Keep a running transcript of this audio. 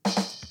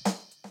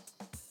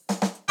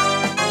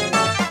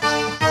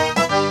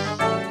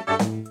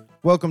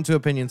Welcome to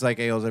Opinions Like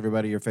Ales,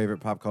 everybody, your favorite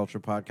pop culture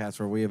podcast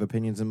where we have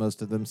opinions and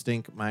most of them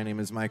stink. My name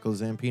is Michael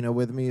Zampino.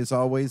 With me, as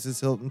always, is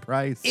Hilton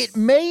Price. It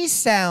may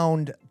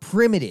sound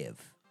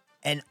primitive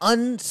and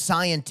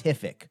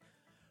unscientific,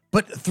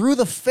 but through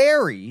the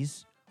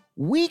fairies,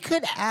 we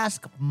could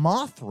ask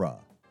Mothra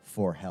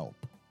for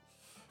help.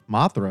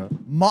 Mothra.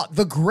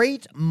 The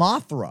great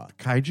Mothra.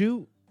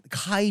 Kaiju?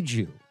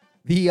 Kaiju.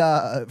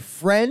 The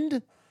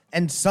friend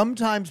and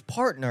sometimes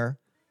partner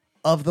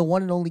of the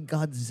one and only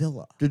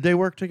Godzilla. Did they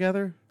work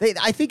together?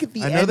 I think at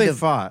the end I know they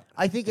fought.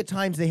 I think at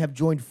times they have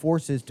joined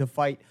forces to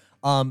fight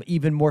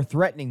even more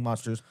threatening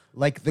monsters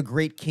like the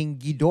great King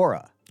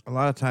Ghidorah. A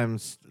lot of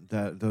times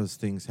those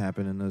things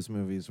happen in those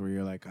movies where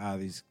you're like,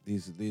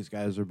 these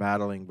guys are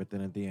battling, but then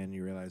at the end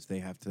you realize they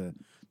have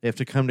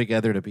to come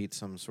together to beat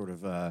some sort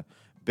of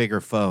bigger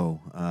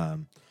foe,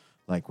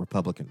 like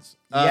Republicans.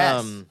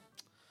 Yes.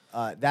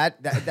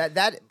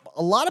 That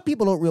a lot of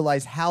people don't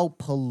realize how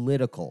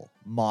political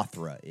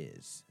Mothra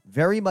is.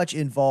 Very much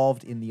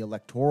involved in the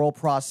electoral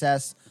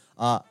process.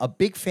 A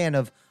big fan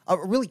of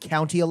really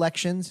county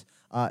elections.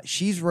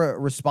 She's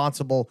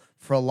responsible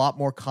for a lot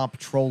more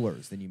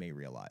comptrollers than you may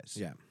realize.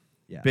 Yeah.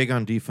 Yeah. Big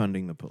on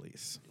defunding the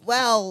police.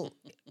 Well,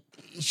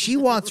 she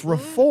wants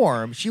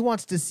reform. She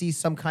wants to see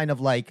some kind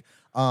of like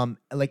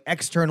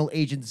external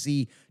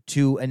agency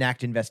to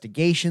enact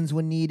investigations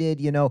when needed,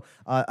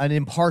 an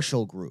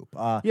impartial group.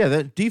 Yeah,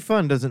 that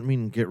defund doesn't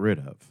mean get rid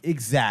of.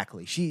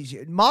 Exactly.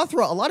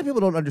 Mothra, a lot of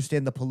people don't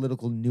understand the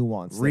political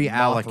nuance. that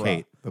Reallocate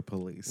Mothra- the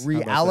police.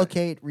 How about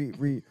that?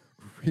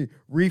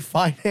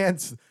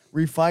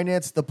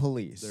 refinance the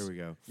police. There we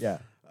go. Yeah.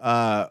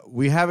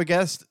 We have a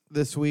guest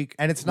this week.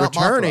 And it's not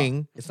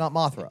returning. Mothra. It's not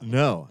Mothra.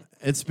 No.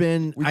 It's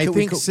been, I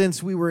think,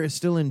 since we were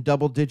still in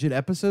double-digit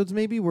episodes,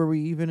 maybe? Were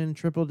we even in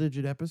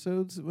triple-digit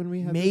episodes when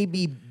we had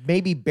Maybe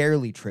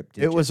barely trip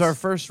digits. It was our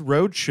first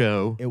road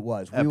show. It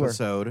was.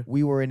 Episode.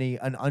 We were in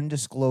an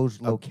undisclosed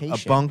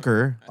location. A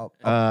bunker. A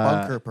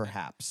bunker,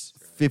 perhaps.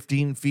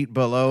 15 feet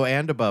below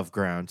and above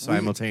ground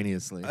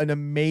simultaneously. A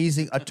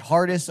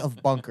TARDIS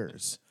of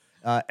bunkers.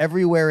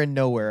 Everywhere and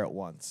nowhere at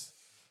once.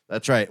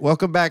 That's right.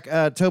 Welcome back,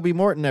 Toby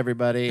Morton,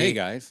 everybody. Hey,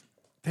 guys.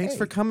 Thanks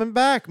for coming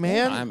back,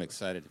 man. I'm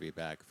excited to be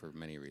back for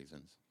many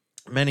reasons.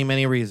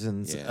 Many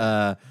reasons.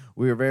 Yeah.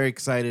 We were very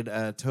excited.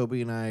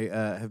 Toby and I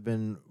have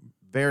been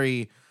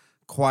very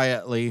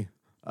quietly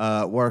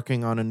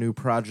working on a new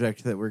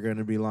project that we're going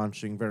to be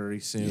launching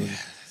very soon.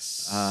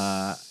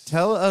 Yes.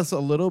 Tell us a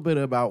little bit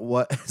about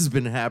what has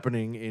been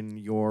happening in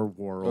your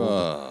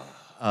world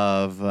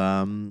of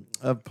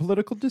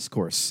political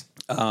discourse.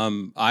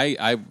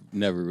 I've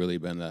never really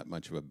been that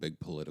much of a big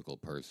political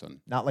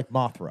person. Not like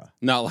Mothra.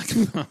 Not like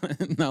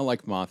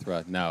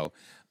Mothra, no.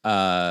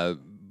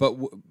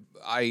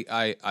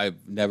 I've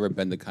never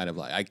been the kind of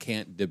I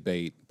can't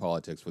debate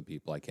politics with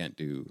people. I can't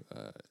do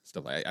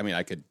stuff.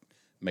 I could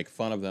make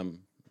fun of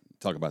them,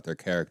 talk about their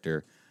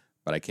character,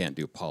 but I can't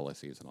do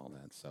policies and all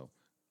that. So,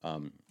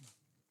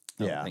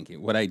 Yeah. thank you.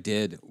 What I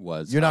did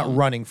was You're not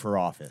running for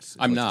office.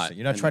 I'm not.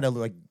 You're not trying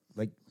to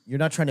you're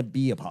not trying to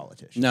be a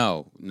politician.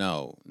 No,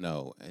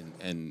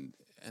 and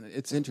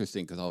it's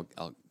interesting because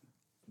I'll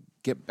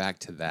get back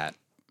to that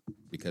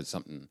because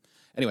something.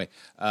 Anyway,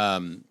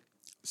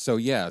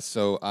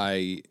 so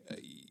I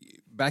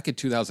back in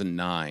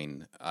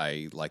 2009,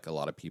 I, like a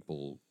lot of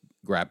people,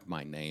 grabbed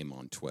my name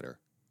on Twitter,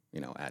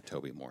 at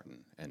Toby Morton,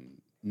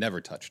 and never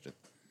touched it.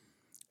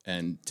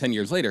 And 10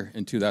 years later,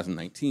 in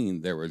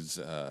 2019, there was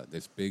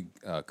this big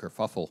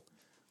kerfuffle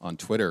on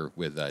Twitter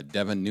with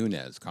Devin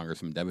Nunes,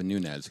 Congressman Devin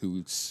Nunes,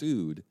 who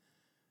sued,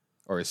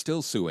 or is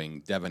still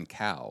suing, Devin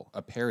Cow,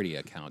 a parody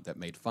account that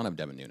made fun of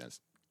Devin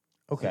Nunes.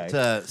 Okay.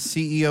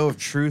 CEO of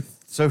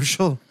Truth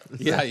Social.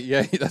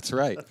 Yeah, that's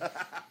right.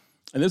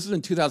 And this was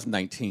in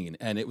 2019,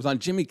 and it was on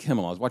Jimmy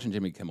Kimmel. I was watching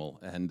Jimmy Kimmel,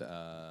 and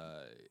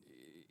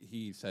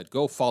he said,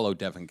 go follow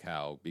Devin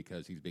Cow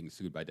because he's being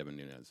sued by Devin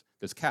Nunes.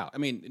 This cow.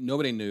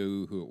 Nobody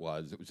knew who it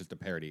was. It was just a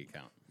parody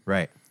account.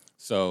 Right.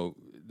 So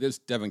this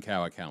Devin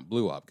Cow account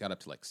blew up, got up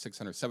to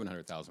 600,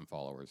 700,000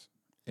 followers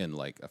in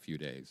a few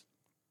days.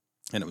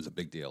 And it was a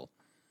big deal.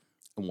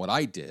 And what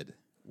I did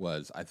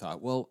was I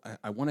thought, well,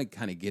 I want to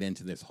kind of get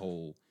into this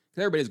whole,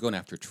 because everybody's going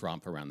after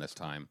Trump around this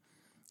time.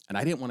 And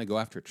I didn't want to go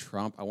after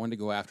Trump. I wanted to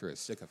go after his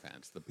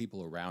sycophants, the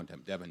people around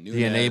him, Devin Nunes.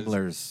 The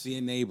enablers.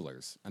 The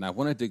enablers. And I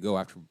wanted to go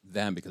after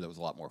them because it was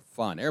a lot more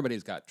fun.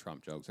 Everybody's got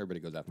Trump jokes. Everybody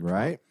goes after Trump.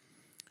 Right.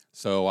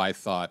 So I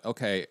thought,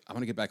 okay, I'm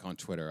going to get back on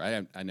Twitter.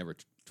 I never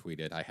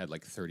tweeted. I had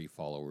 30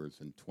 followers,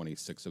 and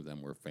 26 of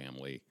them were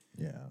family.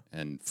 Yeah.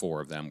 And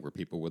 4 of them were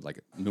people with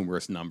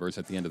numerous numbers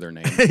at the end of their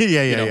name.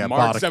 Yeah.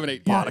 Mark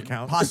 78. Bot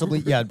account.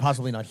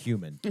 Possibly not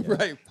human. Yeah.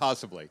 Right,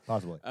 possibly.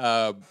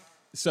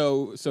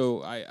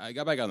 So I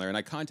got back on there, and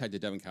I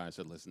contacted Devin Cow. I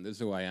said, listen, this is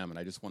who I am, and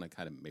I just want to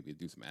kind of maybe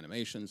do some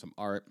animation, some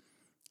art,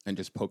 and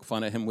just poke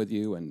fun at him with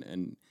you.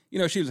 And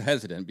she was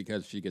hesitant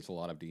because she gets a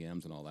lot of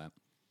DMs and all that.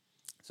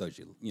 So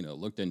she,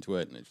 looked into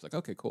it, and she's like,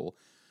 okay, cool.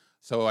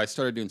 So I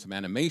started doing some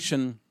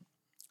animation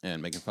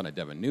and making fun of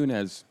Devin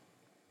Nunes.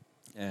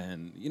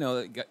 And,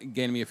 it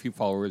gained me a few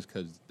followers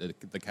because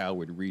the cow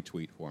would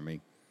retweet for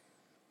me.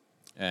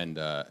 And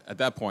at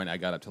that point, I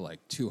got up to like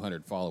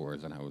 200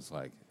 followers, and I was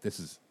like, it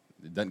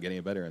doesn't get any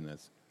better than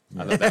this.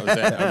 I thought that was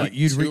it. I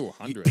was like,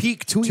 200.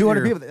 Peak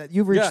 200 people.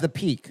 You've reached the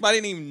peak. But I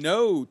didn't even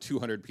know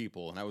 200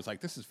 people, and I was like,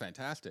 this is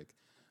fantastic.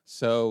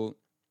 So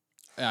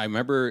I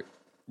remember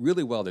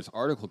really well, this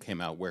article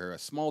came out where a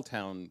small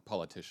town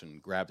politician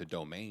grabbed a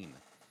domain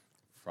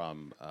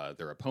from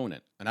their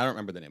opponent. And I don't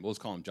remember the name. We'll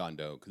just call him John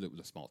Doe because it was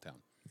a small town.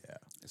 Yeah.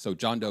 So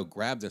John Doe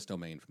grabbed this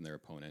domain from their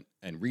opponent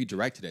and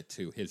redirected it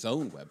to his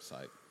own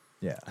website.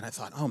 Yeah. And I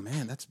thought, oh,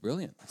 man, that's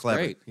brilliant. That's Clever.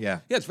 great. Yeah.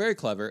 Yeah, it's very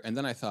clever. And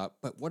then I thought,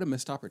 but what a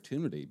missed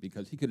opportunity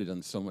because he could have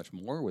done so much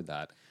more with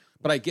that.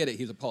 But I get it.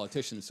 He's a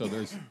politician, so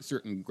there's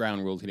certain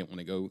ground rules he didn't want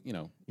to go,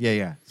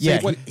 Yeah. Yeah,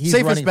 he's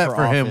Safest running bet for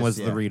for him office, was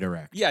yeah. the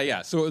redirect.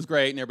 Yeah. So it was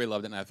great, and everybody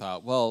loved it. And I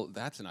thought, well,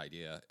 that's an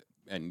idea,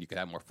 and you could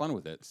have more fun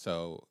with it.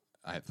 So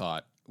I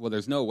thought, well,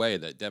 there's no way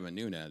that Devin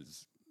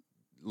Nunes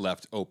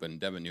left open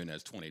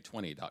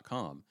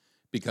DevinNunes2020.com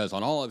because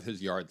on all of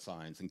his yard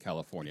signs in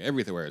California,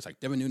 everywhere, it's like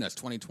Devin Nunes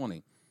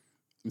 2020.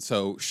 And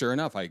so sure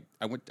enough, I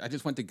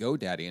just went to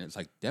GoDaddy, and it's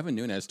like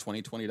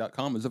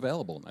DevinNunes2020.com is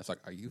available. And I was like,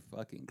 are you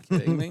fucking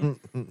kidding me?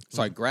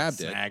 So I grabbed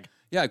Snag. it.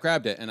 Yeah, I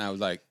grabbed it, and I was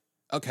like,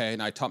 okay.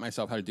 And I taught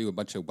myself how to do a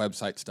bunch of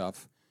website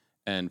stuff.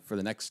 And for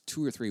the next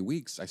 2 or 3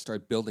 weeks, I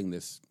started building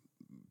this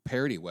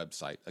parody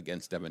website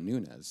against Devin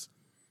Nunes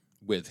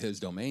with his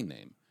domain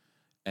name.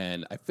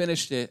 And I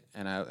finished it,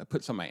 and I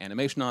put some of my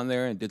animation on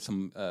there and did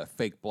some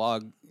fake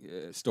blog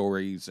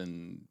stories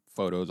and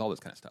photos, all this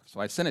kind of stuff. So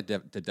I sent it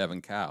to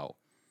Devin Cow,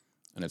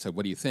 and I said,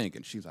 what do you think?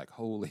 And she's like,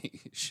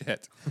 holy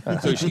shit.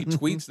 So she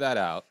tweets that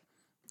out,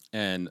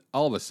 and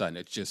all of a sudden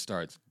it just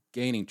starts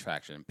gaining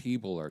traction. And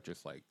people are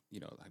just like,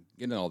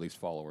 getting all these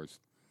followers.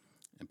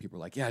 And people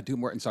are like, yeah, do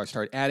more. And so I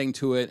started adding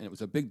to it, and it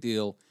was a big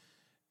deal.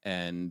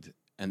 And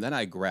then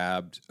I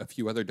grabbed a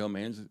few other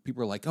domains.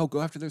 People were like, oh,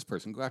 go after this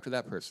person, go after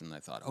that person. And I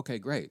thought, okay,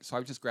 great. So I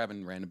was just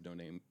grabbing random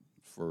domain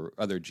for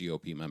other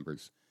GOP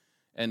members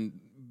and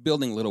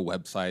building little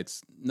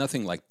websites,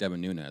 nothing like Devin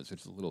Nunes,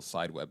 just little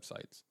side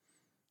websites.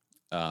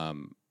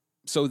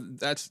 So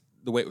that's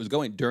the way it was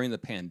going. During the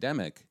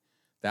pandemic,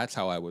 that's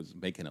how I was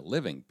making a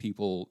living.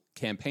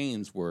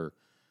 Campaigns were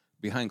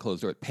behind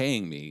closed doors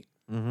paying me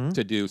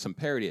to do some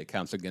parody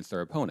accounts against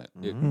their opponent.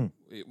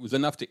 It was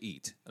enough to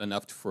eat,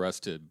 enough for us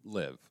to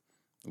live.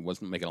 It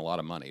wasn't making a lot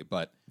of money,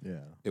 but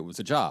it was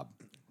a job.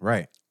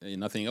 Right. And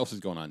nothing else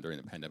was going on during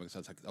the pandemic. So I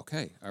was like,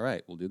 okay, all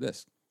right, we'll do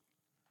this.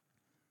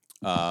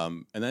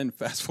 And then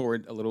fast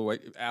forward a little way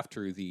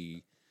after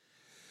the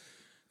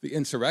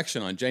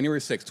insurrection on January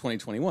 6th,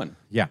 2021.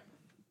 Yeah.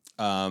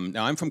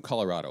 Now, I'm from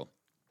Colorado.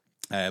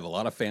 I have a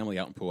lot of family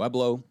out in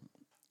Pueblo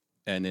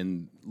and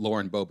in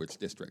Lauren Boebert's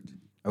district.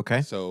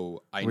 Okay.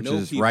 So I Which know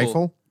is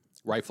people,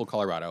 Rifle,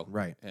 Colorado.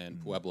 Right.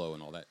 And Pueblo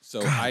and all that.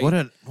 So God, what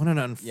an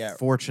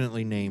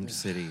unfortunately named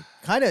city.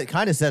 Kind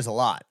of says a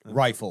lot.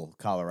 Rifle,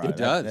 Colorado. It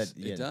does.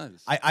 It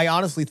does. I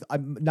honestly,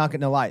 I'm not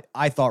gonna lie.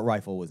 I thought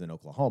Rifle was in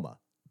Oklahoma,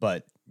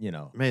 but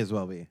May as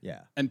well be. yeah.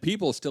 And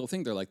people still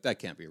think they're like, that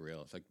can't be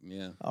real. It's like,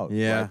 yeah. Oh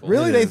Yeah. Rifle.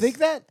 really? It They is. think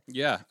that?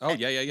 Yeah. Oh,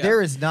 yeah.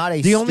 There is not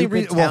a The only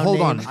stupid well, town hold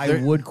name on. I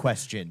There- would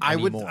question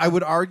anymore. I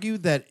would argue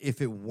that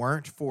if it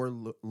weren't for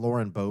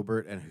Lauren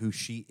Boebert and who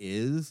she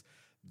is,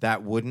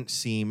 that wouldn't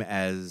seem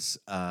as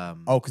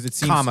because it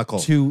seems comical.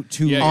 too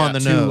Yeah, on the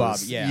too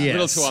nose. yeah. Yeah. A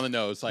little Yes. too on the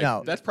nose. Like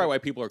No. that's probably why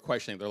people are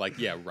questioning. They're like,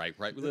 yeah, right.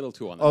 A little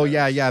too on the Oh nose.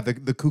 yeah. The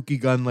kooky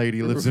gun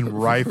lady lives in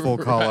Rifle,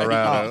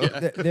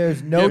 Colorado.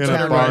 There's no In a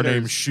town bar name.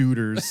 named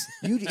Shooters.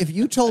 If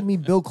you told me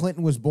Bill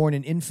Clinton was born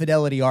in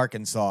Infidelity,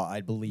 Arkansas,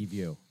 I'd believe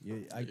you.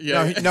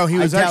 No, he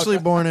was I doubt- actually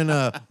born in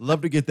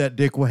love to get that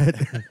dick wet.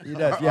 He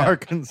does, yeah.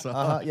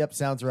 Arkansas. Yep,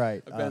 sounds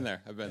right. I've been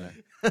there.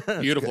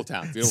 Beautiful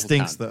town. Beautiful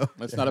Stinks, town. though.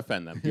 Let's not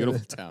offend them. Beautiful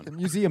The town.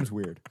 museum's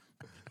weird.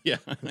 Yeah.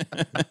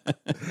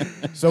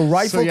 So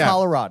Rifle, yeah.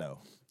 Colorado,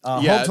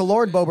 Yeah. home to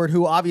Lauren Boebert,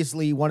 who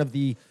obviously one of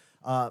the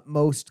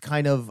most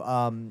kind of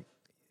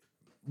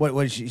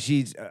what is she?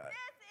 She's This is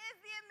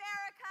the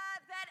America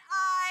that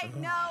I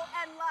know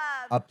and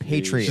love. a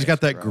patriot. She's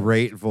got that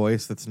great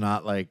voice that's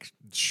not like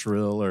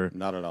shrill or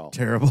Not at all.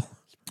 terrible.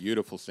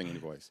 Beautiful singing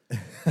voice.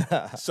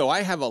 So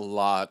I have a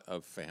lot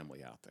of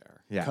family out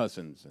there, Yeah.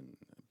 cousins and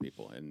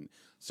people, and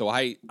so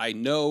I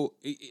know.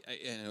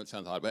 I know it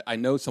sounds odd, but I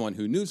know someone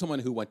who knew someone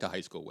who went to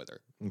high school with her.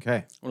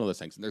 Okay. One of those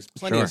things. And there's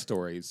plenty Sure. of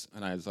stories,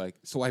 and I was like,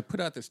 so I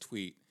put out this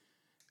tweet,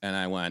 and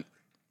I went,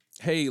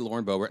 "Hey,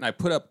 Lauren Boebert," and I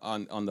put up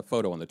on the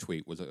photo on the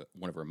tweet was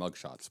one of her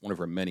mugshots, one of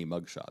her many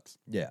mugshots.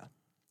 Yeah. I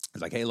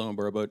was like, "Hey, Lauren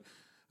Boebert,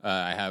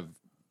 I have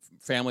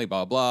family,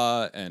 blah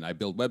blah, and I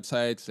build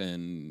websites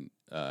and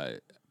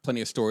plenty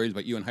of stories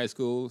about you in high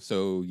school.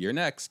 So you're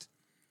next."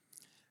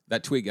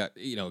 That tweet got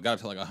up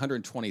to like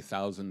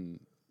 120,000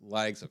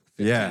 likes,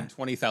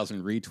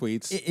 20,000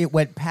 retweets. It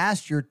went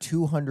past your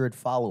 200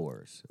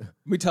 followers. Let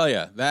me tell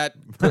you that.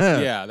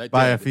 That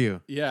By did. a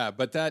few. Yeah,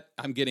 but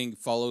I'm getting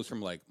follows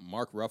from like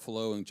Mark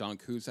Ruffalo and John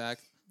Cusack.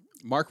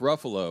 Mark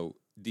Ruffalo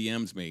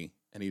DMs me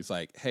and he's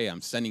like, "Hey,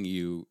 I'm sending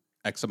you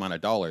X amount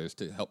of dollars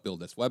to help build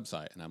this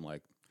website," and I'm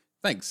like,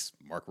 Thanks,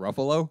 Mark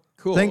Ruffalo.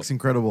 Cool. Thanks,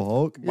 Incredible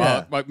Hulk.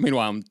 Well, but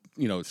meanwhile, I'm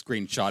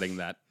screenshotting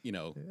that. You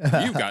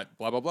got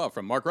blah blah blah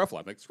from Mark Ruffalo.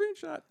 I'm like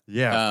screenshot.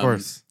 Yeah, of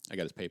course. I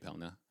got his PayPal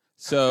now.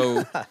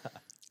 So,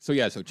 so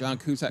John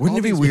Cusack. Wouldn't all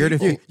it be these weird if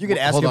people- You could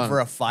ask Hold him on. for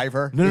a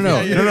 $5.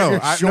 No.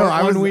 Short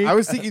I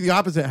was thinking the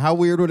opposite. How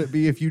weird would it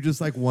be if you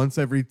just like once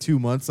every 2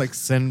 months like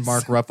send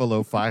Mark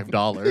Ruffalo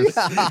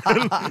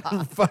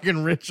 $5?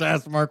 Fucking rich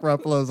ass Mark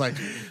Ruffalo's like,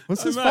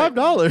 what's this might.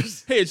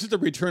 $5? Hey, it's just a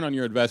return on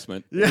your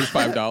investment. Here's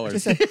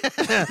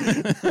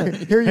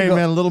 $5. Here you Hey go.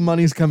 man, a little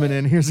money's coming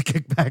in. Here's a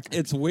kickback.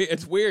 It's weird.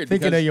 It's weird.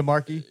 Thinking because, of you,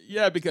 Marky.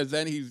 Yeah, because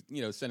then he's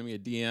sending me a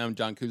DM.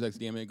 John Cusack's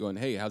DMing, going,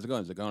 "Hey, how's it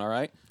going? Is it going all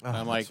right?" And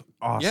I'm like, that's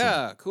awesome.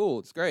 "Yeah, cool.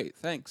 It's great.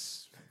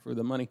 Thanks for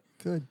the money."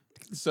 Good.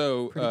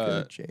 So, Pretty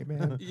good, Jay,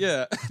 man.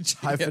 yeah,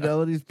 High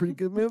Fidelity's a pretty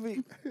good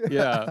movie.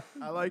 yeah.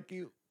 I like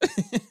you.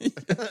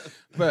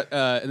 But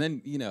and then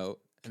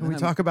Can we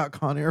talk about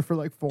Con Air for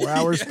like 4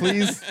 hours,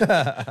 please?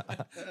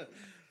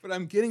 But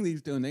I'm getting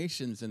these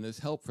donations and this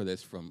help for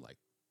this from like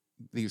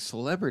these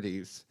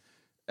celebrities,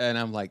 and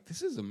I'm like,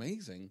 this is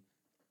amazing.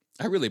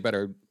 I really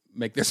better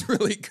make this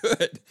really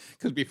good,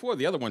 because before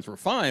the other ones were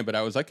fine, but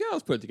I was like, yeah,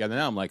 let's put it together.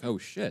 Now I'm like, oh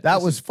shit, That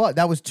this was is- fun.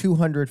 That was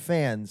 200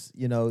 fans.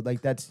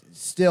 Like that's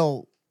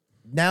still.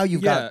 Now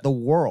you've Yeah. got the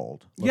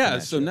world. looking yeah.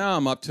 at So you. now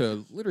I'm up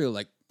to literally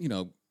like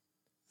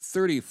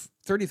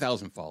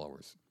 30,000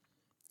 followers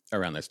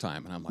around this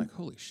time, and I'm like,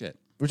 holy shit.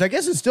 Which I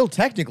guess is still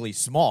technically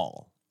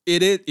small.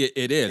 It is.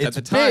 It is. At It's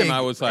the time, big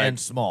I was like, and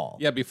small.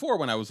 yeah. Before,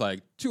 when I was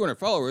like 200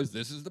 followers,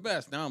 this is the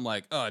best. Now I'm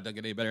like, oh, it doesn't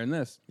get any better than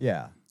this.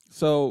 Yeah.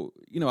 So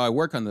I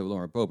work on the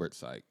Lauren Boebert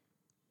site,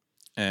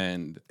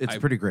 and It's I,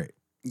 pretty great.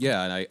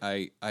 yeah, and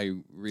I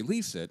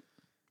release it,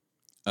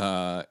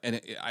 and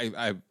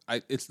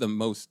it's the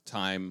most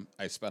time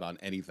I spent on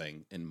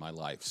anything in my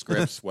life,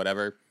 scripts,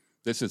 whatever.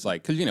 This is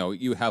like, because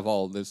you have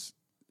all this,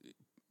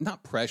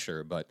 not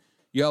pressure, but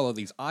you have all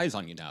these eyes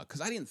on you now.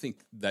 Because I didn't think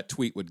that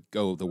tweet would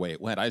go the way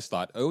it went. I just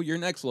thought, oh, you're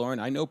next, Lauren.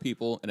 I know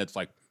people, and it's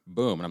like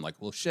boom, and I'm like,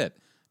 well, shit.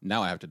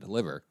 Now I have to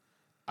deliver.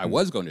 I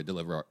was going to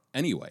deliver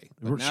anyway,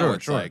 but now Sure,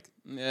 it's sure. like,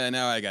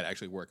 now I got to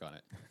actually work on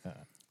it.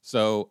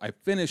 So I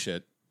finish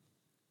it,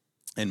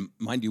 and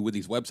mind you, with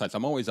these websites,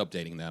 I'm always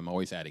updating them,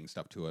 always adding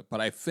stuff to it.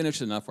 But I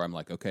finished enough where I'm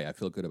like, okay, I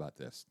feel good about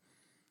this.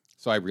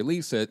 So I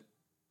release it.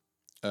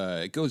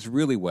 It goes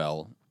really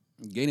well,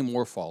 gaining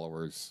more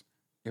followers.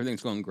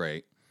 Everything's going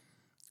great.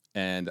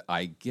 And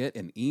I get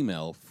an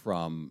email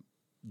from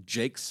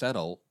Jake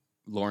Settle,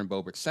 Lauren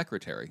Boebert's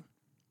secretary.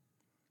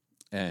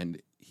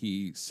 And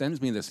he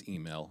sends me this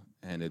email,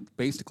 and it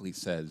basically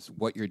says,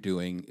 what you're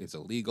doing is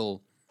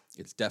illegal.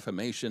 It's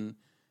defamation.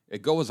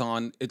 It goes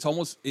on. It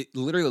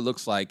literally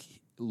looks like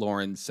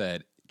Lauren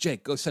said,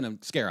 Jake, go send him,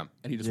 scare him.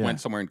 And he just went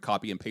somewhere and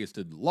copy and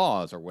pasted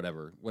laws or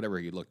whatever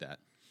he looked at.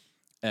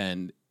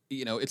 And,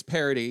 it's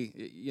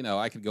parody.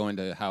 I could go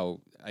into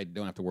how I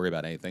don't have to worry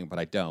about anything, but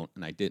I don't,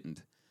 and I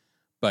didn't.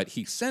 But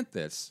he sent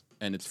this,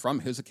 and it's from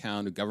his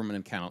account, a government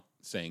account,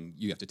 saying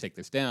you have to take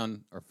this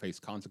down or face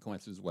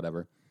consequences,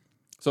 whatever.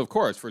 So, of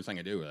course, first thing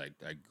I do is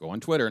I go on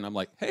Twitter, and I'm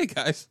like, hey,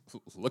 guys,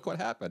 look what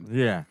happened.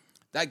 Yeah.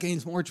 That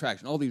gains more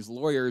traction. All these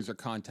lawyers are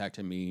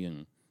contacting me,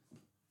 and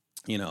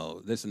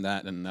this and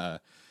that, and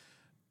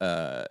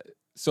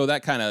so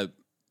that kind of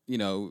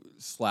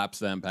slaps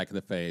them back in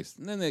the face,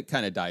 and then it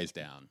kind of dies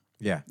down.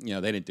 Yeah.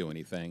 They didn't do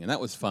anything, and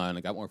that was fun.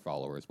 I got more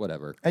followers,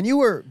 whatever. And you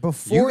were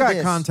before You got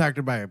this,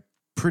 contacted by a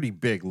pretty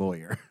big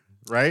lawyer,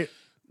 right?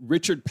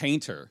 Richard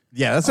Painter,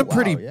 Yeah, that's a wow,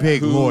 pretty yeah.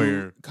 big who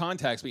lawyer.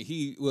 contacts me.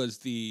 He was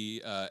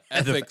the Head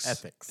of ethics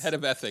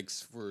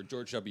ethics. for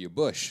George W.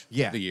 Bush.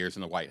 Yeah. The years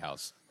in the White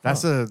House.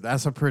 That's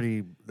a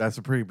pretty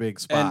big And,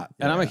 spot.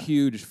 and I'm a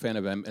huge fan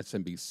of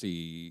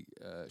MSNBC.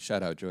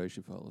 Shout out Joy,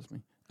 she follows me.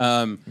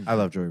 I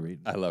love Joy Reid.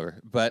 I love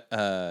her, but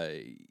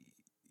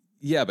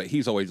yeah, but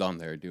he's always on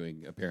there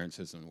doing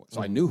appearances, and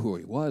so I knew who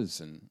he was,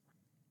 and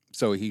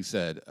so he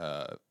said,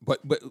 but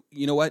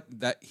you know what?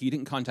 That he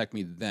didn't contact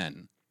me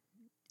then.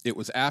 It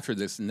was after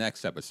this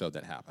next episode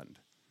that happened.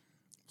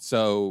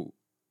 So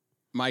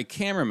my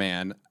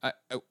cameraman,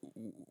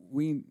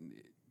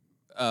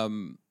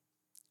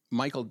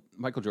 Michael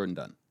Jordan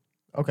Dunn.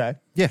 Okay.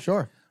 Yeah.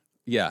 Sure.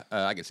 Yeah,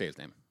 I could say his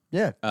name.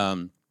 Yeah.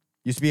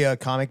 Used to be a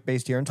comic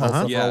based here in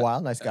Tulsa for a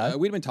while. Nice guy.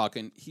 We'd been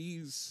talking. He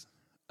was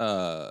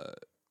out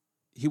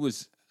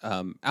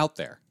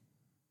there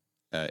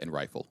in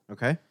Rifle,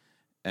 Okay.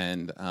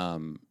 and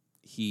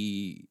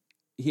he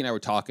and I were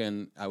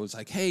talking. I was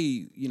like,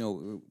 hey,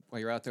 while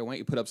you're out there, why don't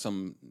you put up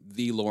some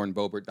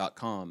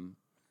thelaurenboebert.com,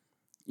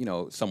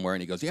 somewhere?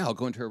 And he goes, yeah, I'll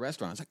go into a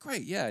restaurant. I was like,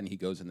 great, yeah. And he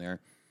goes in there,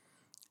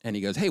 and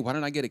he goes, hey, why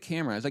don't I get a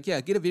camera? I was like, yeah,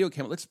 get a video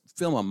camera. Let's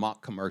film a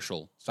mock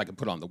commercial so I can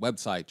put it on the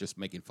website, just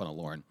making fun of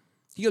Lauren.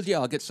 He goes, yeah,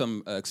 I'll get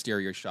some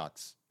exterior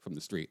shots from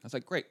the street. I was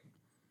like, great.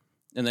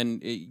 And then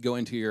you go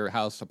into your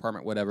house,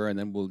 apartment, whatever, and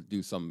then we'll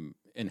do some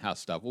in-house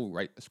stuff. We'll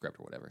write a script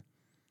or whatever.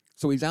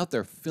 So he's out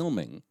there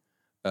filming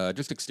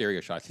just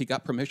exterior shots. He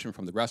got permission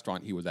from the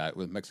restaurant he was at,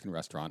 with a Mexican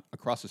restaurant,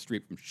 across the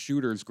street from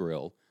Shooter's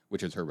Grill,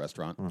 which is her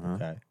restaurant,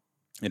 Okay.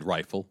 in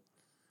Rifle.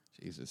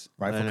 Jesus.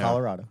 Right I from know.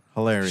 Colorado.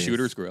 Hilarious.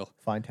 Shooter's Grill.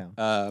 Fine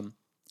town.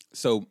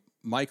 So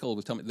Michael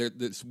was telling me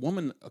this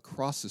woman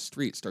across the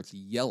street starts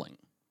yelling,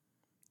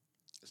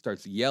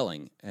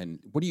 and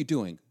what are you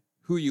doing?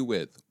 Who are you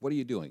with? What are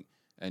you doing?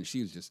 And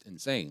she was just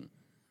insane.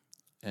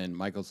 And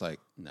Michael's like,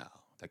 no,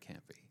 that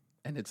can't be.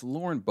 And it's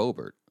Lauren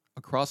Boebert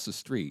across the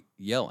street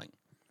yelling.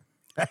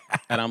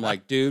 And I'm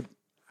like, dude,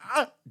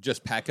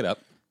 just pack it up.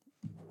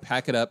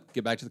 Pack it up.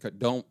 Get back to the car.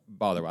 Don't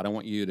bother. I don't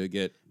want you to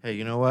get... Hey,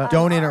 you know what?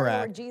 Don't Our interact.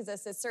 Lord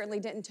Jesus, it certainly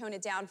didn't tone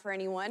it down for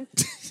anyone.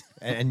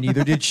 And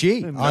neither did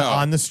she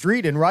on the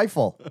street in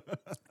Rifle.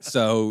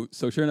 So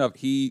sure enough,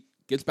 he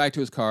gets back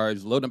to his car.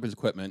 He's loading up his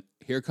equipment.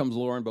 Here comes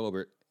Lauren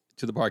Boebert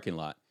to the parking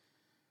lot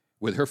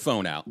with her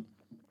phone out.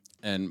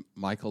 And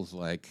Michael's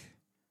like,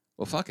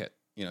 well, fuck it.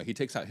 You know, he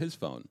takes out his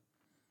phone.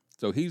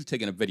 So he's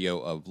taking a video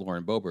of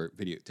Lauren Boebert,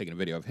 taking a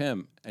video of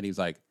him, and he's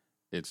like,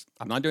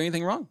 I'm not doing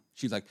anything wrong.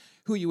 She's like,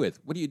 who are you with?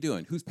 What are you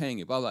doing? Who's paying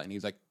you? Blah, blah. And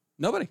he's like,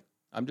 nobody.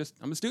 I'm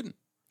a student.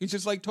 He's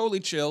just like totally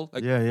chill.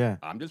 Like, Yeah.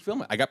 I'm just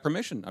filming. I got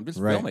permission. I'm just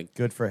Right. filming.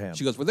 Good for him.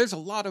 She goes, well, there's a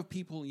lot of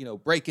people,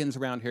 break-ins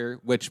around here,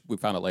 which we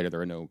found out later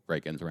there are no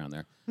break-ins around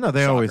there. No,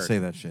 they always Shocker. say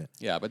that shit.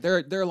 Yeah, but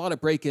there are a lot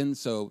of break-ins,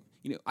 so,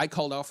 I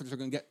called Officer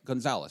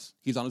Gonzalez.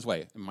 He's on his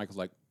way. And Michael's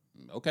like,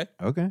 okay.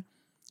 Okay.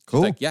 She's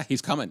Cool. like, yeah,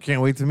 he's coming.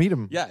 Can't wait to meet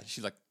him. Yeah,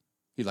 he's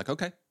like,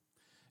 okay.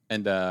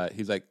 And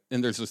he's like,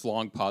 and there's this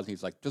long pause. And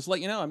he's like, just to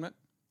let you know, I'm not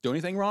doing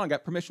anything wrong. I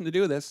got permission to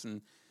do this.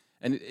 And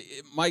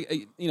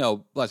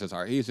bless his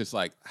heart, he's just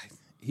like,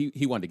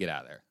 he wanted to get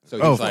out of there. So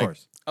he's of like,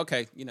 course.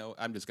 okay,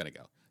 I'm just going to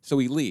go. So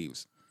he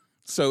leaves.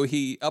 So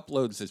he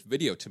uploads this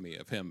video to me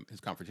of his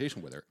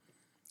confrontation with her.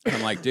 And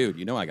I'm like, dude,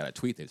 I got to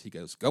tweet this. He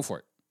goes, go for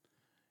it.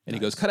 And he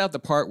goes, cut out the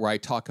part where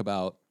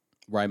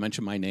I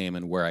mention my name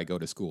and where I go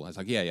to school. I was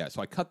like, yeah.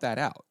 So I cut that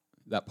out,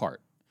 that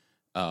part.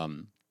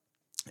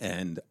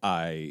 And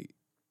I,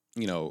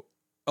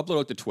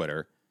 upload it to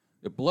Twitter.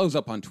 It blows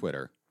up on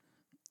Twitter.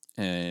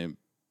 And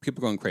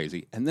people are going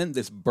crazy. And then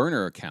this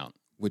burner account,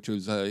 which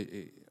was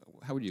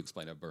how would you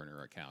explain a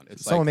burner account?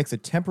 It's Someone like, makes a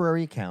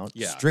temporary account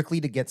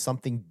strictly to get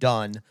something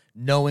done,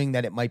 knowing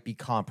that it might be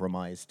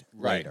compromised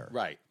later.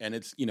 Right. And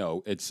it's,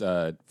 it's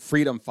a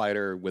freedom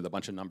fighter with a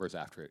bunch of numbers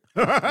after it.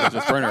 It's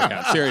this burner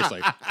account,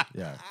 seriously.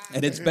 Yeah.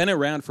 And it's been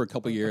around for a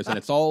couple of years, and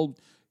it's all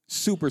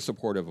super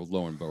supportive of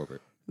Lauren Boebert.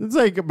 It's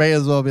like it may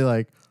as well be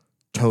like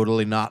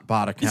totally not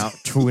bot account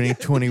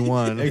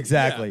 2021.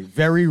 Exactly.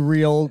 Very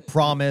real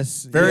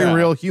promise. Very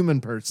real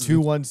human person.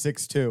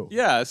 2162.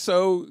 Yeah,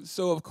 so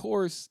of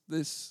course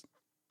this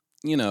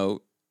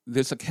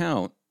this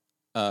account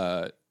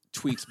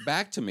tweets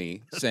back to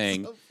me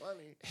saying,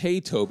 "Hey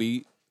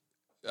Toby,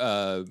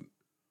 why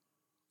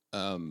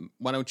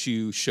don't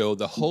you show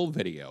the whole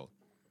video?"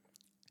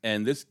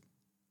 And this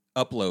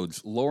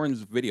uploads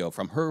Lauren's video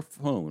from her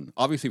phone,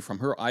 obviously from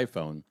her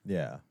iPhone,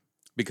 Yeah.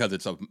 because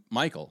it's of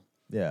Michael.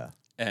 Yeah.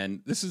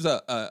 And this is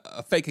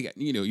a fake account.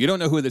 You don't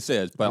know who this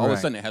is, but all of a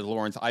Right. sudden it has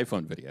Lauren's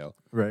iPhone video.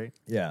 Right.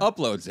 Yeah.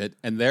 Uploads it,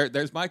 and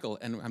there's Michael,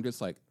 and I'm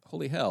just like,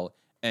 holy hell!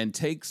 And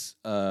takes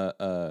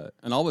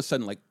and all of a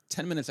sudden, like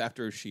 10 minutes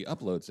after she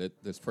uploads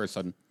it, this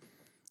person,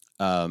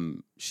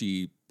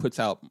 she puts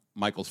out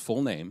Michael's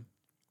full name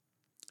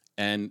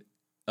and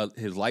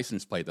his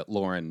license plate that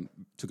Lauren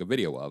took a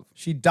video of.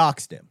 She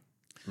doxed him.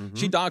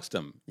 She doxed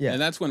him, Yeah.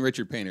 and that's when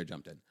Richard Painter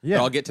jumped in. Yeah.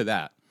 But I'll get to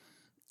that.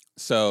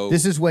 So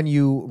This is when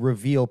you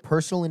reveal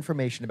personal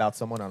information about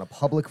someone on a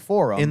public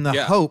forum In the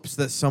Yeah. hopes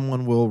that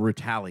someone will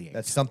retaliate.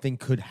 that something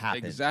could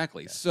happen.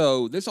 exactly.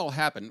 So this all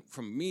happened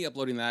from me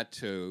uploading that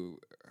to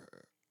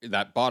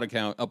that bot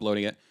account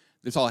uploading it.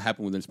 This all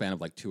happened within the span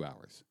of like 2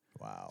 hours.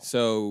 Wow.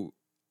 So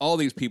all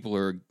these people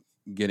are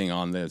getting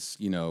on this,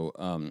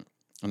 and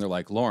they're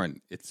like,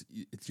 Lauren, it's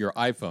your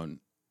iPhone.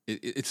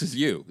 It's just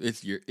you.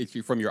 It's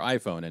you from your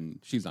iPhone, and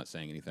she's not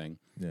saying anything.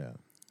 Yeah.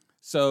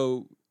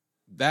 So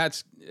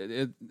it's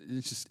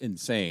just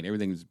insane.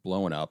 Everything's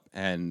blowing up,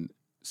 and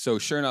so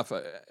sure enough,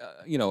 a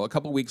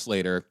couple of weeks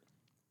later,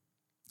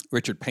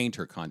 Richard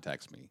Painter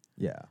contacts me,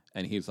 Yeah.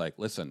 and he's like,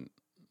 listen,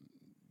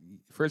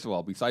 first of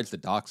all, besides the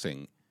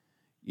doxing,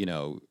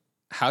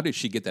 how did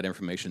she get that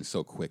information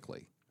so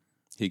quickly?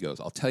 He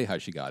goes, I'll tell you how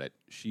she got it.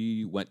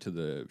 She went to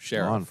the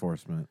sheriff,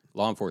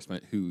 Law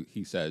enforcement. who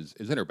he says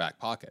is in her back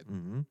pocket.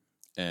 Mm-hmm.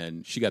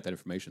 And she got that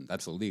information.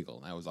 That's illegal.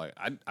 And I was like,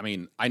 I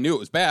mean, I knew it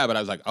was bad, but I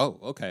was like, oh,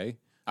 okay.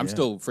 I'm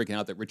still freaking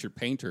out that Richard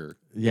Painter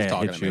is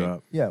talking hit to you me.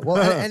 up. Yeah. Well,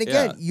 and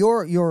again,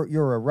 Yeah.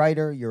 you're a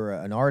writer, you're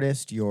an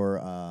artist, you're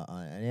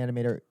an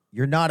animator.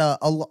 You're not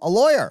a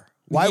lawyer.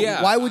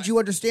 Why would you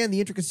understand the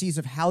intricacies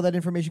of how that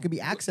information can be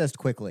accessed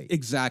quickly?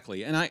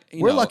 Exactly. And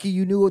We're lucky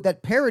you knew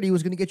that parody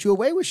was going to get you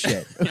away with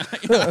shit.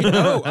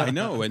 I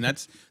know. And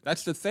that's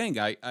the thing.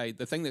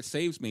 The thing that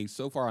saves me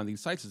so far on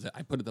these sites is that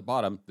I put at the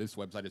bottom, this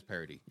website is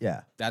parody.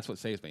 Yeah. That's what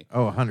saves me.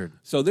 Oh, 100.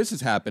 So this is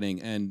happening,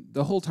 and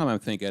the whole time I'm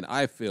thinking,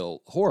 I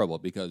feel horrible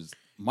because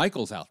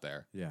Michael's out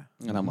there. Yeah.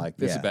 And I'm like,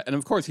 this is Yeah. bad. And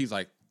of course he's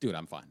like, dude,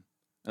 I'm fine.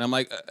 And I'm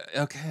like,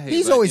 okay.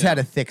 He's but, always you had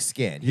know. a thick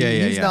skin. Yeah,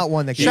 He's yeah. not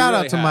one that He Shout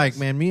really out to has. Mike,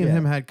 man. Me and Yeah.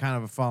 him had kind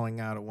of a falling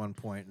out at one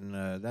point, and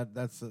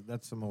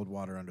that's some old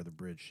water under the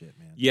bridge shit,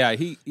 man. Yeah,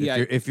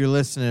 If you're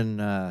listening,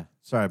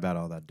 sorry about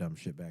all that dumb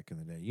shit back in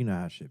the day. You know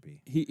how shit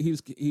be.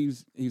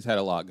 he's had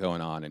a lot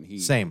going on,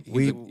 and Same. he's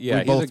We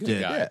he's both a good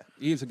did. guy. Yeah.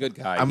 He's a good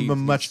guy. I'm a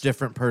much he's-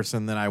 different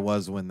person than I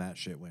was when that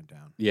shit went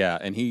down. Yeah,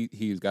 and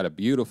he's got a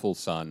beautiful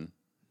son.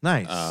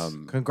 Nice.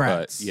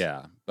 Congrats.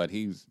 But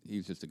he's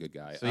just a good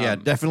guy. So yeah,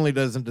 definitely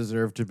doesn't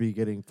deserve to be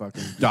getting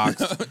fucking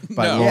doxxed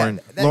by No. Lauren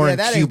Yeah, Lauren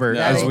that ain't- Kubert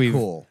that as ain't we've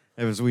cool.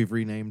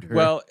 renamed her.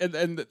 Well,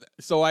 and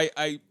so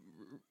I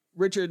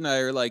Richard and I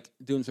are like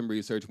doing some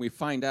research, and we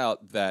find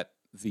out that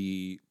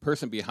the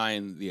person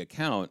behind the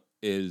account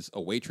is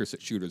a waitress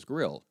at Shooter's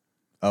Grill,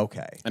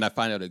 Okay. and I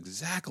find out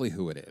exactly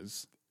who it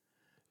is,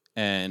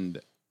 and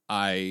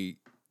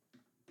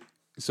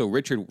so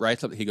Richard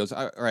writes up. He goes,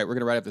 "All right, we're going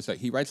to write up this."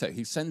 He writes that.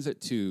 He sends it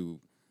to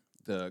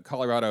the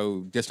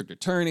Colorado District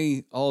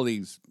Attorney. All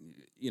these,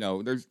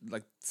 there's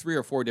like 3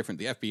 or 4 different.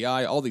 The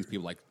FBI. All these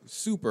people, like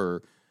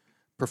super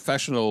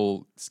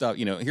professional stuff.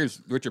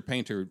 Here's Richard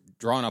Painter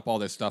drawing up all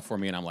this stuff for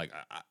me, and I'm like,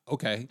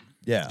 okay,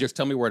 Yeah. just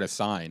tell me where to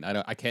sign.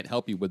 I can't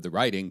help you with the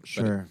writing. but-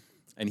 Sure.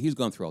 and he's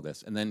going through all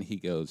this, and then he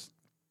goes,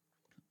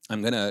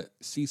 "I'm going to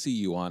CC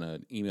you on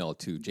an email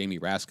to Jamie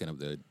Raskin of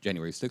the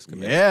January 6th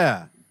committee."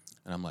 Yeah.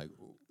 And I'm like,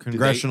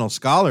 Congressional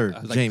scholar I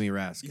was like, Jamie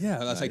Raskin. yeah.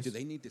 And I was like, Nice. do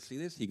they need to see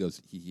this? He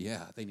goes,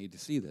 yeah, they need to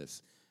see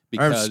this.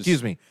 Or,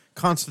 excuse me,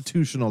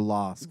 constitutional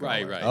law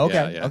scholar. Right. Okay,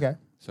 yeah, yeah. okay.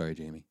 Sorry,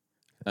 Jamie.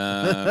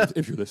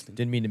 If you're listening.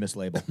 Didn't mean to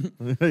mislabel.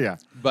 Yeah.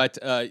 But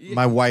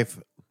My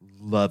wife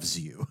loves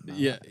you.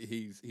 yeah,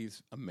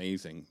 he's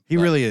amazing. He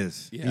But really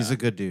is. Yeah. He's a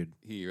good dude.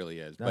 He really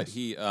is. But Nice.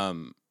 he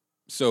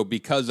so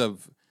because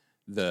of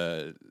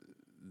the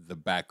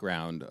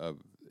background of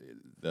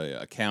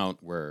the account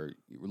where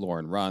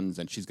Lauren runs,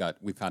 and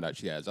we found out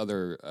she has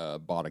other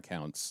bot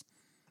accounts,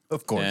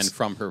 Of course. and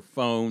from her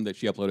phone that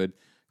she uploaded,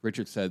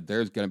 Richard said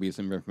there's going to be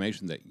some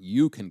information that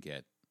you can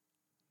get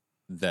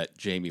that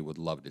Jamie would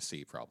love to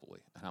see, probably.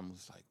 And I'm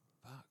just like,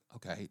 fuck,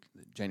 okay,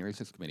 the January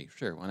 6th committee,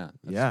 sure, why not?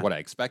 That's Yeah. what I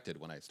expected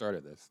when I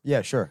started this.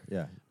 Yeah, sure.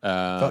 Yeah.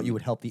 Thought Um, you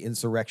would help the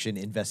insurrection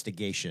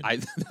investigation.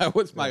 that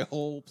was my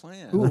whole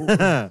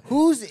plan.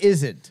 Whose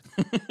isn't?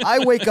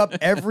 I wake up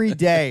every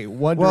day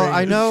wondering. Well,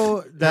 I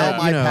know that how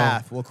my you know,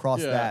 path will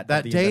cross Yeah.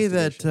 that the day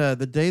investigation.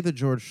 the day that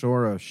George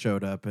Soros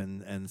showed up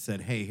and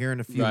said, "Hey, here in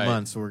a few Right.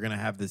 months we're gonna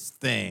have this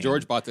thing."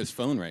 George bought this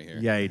phone right here.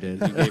 Yeah, he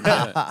did. He gave me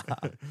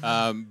that.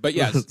 But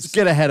yeah, Let's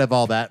get ahead of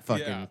all that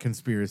fucking Yeah.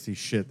 conspiracy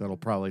shit that'll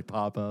probably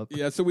pop up.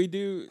 yeah. So we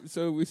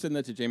send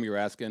that to Jamie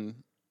Raskin.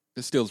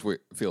 It still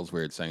feels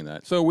weird saying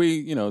that. So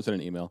we, sent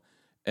an email,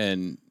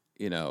 and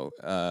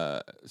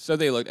so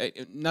they looked.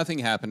 Nothing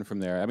happened from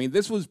there. I mean,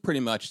 this was pretty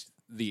much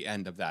the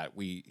end of that.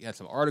 We had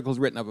some articles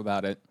written up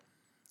about it,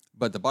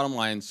 but the bottom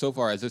line, so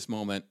far as this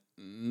moment,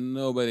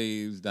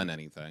 nobody's done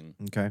anything.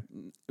 Okay.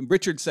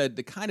 Richard said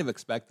to kind of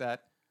expect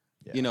that,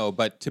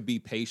 but to be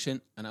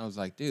patient. And I was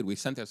like, dude, we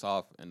sent this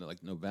off in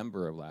like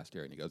November of last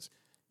year, and he goes,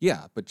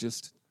 yeah, but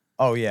just.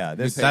 Oh yeah,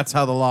 this That's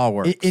how the law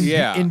works.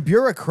 Yeah. in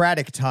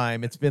bureaucratic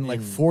time, it's been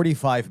like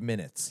 45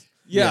 minutes.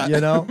 Yeah.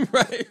 you know,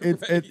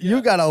 right.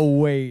 You gotta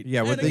wait.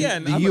 Yeah, with And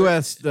again, the I'm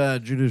U.S.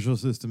 Judicial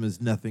system is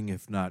nothing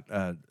if not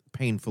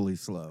painfully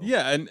slow.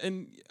 Yeah,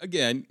 and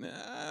again,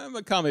 I'm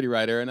a comedy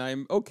writer, and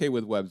I'm okay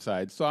with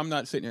websites, so I'm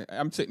not sitting here.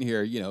 I'm sitting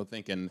here,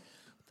 thinking,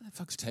 what the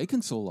fuck's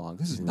taking so long?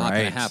 This is not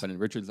going Right. to happen. And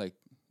Richard's like,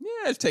 yeah,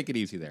 let's take it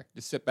easy there.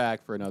 Just sit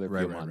back for another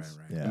Right, few right, months,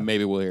 right, right. and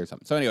maybe we'll hear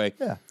something. So anyway,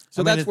 Yeah.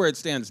 so I mean, that's where it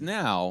stands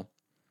now,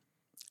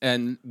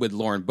 and with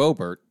Lauren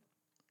Boebert,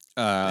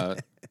 and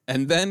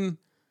then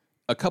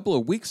a couple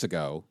of weeks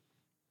ago,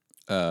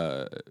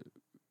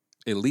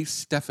 Elise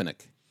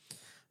Stefanik.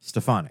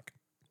 Stefanik,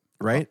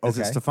 right? Is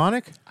it Okay.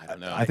 Stefanik? I don't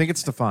know. I think it's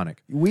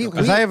Stefanik. We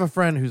Because I have a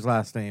friend whose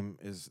last name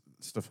is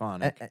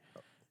Stefanik, okay.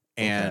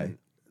 and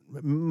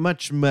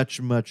much,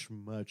 much, much,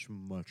 much,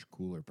 much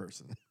cooler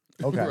person.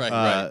 Okay.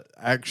 Right.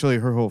 Actually,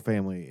 her whole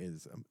family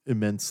is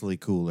immensely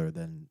cooler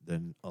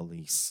than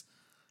Elise.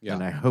 Yeah.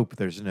 And I hope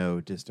there's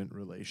no distant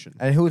relation.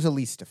 And who is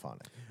Elise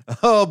Stefanik?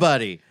 Oh,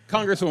 buddy,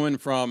 Congresswoman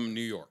from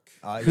New York.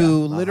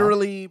 who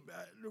literally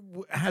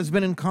has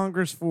been in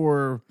Congress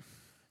for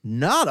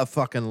not a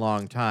fucking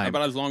long time.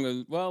 About a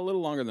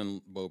little longer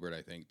than Boebert,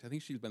 I think. I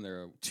think she's been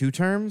there. 2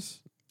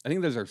 terms? I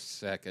think there's her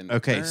second.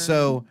 Okay, term.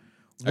 so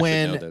I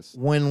should know this.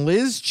 when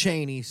Liz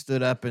Cheney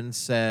stood up and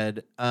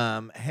said,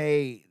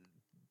 "Hey,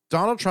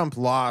 Donald Trump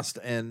lost,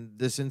 and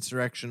this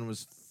insurrection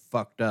was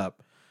fucked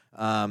up,"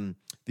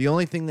 the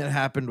only thing that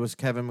happened was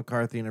Kevin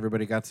McCarthy and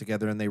everybody got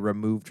together and they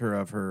removed her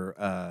of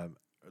her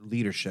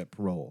leadership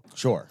role.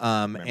 Sure.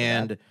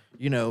 And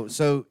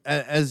so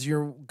as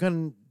you're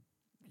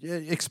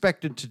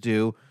expected to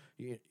do,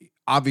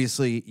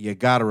 obviously you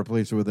got to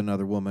replace her with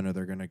another woman, or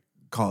they're gonna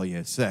call you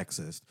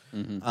sexist.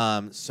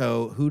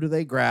 So who do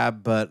they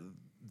grab but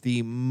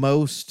the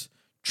most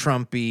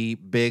Trumpy,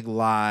 big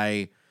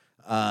lie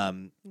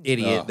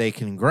idiot they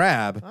can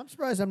grab? I'm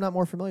surprised I'm not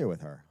more familiar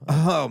with her.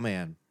 Oh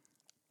man,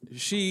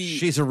 she's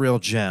she's a real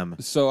gem.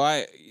 so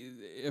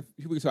a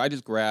few weeks ago, I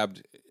just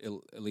grabbed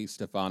Elise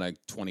Stefanik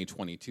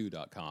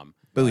 2022.com.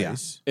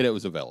 Booyah. And it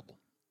was available.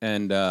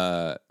 And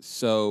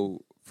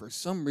so for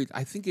some reason,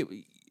 I think it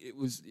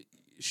was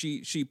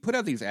she put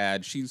out these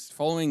ads. She's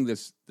following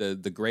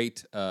the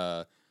great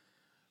the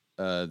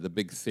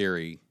big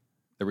theory,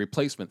 the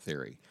replacement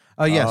theory.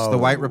 Oh yes, the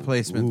white Oh,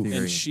 replacement ooh. theory.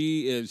 And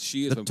she is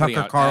the been putting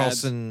Tucker out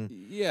Carlson. ads.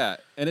 Yeah,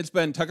 and it's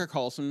been Tucker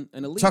Carlson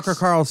and Elise. Tucker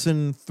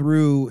Carlson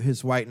through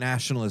his white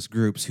nationalist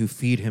groups who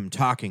feed him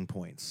talking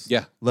points.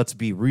 Yeah. Let's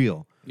be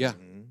real. Yeah.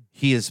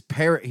 He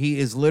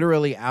is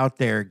literally out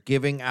there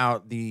giving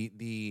out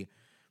the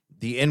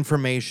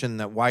information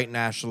that white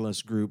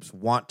nationalist groups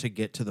want to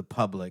get to the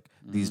public.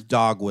 These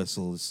dog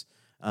whistles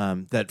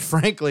that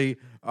frankly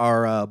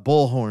are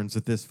bullhorns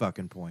at this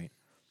fucking point.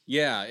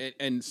 Yeah,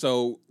 and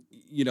so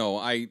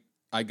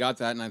I got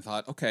that and I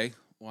thought, okay,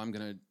 well, I'm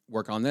gonna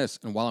work on this.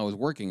 And while I was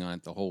working on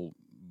it, the whole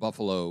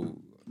Buffalo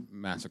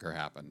massacre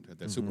happened at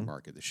the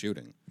supermarket, the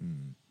shooting,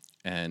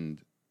 and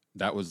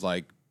that was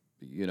like,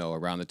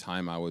 around the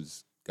time I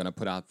was gonna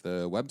put out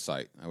the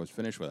website. I was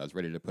finished with it. I was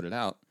ready to put it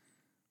out,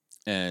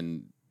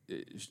 and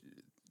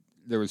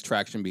there was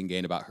traction being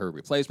gained about her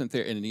replacement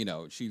there.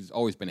 And she's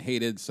always been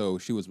hated, so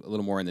she was a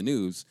little more in the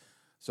news.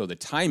 So the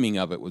timing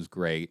of it was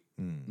great,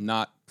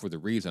 not for the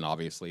reason,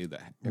 obviously,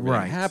 that everything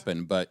Right.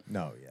 happened, but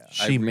No, yeah.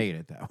 She made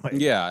it that way.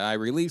 yeah, I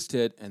released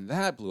it, and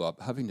that blew up.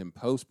 Huffington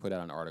Post put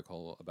out an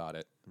article about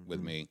it with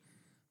me,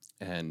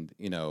 and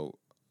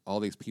all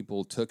these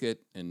people took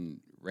it and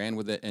ran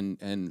with it,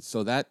 and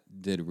so that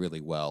did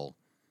really well,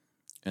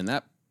 and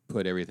that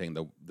put everything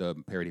the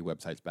parody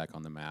websites back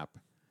on the map,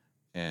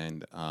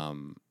 and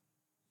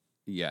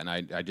yeah, and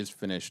I just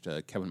finished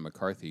Kevin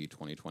McCarthy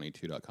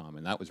 2022.com,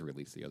 and that was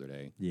released the other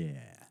day. Yeah.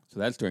 So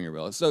that's doing it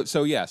real.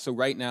 So yeah. So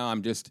right now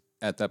I'm just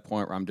at that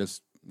point where I'm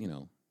just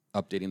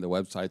updating the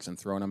websites and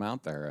throwing them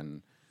out there,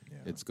 and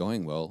it's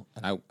going well.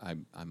 And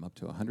I'm up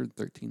to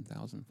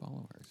 113,000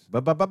 followers.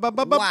 Wow.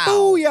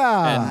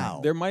 Booyah!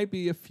 And there might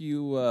be a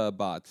few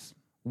bots.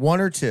 One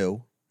or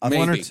two. Maybe.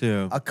 One or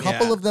two. A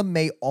couple Yeah. of them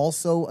may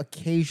also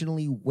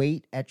occasionally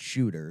wait at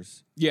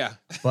shooters, Yeah,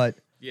 but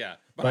yeah.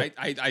 But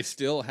I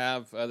still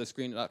have the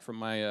screenshot from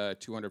my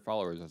 200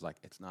 followers. I was like,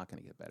 it's not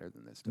going to get better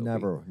than this. Toby.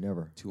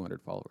 never.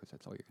 200 followers.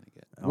 That's all you're going to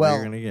get. All Well-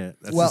 you're gonna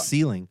get. That's well, the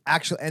ceiling.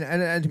 Actually,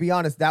 and to be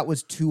honest, that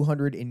was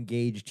 200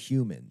 engaged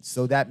humans,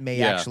 so that may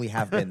Yeah. actually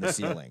have been the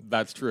ceiling.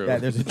 That's true. Yeah,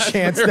 there's a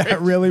chance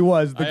that really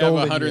was the I have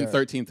golden year.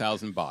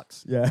 113,000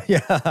 bots.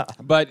 Yeah.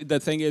 But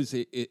the thing is,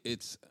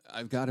 it's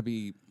I've got to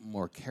be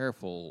more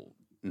careful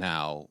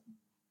now,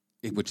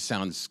 which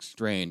sounds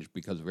strange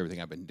because of everything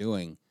I've been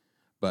doing,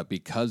 but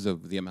because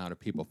of the amount of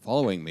people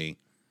following me,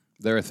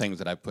 there are things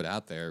that I've put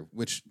out there,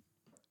 which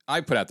I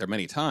put out there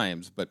many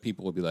times, but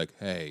people will be like,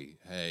 hey,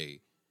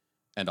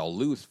 and I'll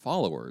lose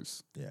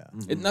followers. Yeah.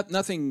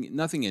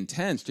 Nothing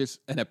intense, just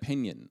an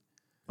opinion.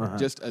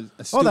 Just a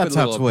stupid Oh, that's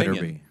how little Twitter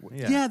opinion. be.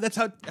 Yeah, that's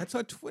how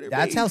Twitter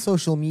That's be. how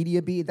social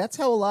media be. That's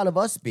how a lot of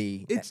us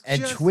be. It's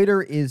and just-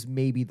 Twitter is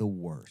maybe the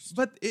worst.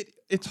 But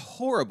it's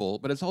horrible,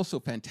 but it's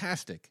also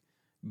fantastic.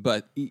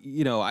 But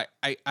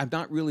I'm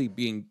not really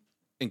being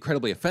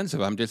incredibly offensive.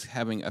 I'm just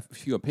having a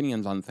few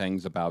opinions on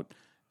things about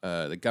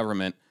the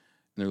government,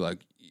 and they're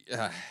like,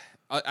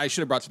 I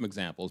should have brought some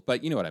examples,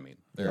 but you know what I mean.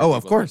 There are Oh,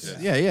 of people course. like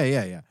this.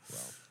 Yeah.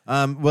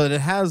 Well, it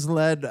has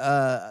led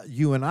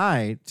you and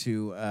I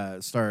to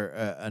start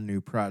a new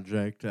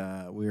project.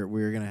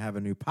 We're going to have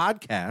a new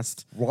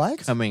podcast What?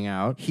 coming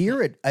out.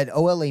 Here at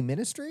OLA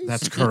Ministries?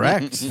 That's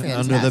correct. Under the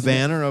Fantastic.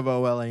 banner of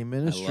OLA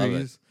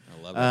Ministries.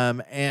 I love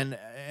it. And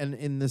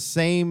in the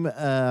same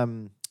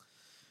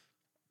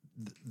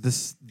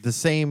the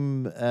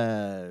same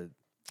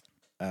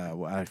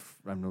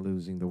I'm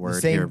losing the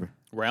word same- here.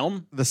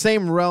 Realm? The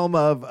same realm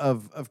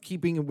of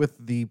keeping with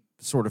the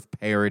sort of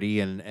parody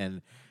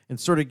and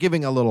sort of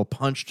giving a little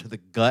punch to the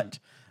gut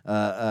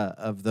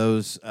of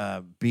those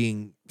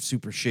being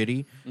super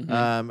shitty.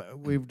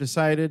 We've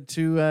decided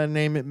to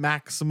name it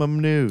Maximum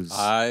News.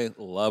 I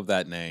love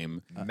that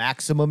name.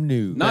 Maximum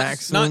News. Not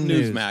Maximum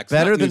Newsmax,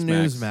 Better not than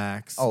Newsmax.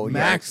 Newsmax. Oh, yeah.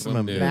 Maximum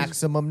Maximum News. News.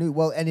 Maximum News.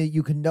 Well, and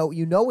you can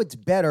it's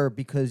better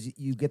because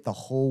you get the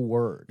whole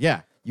word.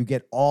 Yeah. You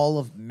get all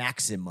of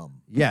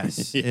maximum.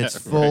 Yes. Yeah, It's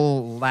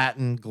full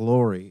Latin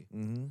glory.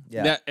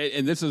 Yeah. Now,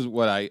 and this is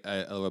what I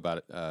love about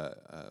it.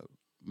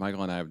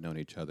 Michael and I have known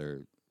each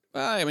other.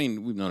 I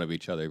mean, we've known of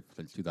each other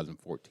since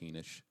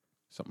 2014-ish,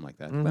 something like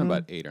that. It's been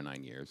about 8 or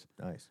 9 years.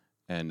 Nice.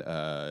 And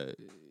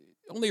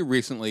only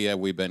recently have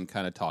we been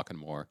kind of talking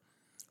more.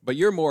 But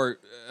you're more,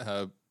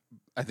 I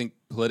think,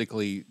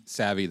 politically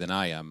savvy than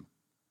I am.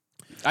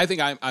 I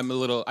think I'm a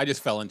little. I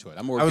just fell into it.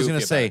 I'm more. I was going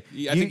to say,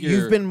 I think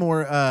you've been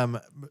more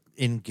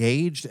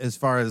engaged as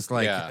far as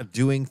Yeah.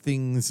 doing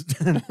things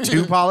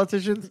to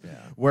politicians,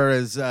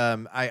 whereas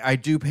I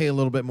do pay a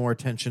little bit more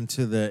attention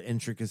to the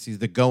intricacies,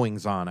 the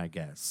goings on, I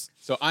guess.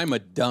 So I'm a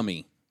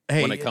dummy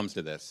Hey, when it comes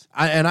to this.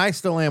 And I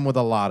still am with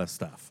a lot of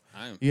stuff.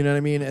 You know what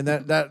I mean? And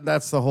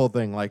that's the whole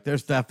thing. Like,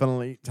 there's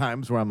definitely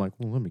times where I'm like,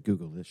 well, let me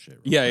Google this shit.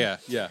 Yeah.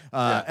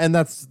 And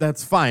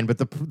that's fine. But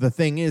the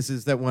thing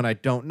is that when I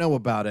don't know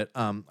about it,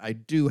 I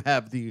do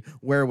have the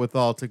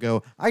wherewithal to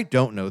go, I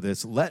don't know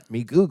this. Let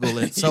me Google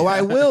it so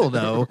I will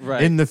know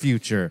Right. in the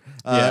future.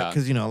 Yeah.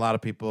 Because, a lot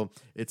of people,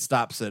 it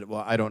stops at,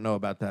 well, I don't know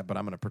about that, but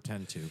I'm going to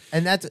pretend to.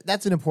 And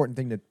that's an important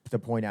thing to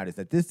point out, is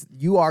that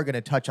you are going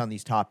to touch on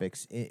these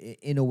topics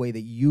in a way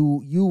that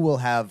you will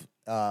have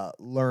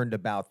learned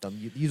about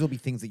them. These will be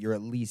things that you're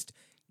at least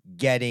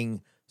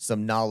getting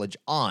some knowledge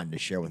on to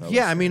share with others.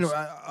 Yeah, I mean,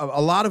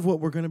 a lot of what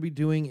we're going to be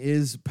doing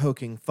is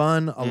poking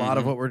fun. A lot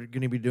of what we're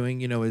going to be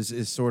doing,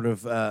 is sort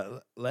of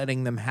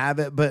letting them have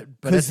it. But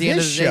at the end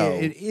of the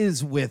day, it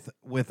is with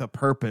a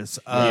purpose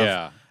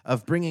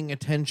of bringing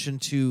attention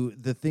to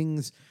the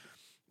things.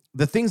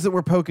 The things that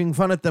we're poking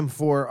fun at them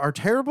for are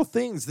terrible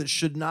things that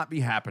should not be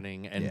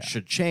happening and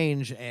should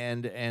change.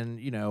 And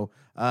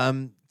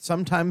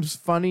sometimes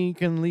funny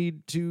can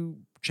lead to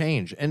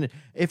change. And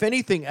if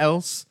anything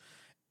else,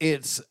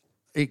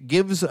 it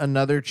gives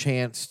another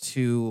chance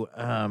to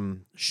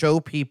show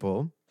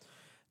people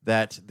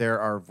that there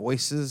are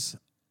voices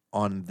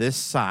on this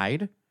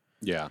side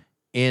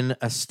in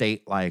a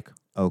state like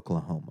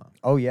Oklahoma.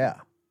 Oh,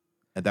 yeah.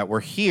 And that we're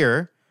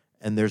here,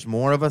 and there's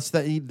more of us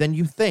than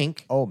you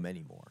think. Oh,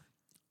 many more.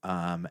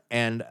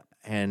 And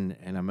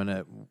I'm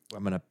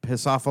gonna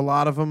piss off a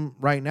lot of them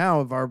right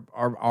now of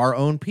our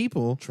own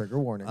people. Trigger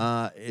warning.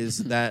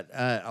 Is that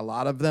a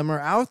lot of them are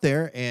out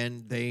there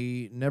and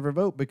they never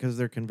vote because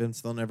they're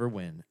convinced they'll never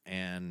win,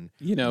 and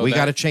we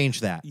got to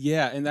change that.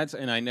 Yeah, and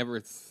I never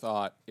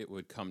thought it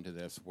would come to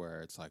this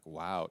where it's like,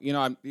 wow,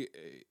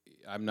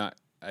 I'm not.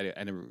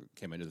 I never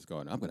came into this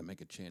going, I'm going to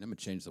make a change. I'm going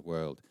to change the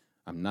world.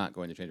 I'm not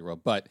going to change the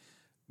world, but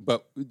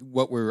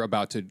what we're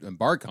about to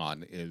embark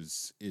on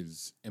is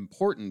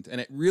important, and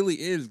it really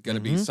is going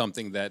to be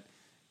something that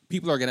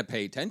people are going to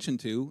pay attention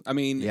to. I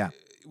mean,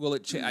 will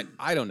it change?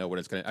 I don't know what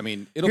it's going to. I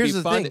mean, it'll be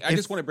fun. I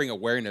just want to bring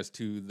awareness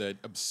to the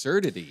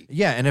absurdity.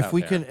 Yeah, and if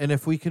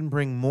we can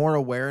bring more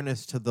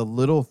awareness to the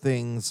little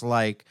things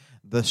like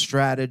the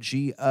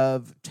strategy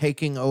of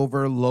taking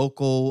over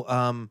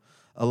local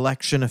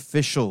election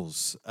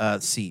officials'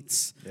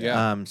 seats,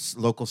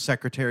 local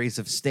secretaries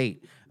of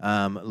state.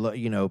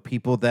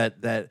 People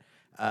that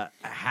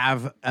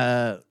have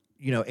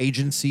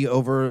agency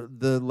over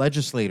the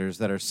legislators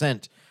that are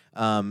sent,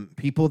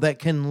 people that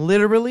can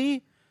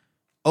literally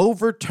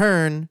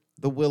overturn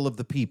the will of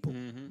the people.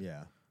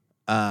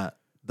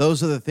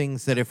 Those are the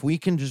things that if we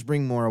can just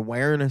bring more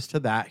awareness to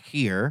that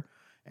here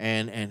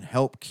and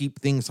help keep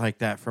things like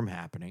that from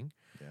happening,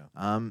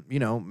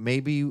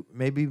 maybe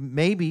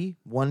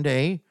one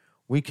day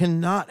we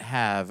cannot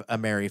have a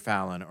Mary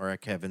Fallon or a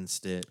Kevin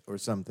Stitt or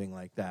something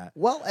like that.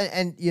 Well,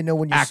 and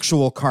when you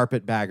actual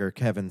carpetbagger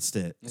Kevin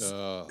Stitt.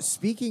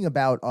 Speaking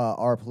about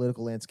our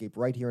political landscape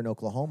right here in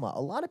Oklahoma,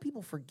 a lot of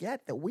people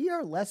forget that we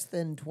are less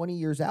than 20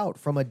 years out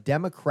from a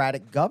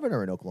Democratic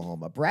governor in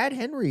Oklahoma. Brad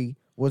Henry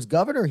was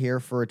governor here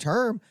for a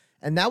term,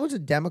 and that was a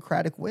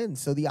Democratic win.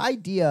 So the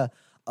idea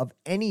of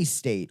any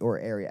state or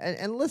area,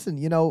 and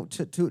listen,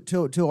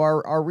 to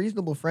our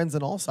reasonable friends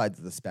on all sides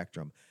of the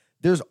spectrum,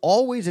 there's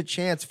always a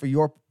chance for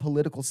your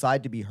political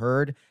side to be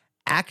heard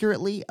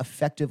accurately,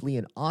 effectively,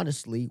 and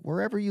honestly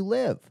wherever you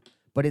live.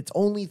 But it's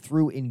only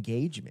through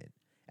engagement.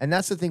 And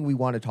that's the thing we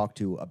want to talk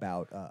to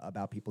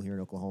about people here in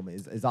Oklahoma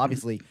is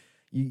obviously,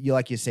 you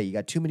like you say, you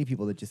got too many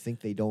people that just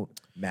think they don't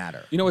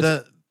matter.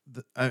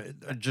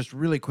 Just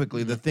really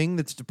quickly, the thing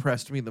that's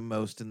depressed me the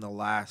most in the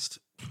last,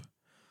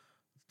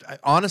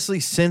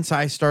 honestly, since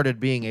I started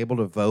being able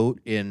to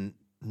vote in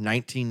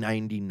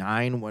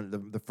 1999, when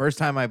the first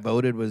time I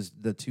voted was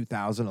the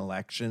 2000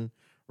 election,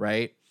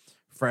 right?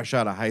 Fresh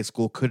out of high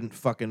school, couldn't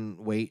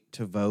fucking wait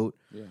to vote.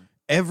 Yeah.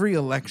 Every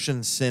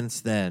election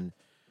since then,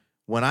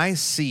 when I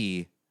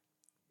see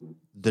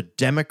the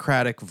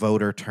Democratic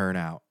voter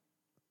turnout,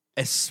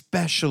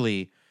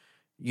 especially,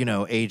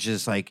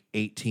 ages like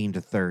 18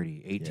 to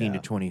 30, 18 to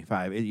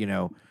 25,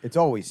 it's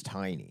always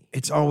tiny.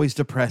 It's always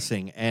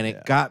depressing. And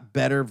it got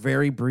better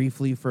very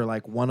briefly for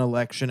like one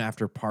election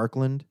after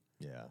Parkland.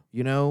 Yeah.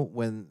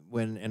 When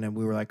then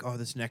we were like, oh,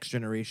 this next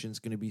generation is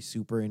going to be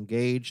super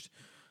engaged.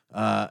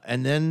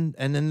 And then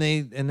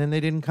they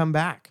didn't come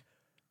back.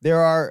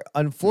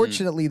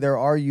 Unfortunately, there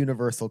are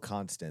universal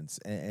constants,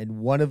 and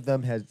one of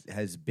them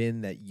has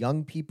been that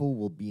young people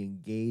will be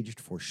engaged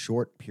for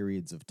short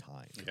periods of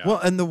time. Yeah. Well,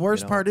 and the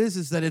worst part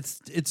is that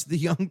it's the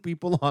young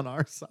people on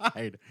our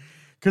side,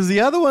 because the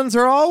other ones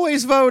are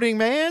always voting.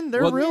 Man,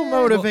 they're real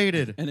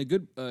motivated. And a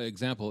good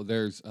example,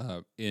 there's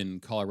in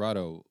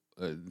Colorado,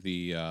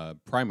 the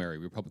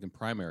Republican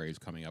primary is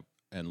coming up,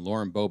 and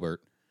Lauren Boebert.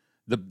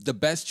 The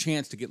best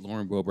chance to get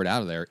Lauren Boebert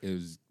out of there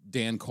is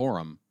Dan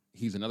Corum.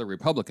 He's another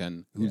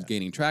Republican who's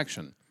gaining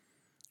traction.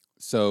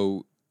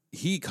 So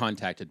he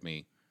contacted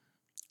me,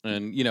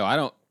 and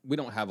we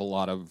don't have a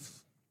lot of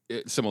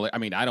similar. I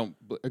mean, I don't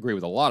agree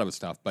with a lot of his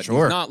stuff, but he's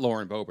not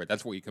Lauren Boebert.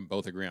 That's what you can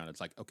both agree on.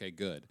 It's like, okay,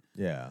 good.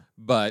 Yeah.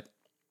 But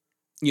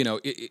you know,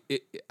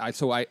 I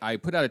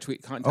put out a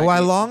tweet. Oh, I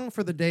long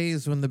for the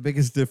days when the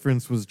biggest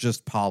difference was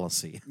just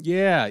policy.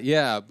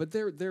 Yeah, but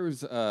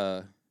there's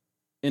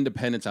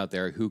independents out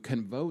there who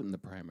can vote in the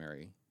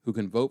primary, who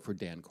can vote for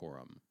Dan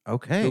Corum,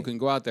 Okay. who can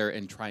go out there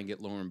and try and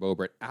get Lauren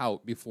Boebert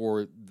out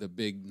before the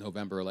big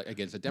November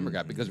against a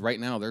Democrat. Because right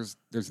now there's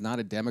not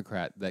a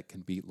Democrat that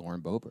can beat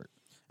Lauren Boebert,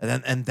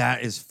 And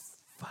that is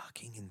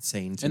fucking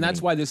insane to me. and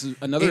that's why this is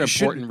another It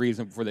should- important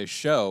reason for this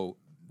show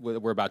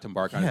we're about to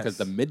embark on, because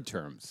Yes. the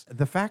midterms.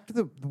 the fact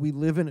that we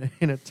live in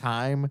a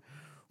time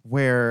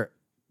where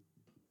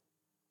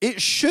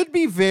it should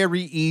be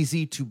very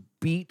easy to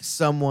beat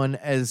someone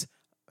as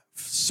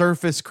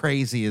surface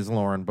crazy as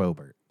Lauren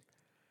Boebert.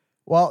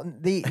 Well,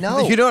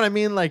 no, You know what I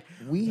mean? Like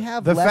we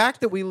have the left-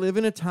 fact that we live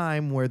in a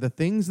time where the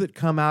things that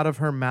come out of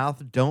her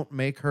mouth don't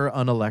make her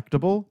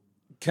unelectable.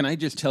 Can I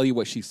just tell you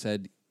what she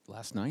said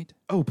last night?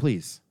 Oh,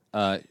 please.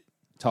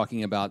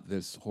 Talking about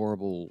this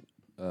horrible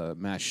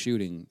mass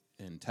shooting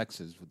in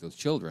Texas with those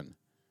children.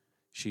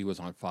 She was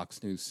on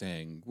Fox News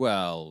saying,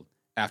 well,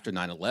 after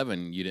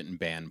 9/11, you didn't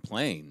ban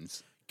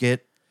planes.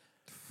 Get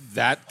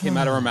That came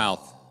out of her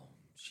mouth.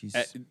 she's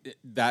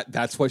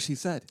That's what she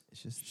said.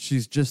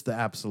 she's just the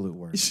absolute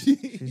worst.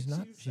 she's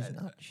not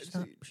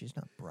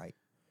bright.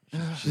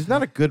 She's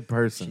not a good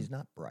person. She's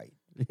not bright.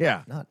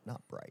 Yeah. Not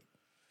bright.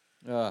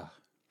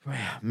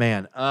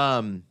 Man,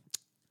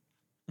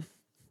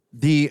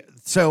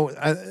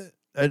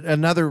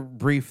 another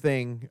brief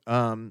thing.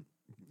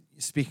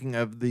 Speaking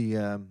of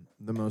the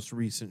most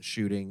recent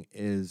shooting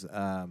is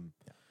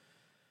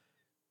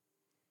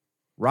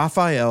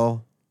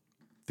Raphael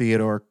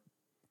Theodore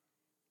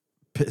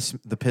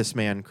the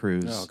Pissman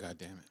Cruz. Oh, God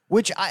damn it.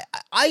 Which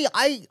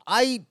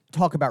I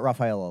talk about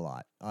Raphael a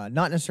lot.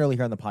 Not necessarily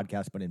here on the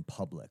podcast, but in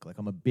public. Like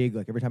I'm a big,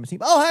 like every time I see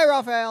him, oh, hi,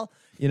 Raphael.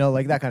 You know,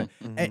 like that kind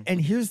of.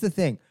 And here's the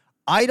thing.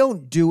 I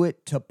don't do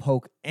it to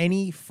poke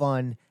any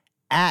fun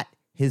at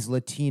his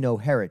Latino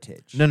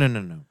heritage.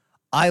 No.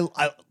 I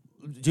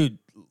dude,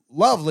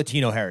 love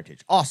Latino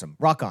heritage. Awesome.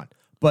 Rock on.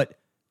 But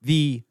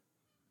the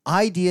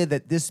idea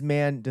that this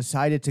man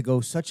decided to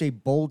go such a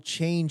bold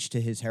change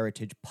to his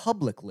heritage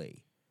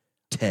publicly.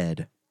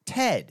 Ted.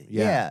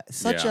 Yeah.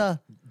 Such Yeah. a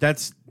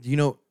That's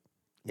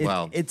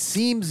it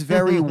seems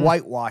very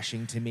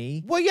whitewashing to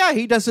me. Well, yeah,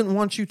 he doesn't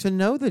want you to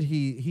know that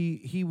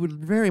he would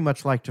very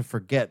much like to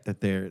forget that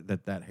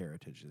that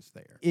heritage is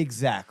there.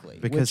 Exactly.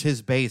 Because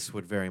his base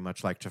would very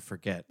much like to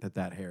forget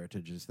that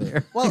heritage is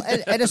there. Well,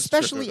 and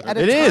especially at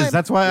a It time. is.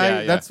 That's why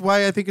Yeah. that's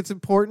why I think it's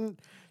important.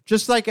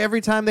 Just like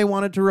every time they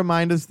wanted to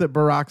remind us that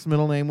Barack's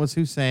middle name was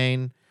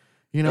Hussein.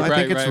 You know, I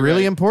think it's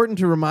really important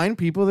to remind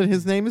people that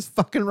his name is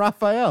fucking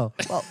Raphael.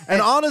 Well,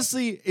 and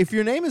honestly, if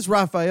your name is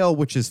Raphael,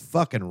 which is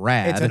fucking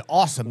rad, It's an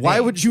awesome Why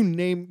name. would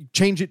you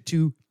change it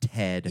to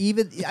Ted?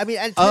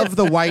 and Of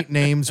the white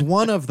names,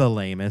 one of the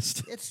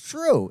lamest. it's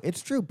true.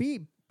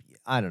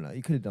 I don't know.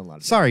 You could have done a lot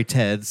of Sorry,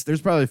 Teds.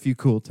 There's probably a few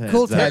cool Teds.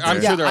 cool out Teds. there. I'm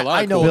sure there are a lot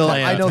I of know. cool Bill I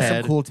and know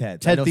Ted. some cool Teds. I know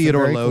Ted some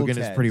Theodore very cool Logan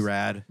is pretty Teds.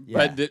 rad.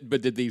 Yeah.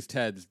 But did these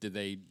Teds, did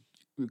they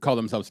call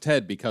themselves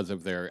Ted because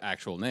of their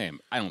actual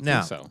name? I don't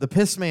Now, think so. the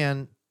Piss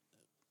Man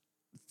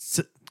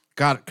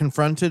got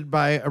confronted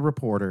by a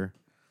reporter.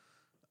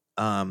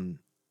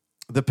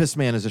 The Piss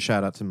Man is a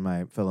shout out to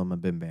my fellow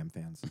Mabim Bam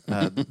fans.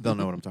 They'll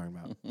know what I'm talking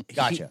about.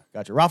 Gotcha.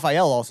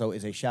 Raphael also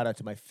is a shout out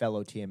to my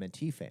fellow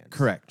TMNT fans.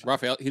 Correct.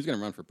 Raphael, he's going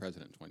to run for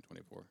president in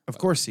 2024. Of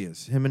course he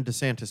is. Him and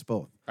DeSantis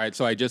both. All right,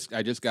 so I just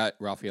got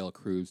Raphael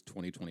Cruz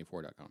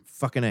 2024.com.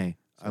 Fucking A.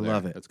 I there,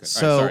 love it. that's good. All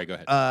So, right, sorry, go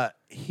ahead.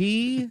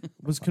 He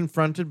was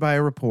confronted by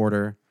a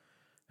reporter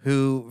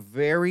who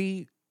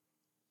very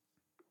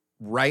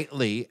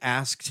rightly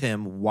asked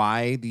him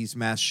why these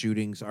mass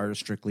shootings are a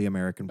strictly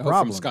American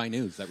problem. From Sky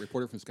News, that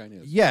reporter from Sky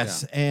News.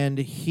 Yes, and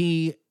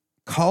he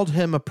called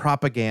him a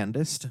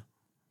propagandist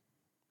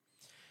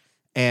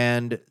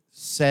and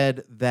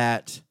said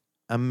that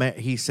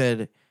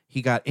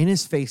he got in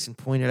his face and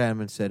pointed at him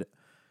and said,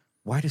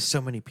 why do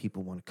so many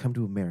people want to come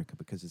to America?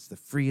 Because it's the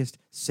freest,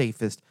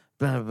 safest,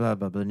 blah, blah,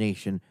 blah, blah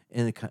nation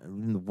in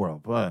the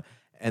world. Blah.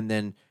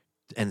 And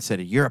said,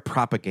 you're a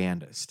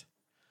propagandist.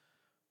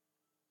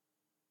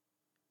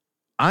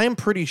 I am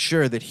pretty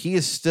sure that he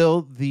is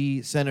still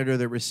the senator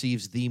that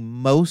receives the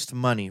most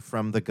money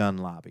from the gun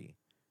lobby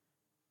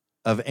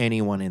of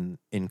anyone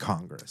in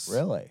Congress.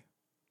 Really?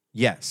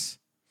 Yes.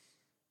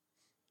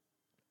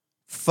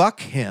 Fuck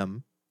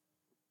him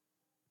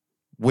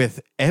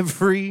with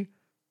every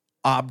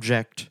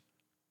object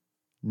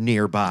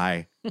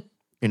nearby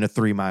in a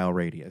 3-mile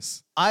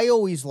radius. I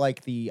always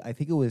like I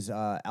think it was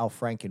Al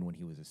Franken when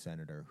he was a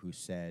senator who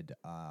said,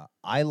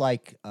 I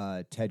like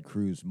Ted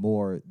Cruz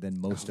more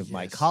than most of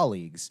my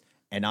colleagues,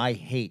 and I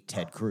hate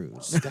Ted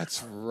Cruz.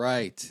 That's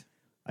right.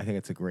 I think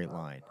it's a great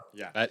line.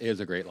 Yeah, that is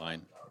a great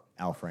line.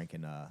 Al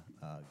Franken,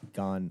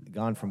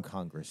 gone from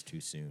Congress too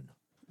soon.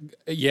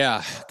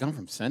 Yeah, gone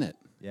from Senate.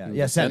 Yeah, He was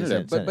yeah, a Senate,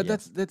 senator. Senate, But yeah.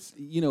 that's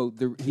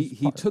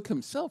he took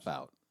himself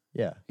out.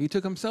 Yeah. He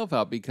took himself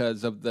out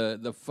because of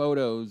the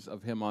photos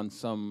of him on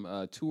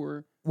some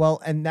tour.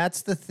 Well, and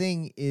that's the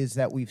thing is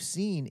that we've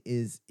seen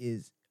is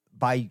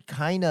by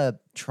kind of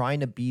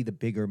trying to be the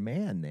bigger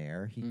man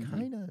there, he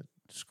kind of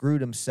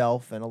screwed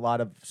himself and a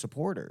lot of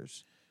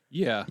supporters.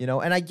 Yeah. You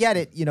know, and I get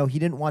it. You know, he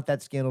didn't want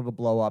that scandal to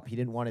blow up. He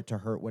didn't want it to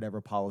hurt whatever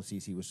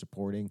policies he was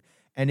supporting.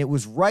 And it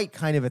was right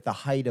kind of at the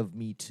height of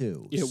Me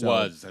Too. It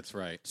was. That's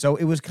right. So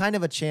it was kind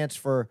of a chance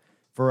for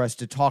us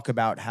to talk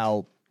about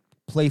how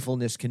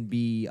playfulness can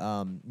be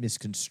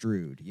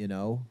misconstrued, you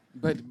know?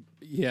 But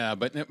yeah,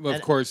 but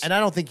of course. And I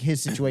don't think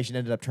his situation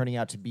ended up turning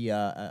out to be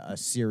a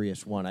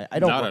serious one. I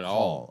don't Not recall. at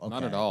all. Okay.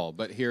 Not at all.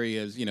 But here he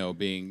is, you know,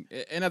 being.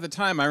 And at the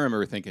time, I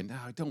remember thinking, no,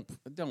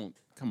 don't.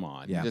 Come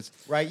on. Yeah. Just,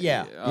 Right,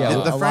 yeah. Uh, yeah.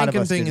 The a lot of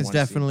Franken us thing didn't is wanna see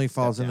him definitely step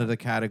falls into down. the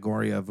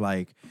category of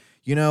like,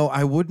 you know,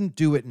 I wouldn't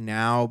do it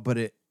now,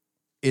 but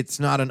it's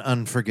not an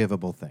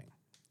unforgivable thing.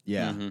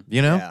 Yeah.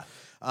 You know?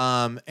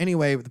 Yeah.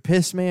 Anyway, the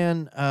Piss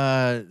Man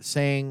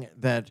saying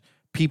that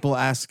people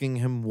asking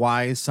him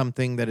why is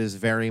something that is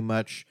very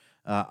much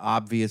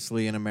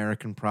obviously an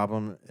American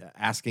problem,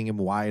 asking him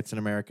why it's an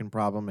American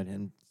problem and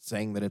him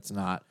saying that it's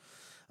not,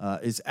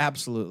 is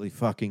absolutely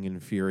fucking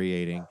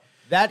infuriating.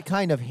 That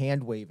kind of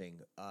hand waving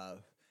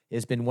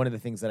has been one of the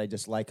things that I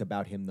dislike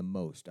about him the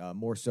most,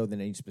 more so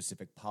than any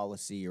specific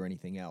policy or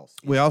anything else.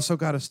 We also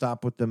got to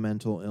stop with the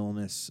mental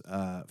illness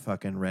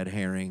fucking red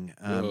herring.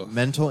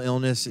 Mental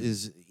illness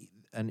is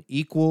an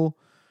equal.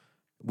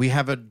 We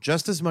have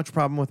just as much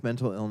problem with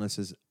mental illness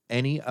as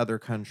any other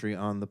country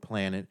on the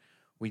planet.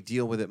 We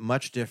deal with it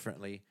much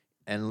differently.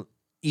 And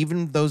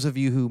even those of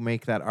you who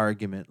make that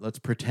argument, let's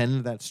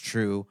pretend that's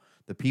true.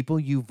 The people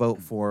you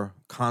vote for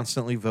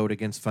constantly vote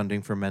against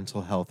funding for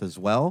mental health as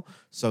well.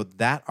 So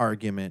that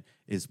argument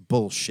is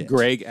bullshit.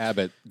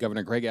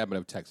 Governor Greg Abbott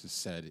of Texas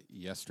said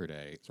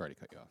yesterday. Sorry to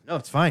cut you off. No,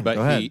 it's fine. But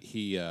Go ahead.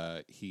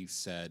 he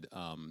said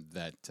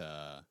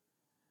that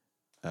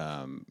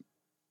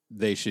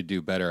they should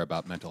do better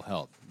about mental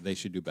health. They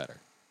should do better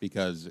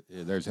because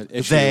there's an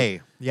issue. His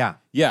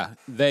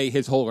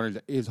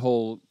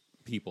whole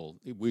people.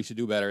 We should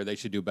do better. They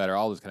should do better.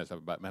 All this kind of stuff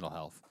about mental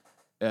health.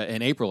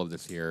 In April of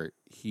this year,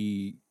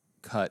 he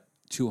cut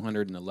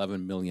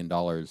 $211 million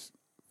to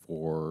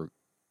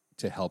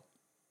help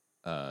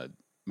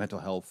mental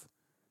health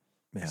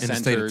in the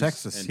state of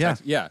Texas. Yeah.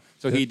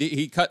 So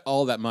he cut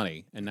all that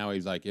money, and now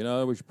he's like, we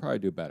should probably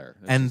do better.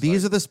 And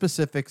these are the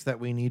specifics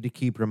that we need to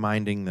keep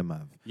reminding them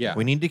of. Yeah.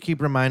 We need to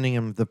keep reminding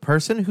him, the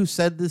person who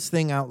said this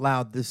thing out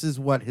loud, this is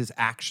what his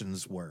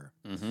actions were.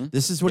 Mm-hmm.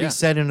 This is what he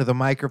said into the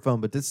microphone,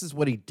 but this is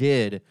what he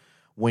did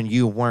when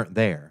you weren't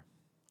there.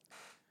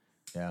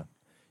 Yeah.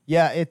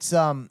 Yeah, it's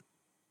a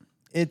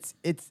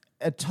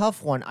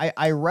tough one.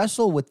 I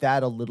wrestle with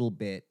that a little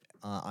bit.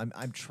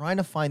 I'm trying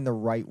to find the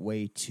right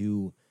way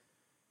to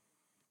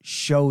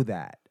show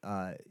that.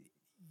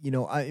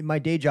 In my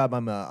day job,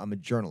 I'm a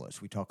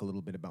journalist. We talk a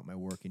little bit about my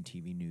work in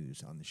TV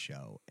news on the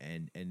show,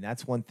 and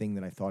that's one thing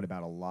that I thought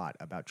about a lot,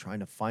 about trying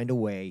to find a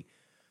way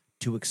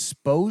to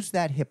expose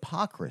that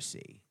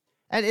hypocrisy.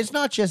 And it's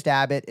not just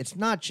Abbott. It's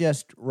not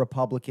just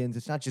Republicans.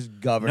 It's not just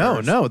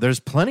governors. No, there's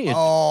plenty of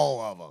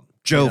all of them.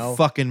 Joe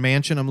fucking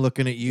Manchin, I'm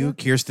looking at you.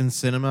 Kirsten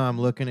Sinema, I'm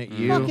looking at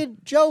you. Fucking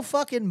Joe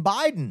fucking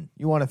Biden.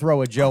 You want to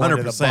throw a Joe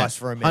under the bus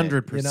for a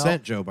minute.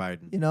 100% Joe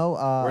Biden. You know,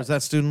 where's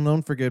that student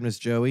loan forgiveness,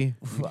 Joey?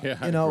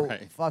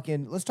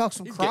 Fucking let's talk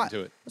some He's crime. getting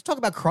to it. Let's talk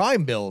about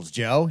crime bills,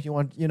 Joe. You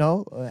want,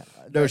 No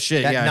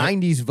shit, that yeah.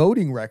 90s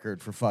voting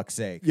record, for fuck's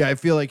sake. Yeah, I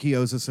feel like he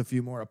owes us a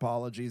few more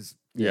apologies.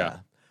 Yeah.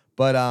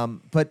 But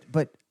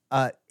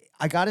I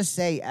gotta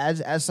say,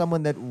 as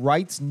someone that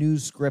writes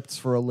news scripts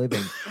for a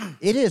living,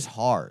 it is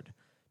hard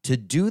to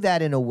do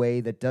that in a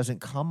way that doesn't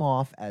come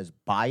off as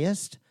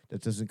biased,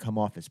 that doesn't come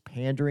off as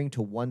pandering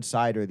to one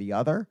side or the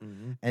other,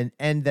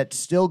 and that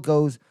still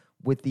goes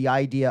with the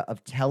idea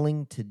of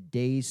telling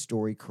today's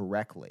story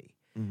correctly.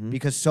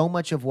 Because so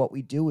much of what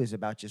we do is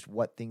about just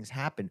what things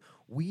happen.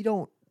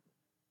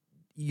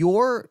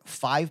 Your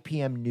 5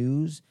 p.m.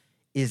 news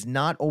is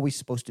not always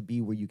supposed to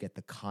be where you get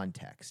the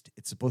context.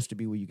 It's supposed to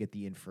be where you get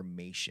the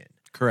information.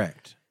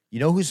 Correct. You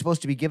know who's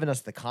supposed to be giving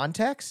us the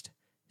context?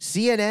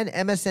 CNN,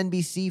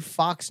 MSNBC,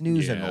 Fox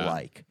News, and the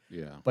like.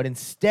 Yeah. But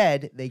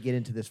instead, they get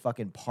into this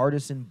fucking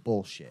partisan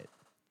bullshit.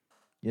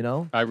 You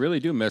know? I really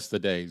do miss the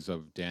days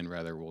of Dan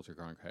Rather, Walter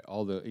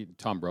Cronkite,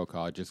 Tom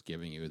Brokaw just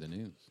giving you the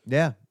news.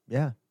 Yeah.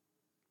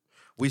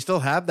 We still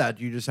have that.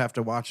 You just have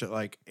to watch it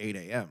like 8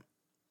 a.m.,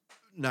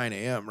 9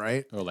 a.m.,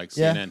 right? Or like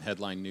Yeah. CNN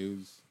headline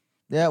news.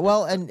 Yeah,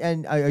 well,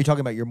 and are you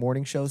talking about your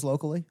morning shows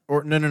locally?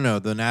 Or no,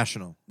 the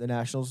national. The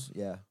Nationals?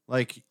 Yeah.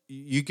 Like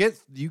you get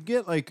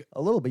like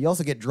A little bit. You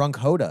also get Drunk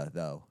Hoda,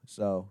 though.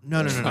 So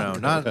no.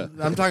 Not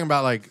I'm talking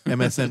about like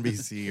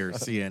MSNBC or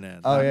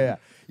CNN. Oh, yeah.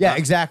 Yeah,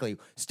 exactly.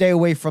 Stay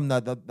away from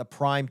the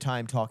prime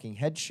time talking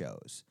head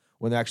shows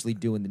when they're actually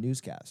doing the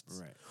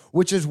newscasts. Right.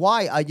 Which is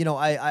why,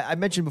 I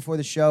mentioned before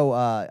the show,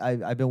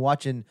 I've been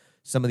watching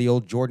some of the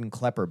old Jordan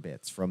Klepper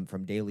bits from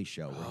Daily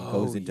Show where he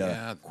goes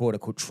into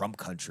quote-unquote Trump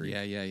country.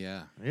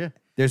 Yeah.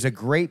 There's a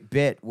great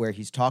bit where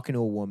he's talking to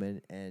a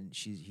woman and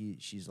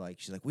she's like,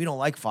 we don't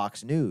like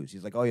Fox News.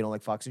 He's like, oh, you don't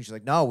like Fox News? She's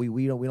like, no,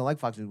 we don't like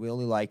Fox News. We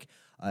only like,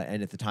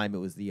 and at the time it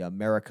was the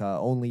America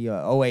only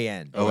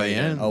OAN.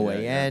 OAN.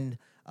 OAN.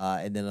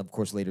 And then, of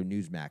course, later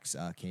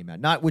Newsmax came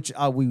out, which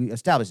we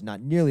established not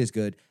nearly as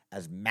good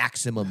as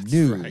Maximum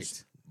News.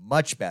 right.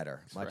 Much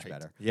better, much right.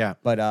 better. Yeah.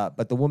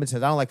 But the woman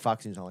says, I don't like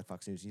Fox News. I don't like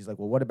Fox News. He's like,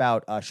 well, what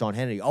about Sean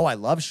Hannity? Oh, I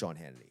love Sean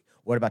Hannity.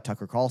 What about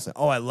Tucker Carlson?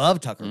 Oh, I love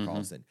Tucker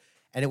Carlson.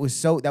 And that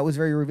was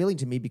very revealing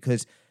to me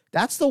because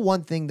that's the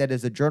one thing that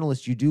as a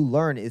journalist you do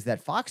learn is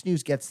that Fox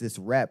News gets this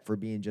rep for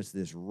being just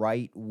this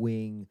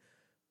right-wing,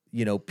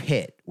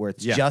 pit where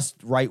it's just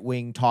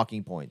right-wing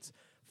talking points.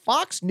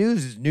 Fox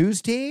News'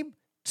 news team,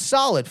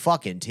 solid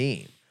fucking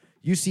team.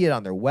 You see it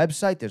on their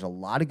website. There's a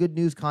lot of good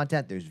news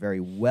content. There's very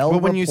well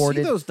But when reported.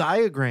 you see those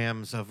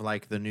diagrams of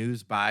like the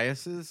news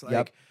biases,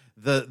 like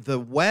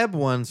the web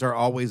ones are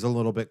always a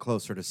little bit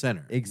closer to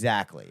center.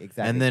 Exactly.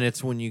 And then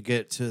it's when you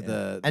get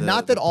to and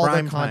not that all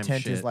their primetime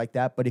content is shit. like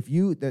that, but if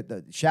you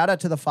the shout out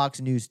to the Fox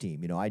News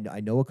team. I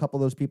know a couple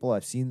of those people.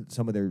 I've seen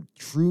some of their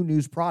true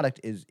news product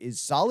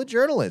is solid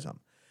journalism,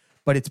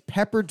 but it's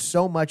peppered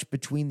so much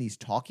between these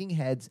talking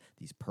heads,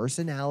 these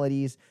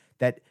personalities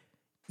that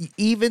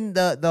even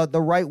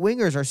the right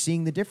wingers are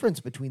seeing the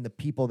difference between the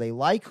people they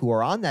like who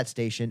are on that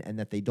station and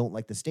that they don't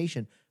like the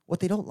station.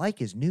 What they don't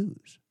like is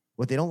news.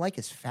 What they don't like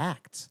is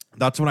facts.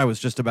 That's what I was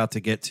just about to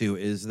get to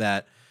is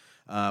that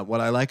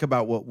what I like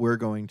about what we're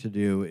going to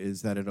do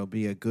is that it'll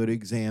be a good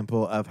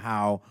example of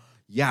how,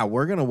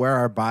 we're going to wear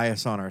our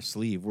bias on our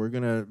sleeve. We're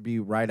going to be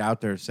right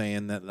out there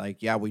saying that, like,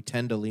 we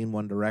tend to lean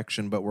one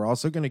direction, but we're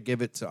also going to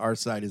give it to our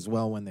side as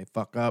well when they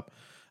fuck up.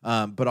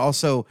 But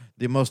also,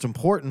 the most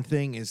important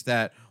thing is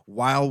that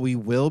while we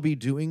will be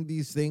doing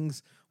these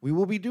things, we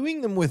will be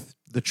doing them with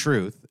the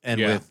truth and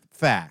with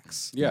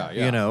facts.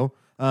 Yeah.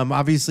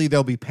 Obviously,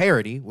 there'll be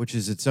parody, which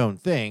is its own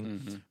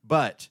thing,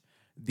 but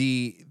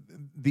the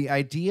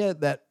idea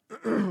that,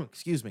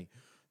 excuse me,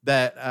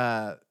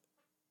 that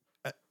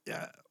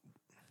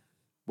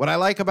what I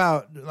like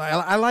about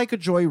I like a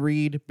Joy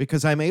Reid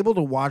because I'm able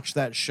to watch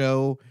that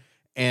show,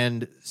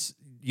 and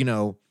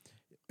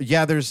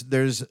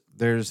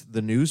there's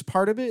the news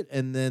part of it,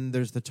 and then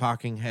there's the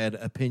talking head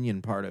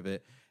opinion part of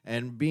it,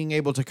 and being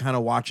able to kind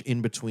of watch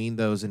in between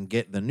those and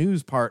get the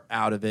news part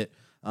out of it.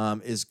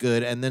 Is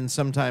good. And then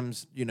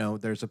sometimes,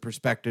 there's a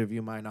perspective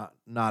you might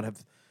not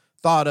have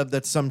thought of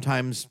that's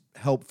sometimes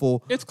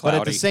helpful. It's But at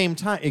the cloudy. same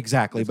time,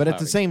 exactly. But at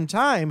the cloudy. same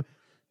time,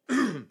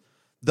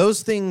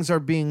 those things are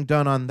being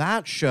done on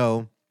that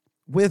show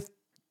with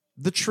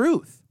the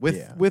truth,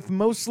 with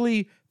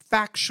mostly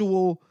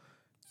factual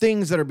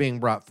things that are being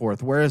brought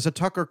forth. Whereas a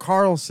Tucker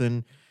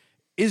Carlson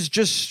is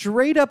just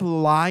straight up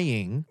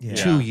lying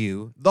to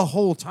you the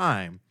whole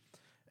time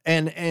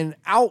and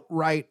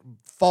outright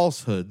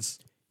falsehoods.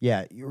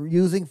 Yeah, you're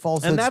using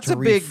falsehoods And that's to a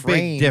big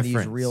reframe difference.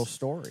 these real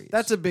stories.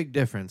 That's a big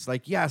difference.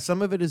 Like,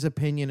 some of it is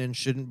opinion and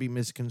shouldn't be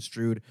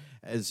misconstrued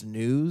as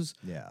news.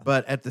 Yeah.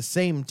 But at the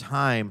same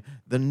time,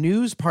 the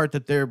news part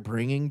that they're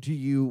bringing to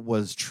you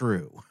was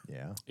true.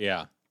 yeah.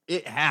 Yeah.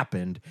 It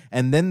happened,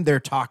 and then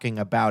they're talking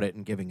about it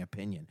and giving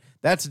opinion.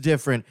 That's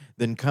different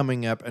than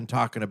coming up and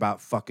talking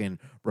about fucking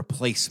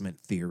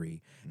replacement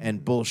theory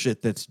and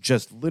bullshit that's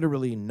just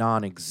literally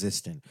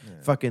non-existent.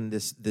 Fucking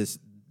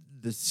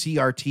the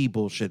CRT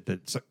bullshit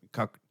that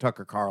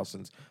Tucker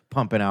Carlson's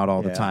pumping out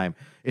all the time.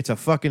 It's a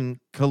fucking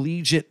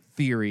collegiate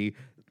theory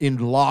in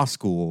law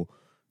school.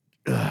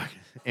 Ugh.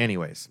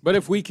 Anyways. But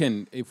if we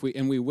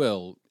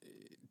will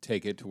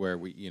take it to where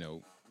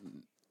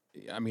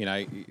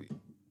I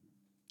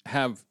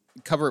have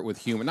cover it with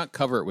humor, not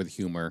cover it with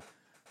humor,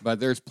 but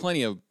there's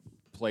plenty of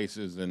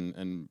places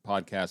and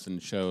podcasts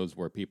and shows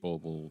where people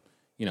will,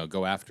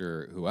 go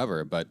after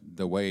whoever. But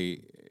the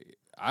way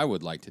I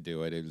would like to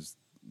do it is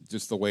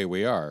just the way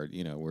we are.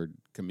 We're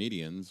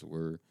comedians.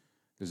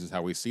 This is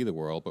how we see the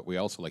world, but we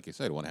also, like you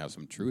said, want to have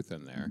some truth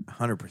in there.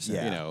 100%.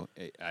 Yeah.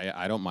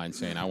 I don't mind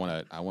saying I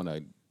want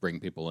to bring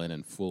people in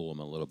and fool them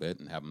a little bit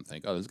and have them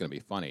think, oh, this is going to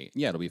be funny.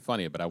 Yeah, it'll be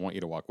funny, but I want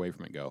you to walk away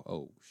from it and go,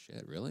 oh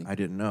shit, really? I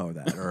didn't know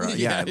that. Or I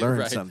Yeah, learned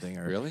right. something.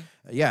 Or, Really?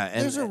 Yeah.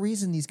 And There's a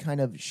reason these kind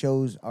of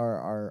shows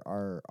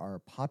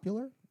are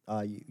popular.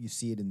 You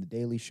see it in The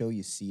Daily Show.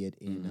 You see it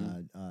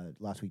in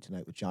Last Week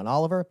Tonight with John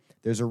Oliver.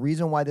 There's a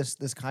reason why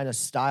this kind of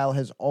style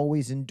has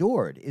always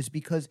endured is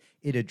because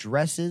it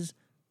addresses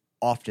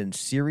often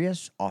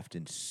serious,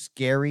 often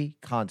scary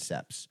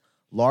concepts,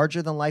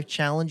 larger than life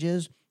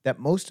challenges that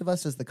most of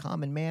us as the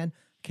common man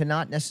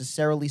cannot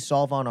necessarily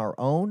solve on our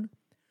own.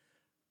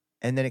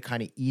 And then it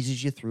kind of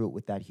eases you through it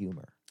with that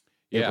humor.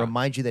 It Yeah.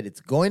 reminds you that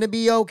it's going to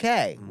be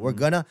okay. We're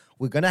gonna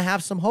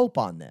have some hope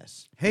on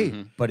this.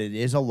 hey, But it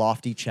is a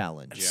lofty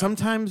challenge.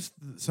 sometimes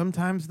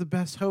the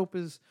best hope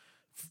is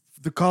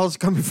the calls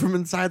coming from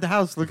inside the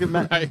house. Look at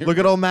look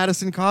at old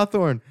Madison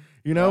Cawthorn.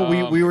 We Oh,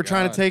 were my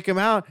trying to God. take him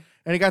out,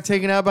 and he got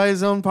taken out by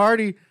his own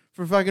party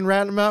for fucking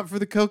ratting him out for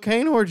the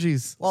cocaine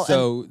orgies. Well,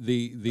 So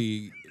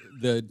the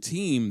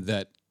team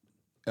that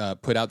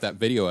put out that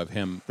video of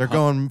him. They're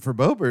going for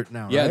Boebert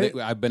now, Yeah, right?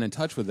 I've been in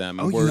touch with them.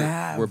 Oh, and you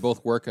have? we're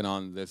both working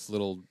on this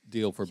little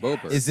deal for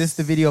Boebert. Is this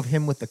the video of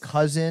him with the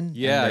cousin?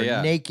 Yeah, and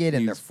they're naked naked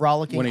and they're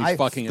frolicking. when he's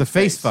fucking the his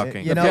face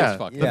fucking. You know, yeah, face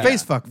fuck, the yeah.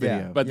 face fuck Yeah.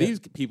 video. But these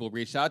people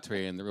reached out to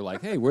me and they were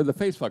like, "Hey, we're the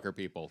face fucker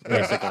people,"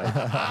 basically.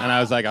 And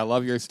I was like, "I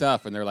love your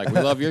stuff," and they're like, "We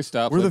love your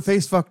stuff." We're the Let's-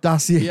 face fuck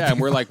dossier. Yeah, and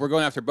we're like, we're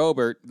going after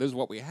Boebert. This is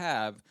what we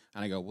have,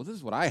 and I go, "Well, this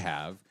is what I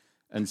have,"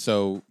 and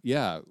so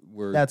yeah,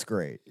 That's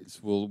great.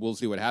 we'll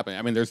see what happens.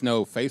 I mean, there's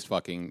no face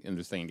fucking in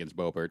this thing against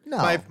Boebert. No.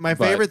 My But-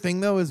 favorite thing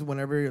though is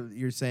whenever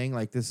you're saying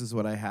like this is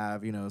what I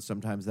have, you know,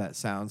 sometimes that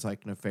sounds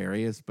like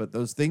nefarious, but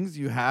those things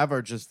you have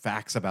are just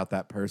facts about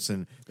that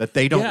person that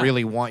they don't Yeah.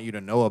 really want you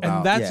to know about.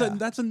 And that's Yeah.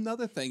 that's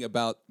another thing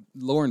about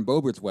Lauren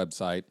Boebert's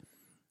website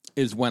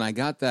is when I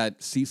got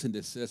that cease and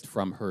desist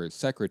from her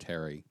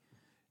secretary,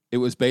 it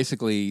was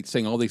basically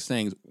saying all these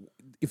things.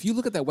 If you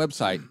look at that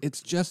website,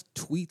 it's just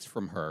tweets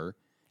from her.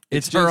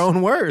 It's her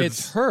own words.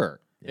 It's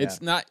her. Yeah.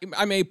 It's not.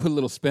 I may put a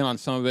little spin on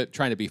some of it,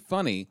 trying to be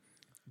funny,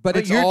 but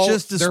it's you're all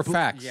just they're displ-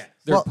 facts. Yes.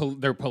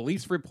 They're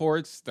police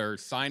reports. They're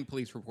signed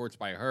police reports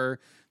by her.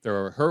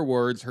 They're her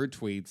words, her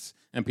tweets,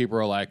 and people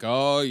are like,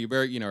 "Oh, you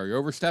better, you're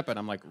overstepping."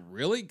 I'm like,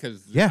 "Really?"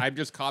 Because Yeah. I'm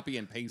just copy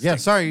and pasting. yeah,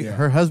 sorry,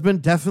 her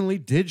husband definitely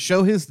did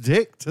show his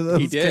dick to those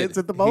He did. kids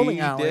at the bowling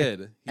alley. He did.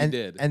 He and,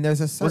 did. And there's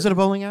a certain, Was it a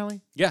bowling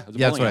alley? yeah, it was a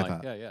Yeah, that's bowling what I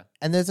alley. thought. Yeah.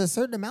 and there's a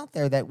certain amount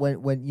there that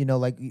when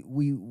like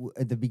we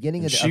at the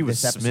beginning And of, she of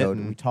was this episode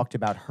smitten. we talked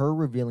about her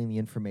revealing the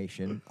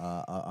information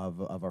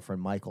of our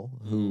friend Michael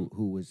who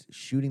was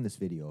shooting this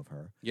video of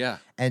her. Yeah.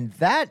 And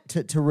that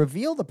to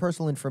reveal the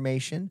personal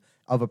information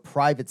of a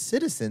private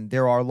citizen,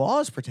 there are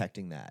laws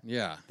protecting that.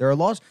 Yeah. There are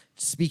laws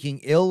speaking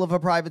ill of a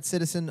private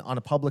citizen on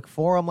a public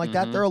forum like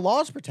that. There are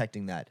laws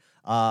protecting that.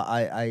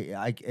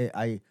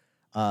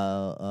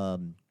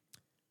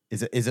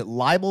 Is it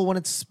libel when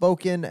it's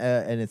spoken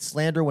and it's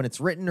slander when it's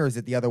written, or is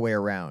it the other way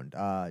around?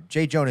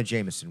 J. Jonah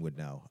Jameson would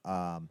know.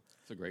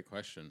 That's a great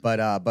question.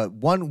 But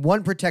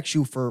one protects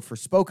you for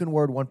spoken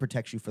word, one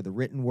protects you for the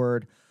written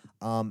word,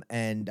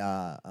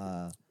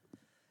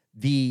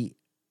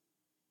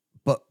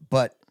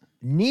 but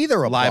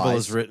neither applies. Libel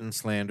is written,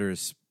 slander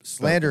is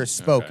Slander is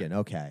spoken.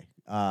 Okay.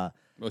 well,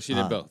 she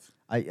did both.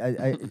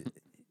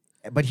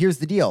 But here's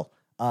the deal.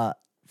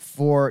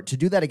 To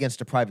do that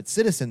against a private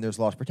citizen, there's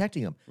laws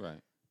protecting them. Right.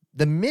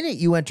 The minute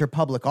you enter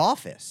public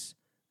office,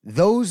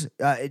 those,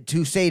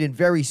 to say it in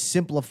very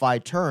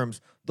simplified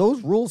terms,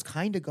 those rules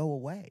kind of go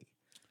away.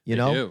 You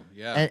They know? do,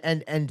 yeah.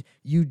 And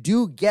you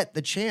do get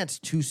the chance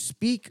to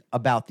speak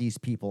about these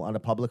people on a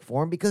public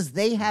forum because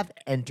they have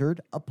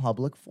entered a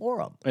public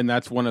forum. And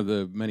that's one of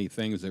the many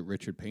things that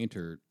Richard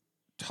Painter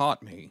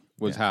taught me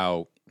was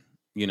how,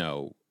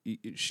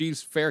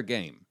 she's fair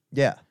game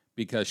Yeah.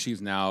 because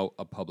she's now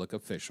a public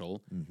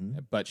official,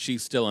 but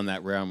she's still in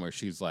that realm where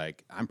she's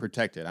like, I'm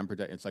protected.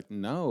 It's like,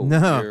 no,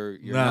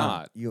 you're no.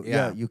 not.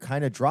 You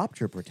kind of dropped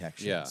your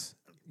protections. Yeah.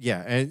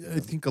 Yeah, and I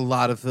think a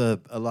lot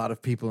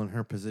of people in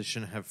her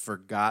position have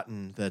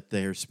forgotten that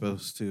they're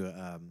supposed to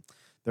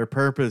their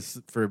purpose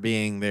for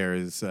being there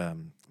is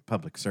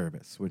public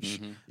service, which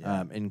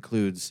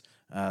includes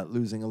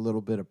losing a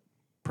little bit of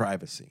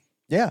privacy.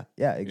 Yeah,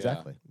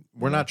 exactly.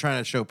 We're not trying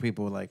to show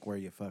people like where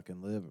you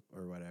fucking live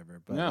or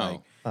whatever, but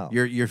No. like,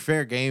 you're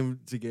fair game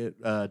to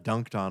get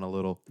dunked on a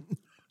little.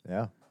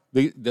 Yeah.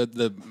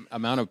 The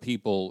amount of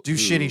people Do who-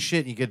 shitty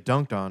shit, and you get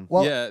dunked on.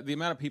 Well, yeah, the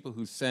amount of people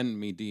who send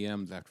me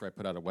DMs after I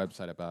put out a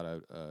website about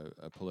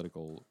a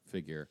political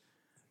figure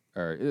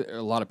are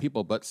a lot of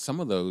people, but some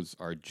of those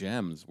are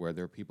gems where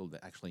there are people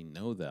that actually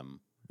know them.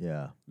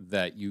 yeah.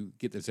 That you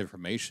get this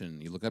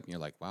information, you look up and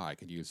you're like, wow, I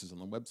could use this on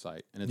the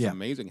website, and it's Yeah.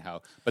 amazing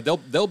how. But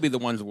they'll be the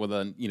ones with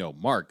a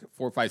mark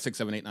 4, 5, 6,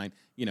 7, 8, 9,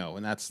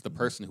 and that's the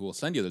person who will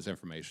send you this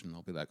information.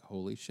 They'll be like,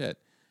 holy shit,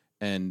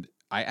 and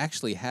I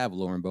actually have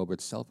Lauren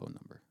Boebert's cell phone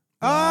number.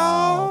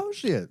 Oh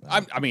shit!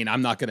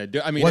 I'm not gonna do.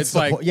 I mean, What's it's the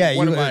like po- yeah,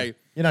 one you, of my.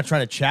 you're not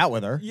trying to chat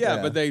with her.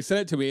 Yeah, but they sent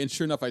it to me, and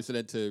sure enough, I sent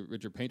it to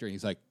Richard Painter. And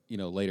he's like,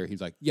 later, he's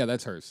like, yeah,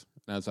 that's hers.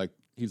 And I was like,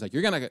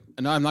 you're gonna,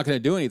 no, I'm not gonna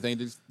do anything.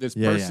 This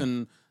Yeah,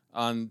 person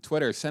on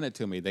Twitter sent it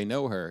to me. They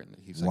know her. And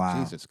he's like,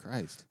 Wow. Jesus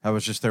Christ. That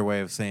was just their way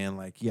of saying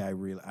like, yeah,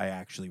 I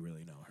actually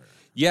really know her.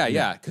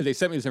 Yeah, because they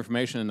sent me this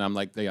information, and I'm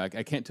like,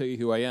 I can't tell you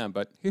who I am,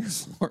 but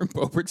here's Lauren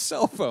Boebert's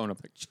cell phone. I'm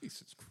like,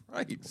 Jesus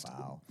Christ.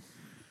 Wow.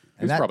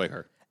 It's that- probably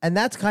her. And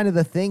that's kind of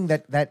the thing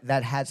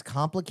that has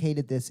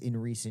complicated this in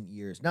recent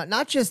years.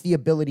 Not just the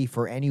ability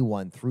for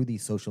anyone through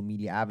these social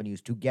media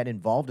avenues to get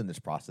involved in this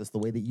process, the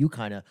way that you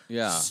kind of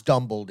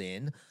stumbled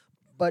in,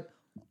 but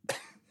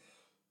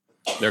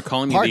They're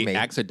calling me Pardon the me.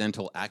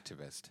 accidental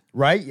activist.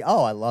 right?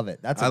 Oh, I love it.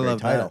 That's a I great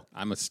love that. title.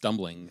 I'm a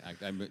stumbling.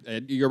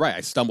 You're right. I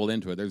stumbled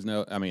into it. There's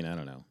no. I mean, I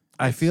don't know.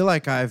 I feel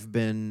like I've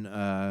been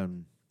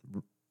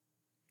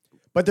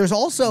But there's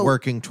also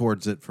working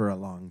towards it for a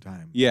long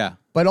time. Yeah.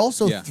 But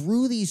also Yeah.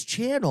 through these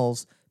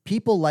channels,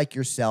 people like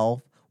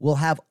yourself will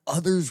have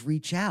others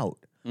reach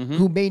out.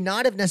 who may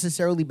not have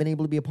necessarily been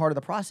able to be a part of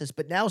the process,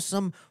 but now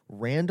some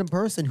random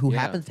person who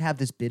happens to have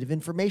this bit of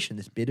information,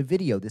 this bit of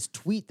video, this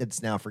tweet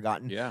that's now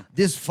forgotten,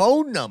 this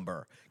phone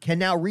number can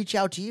now reach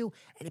out to you,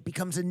 and it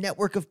becomes a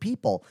network of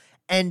people.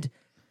 And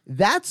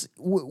that's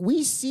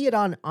we see it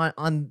on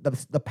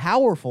the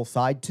powerful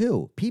side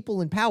too.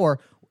 People in power.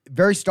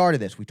 Very start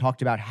of this, we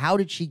talked about how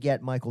did she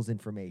get Michael's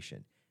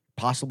information?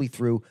 Possibly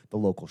through the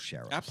local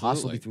sheriff,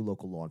 possibly through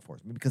local law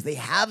enforcement, because they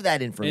have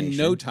that information. In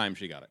no time,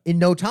 she got it. In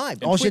no time.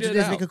 And all she had to do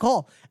is tweeted it make a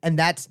call. And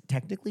that's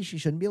technically, she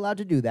shouldn't be allowed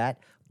to do that.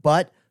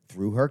 But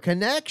through her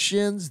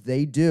connections,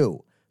 they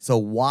do. So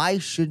why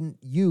shouldn't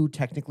you,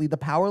 technically the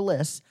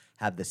powerless,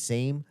 have the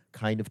same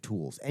kind of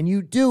tools? And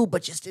you do,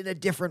 but just in a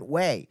different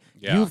way.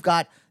 Yeah. You've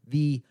got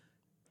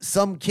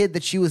some kid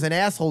that she was an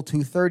asshole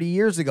to 30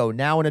 years ago,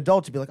 now an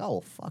adult, to be like, oh,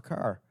 well, fuck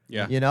her.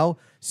 Yeah. You know,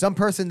 some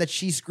person that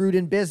she screwed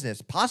in business,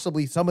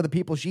 possibly some of the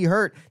people she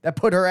hurt that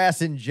put her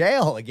ass in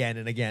jail again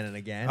and again and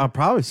again.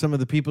 Probably some of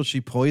the people she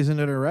poisoned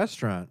at her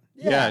restaurant.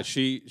 Yeah,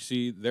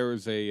 she there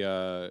was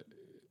a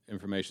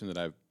information that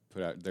I've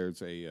put out.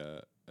 There's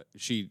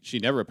she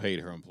never paid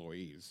her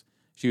employees.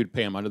 She would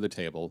pay them under the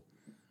table,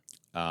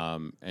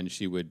 and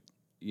she would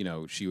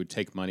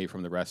take money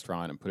from the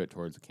restaurant and put it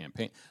towards the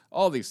campaign.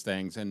 All these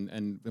things,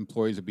 and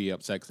employees would be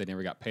upset because they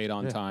never got paid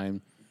on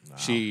time. Wow.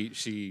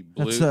 She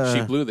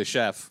blew the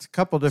chef. It's a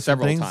couple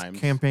different things: times.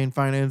 Campaign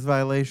finance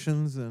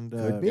violations and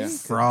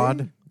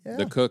fraud. Yeah.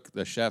 The cook,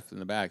 the chef in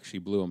the back, she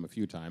blew him a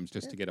few times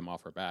just to get him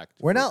off her back.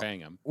 We're not paying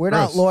him. We're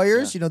not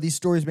lawyers. You know, these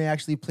stories may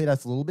actually play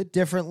out a little bit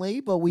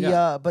differently, but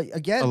but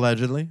again,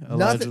 allegedly,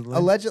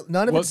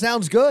 none of it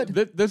sounds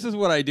good. This is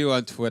what I do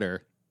on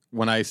Twitter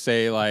when I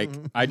say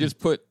I just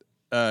put.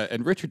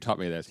 And Richard taught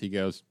me this. He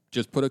goes,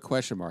 just put a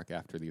question mark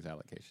after these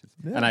allegations,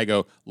 and I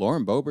go,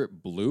 Lauren Boebert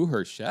blew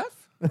her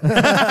chef.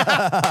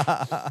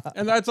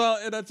 And that's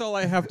all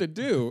I have to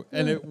do,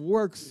 and it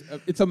works.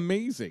 It's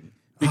amazing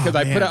because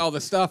I put out all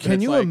the stuff. Can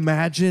you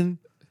imagine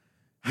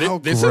how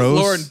this gross? is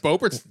Lauren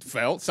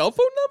Boebert's cell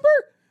phone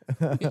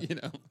number?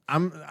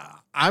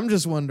 I'm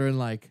just wondering,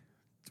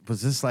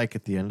 was this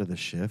at the end of the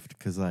shift?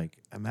 Because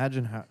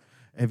imagine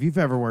if you've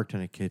ever worked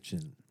in a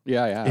kitchen.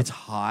 Yeah. It's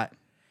hot.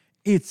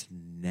 It's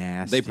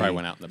nasty. They probably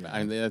went out in the back. I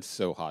mean, that's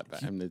so hot.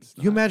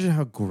 You imagine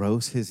how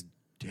gross his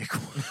dick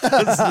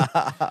was.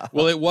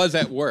 Well, it was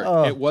at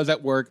work. It was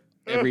at work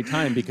every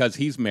time because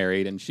he's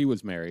married and she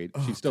was married.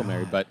 She's still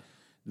married, but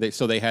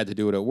they had to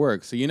do it at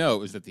work. So it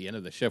was at the end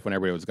of the shift when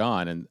everybody was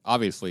gone, and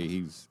obviously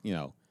he's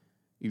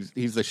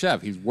the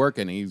chef. He's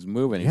working. He's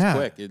moving. He's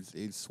quick.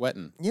 He's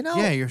sweating.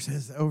 You're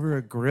over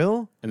a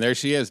grill, and there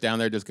she is down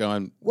there just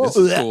going. This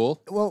is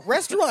cool. Well,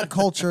 restaurant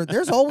culture.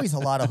 There's always a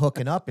lot of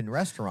hooking up in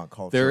restaurant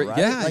culture,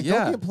 right? Don't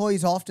the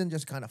employees often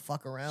just kind of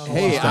fuck around?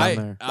 Hey,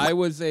 I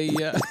was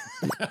a.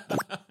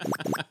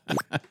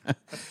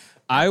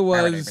 I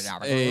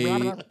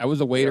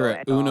was a waiter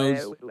at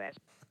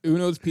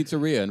Uno's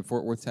Pizzeria in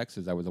Fort Worth,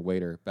 Texas. I was a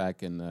waiter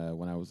back in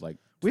when I was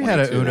we had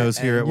a Uno's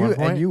here at one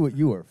point. And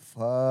you were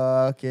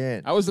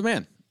fucking. I was the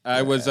man.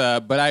 I was,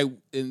 but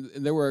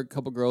there were a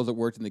couple girls that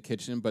worked in the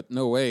kitchen, but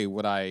no way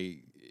would I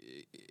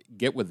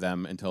get with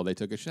them until they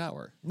took a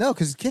shower. No,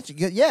 because kitchen,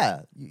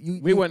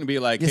 we wouldn't be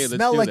like, hey, let's do this. You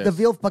smell like the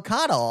veal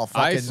piccata all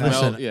fucking.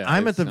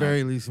 I'm at the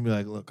very least gonna be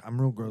like, look, I'm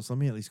real gross. Let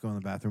me at least go in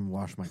the bathroom and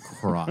wash my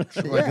crotch.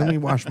 Let me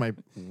wash my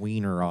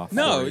wiener off.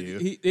 No, for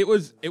you. it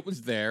was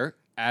there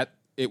at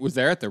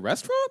the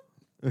restaurant.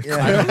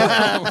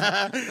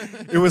 Yeah.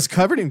 It was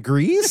covered in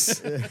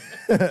grease.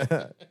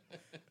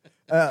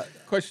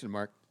 Question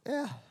mark.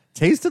 Yeah.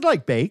 Tasted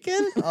like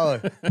bacon. Oh.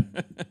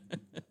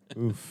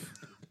 Oof.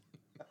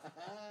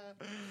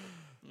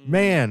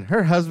 Man,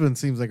 her husband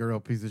seems like a real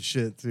piece of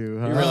shit too.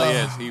 Huh? He really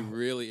is. He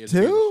really is.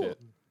 Too? Piece of shit.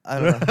 I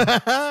don't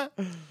know.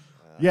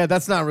 Yeah,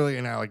 that's not really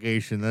an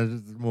allegation.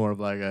 That's just more of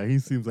he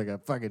seems like a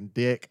fucking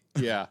dick.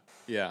 Yeah.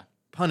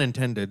 Pun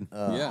intended.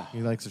 Yeah. He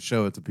likes to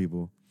show it to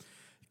people.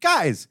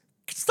 Guys,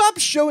 stop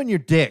showing your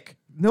dick.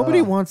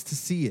 Nobody wants to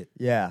see it.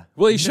 Yeah.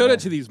 Well, he showed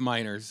it to these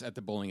minors at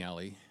the bowling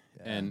alley,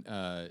 and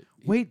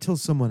wait till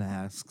someone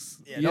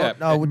asks.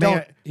 No,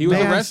 don't. He was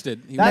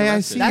arrested. May I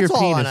see your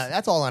penis?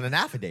 That's all on an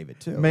affidavit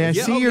too. May I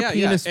see your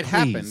penis, It please?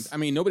 happened. I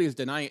mean, nobody's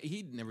denying it.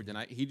 He never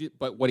denied it.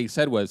 But what he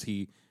said was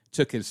he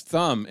took his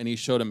thumb and he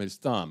showed him his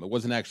thumb. It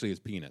wasn't actually his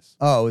penis.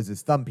 Oh, it was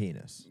his thumb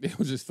penis. It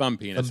was his thumb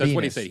penis. That's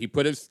what he said. He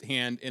put his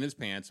hand in his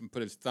pants and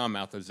put his thumb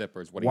out the zipper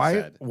is what he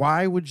said.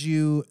 Why would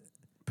you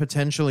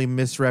potentially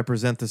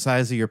misrepresent the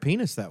size of your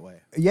penis that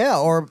way?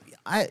 Yeah,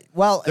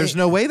 there's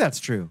no way that's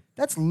true.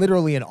 That's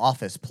literally an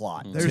Office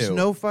plot. There's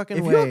no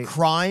fucking way. If your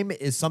crime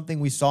is something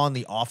we saw in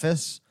The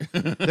Office,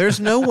 there's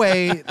no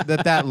way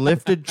that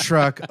lifted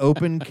truck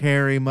open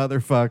carry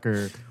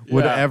motherfucker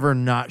would ever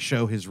not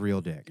show his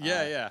real dick.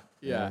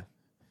 Yeah.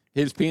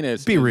 His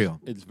penis. Be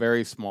real. It's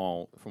very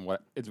small.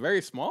 It's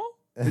very small.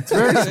 It's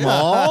very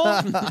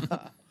small.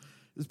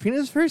 His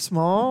penis is very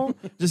small.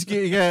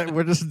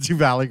 We're just do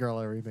Valley Girl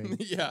everything.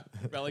 Yeah,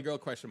 Valley Girl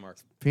question mark.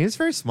 Penis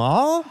very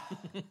small.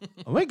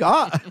 Oh my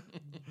god.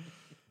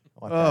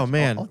 Oh,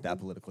 man. I want that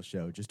political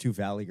show. Just two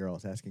Valley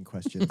girls asking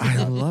questions. I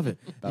about- love it.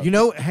 about You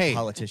know, hey,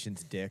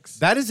 politicians' dicks.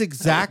 that is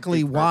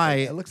exactly why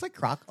It looks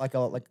like like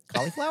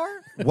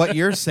cauliflower. what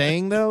you're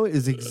saying though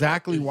is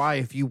exactly why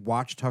if you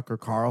watch Tucker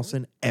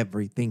Carlson,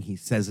 everything he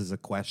says is a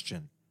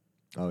question.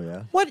 Oh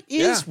yeah. What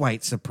is Yeah.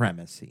 white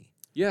supremacy?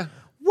 Yeah.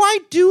 Why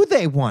do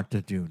they want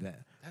to do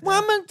that?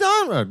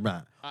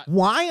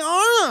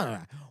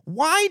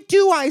 Why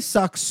do I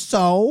suck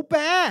so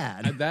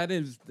bad? That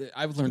is,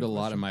 I've learned a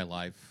lot in my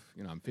life.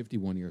 You know, I'm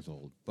 51 years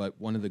old, but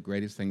one of the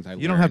greatest things I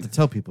learned. You don't have to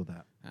tell people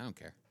that. I don't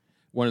care.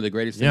 One of the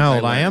greatest You things know how I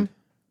old I am? learned.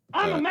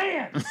 I'm a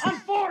man. I'm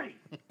 40.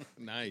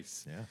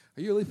 Nice. Yeah.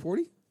 Are you really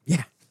 40?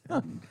 Yeah.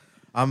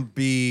 I'm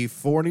be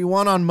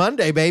 41 on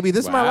Monday, baby.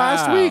 This is my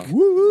last Wow. week.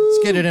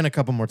 Let's get it in a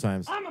couple more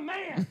times. I'm a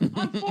man.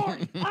 I'm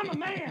 40. I'm a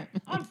man.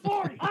 I'm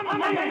 40. I'm a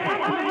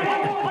man.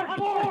 I'm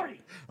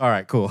 40. All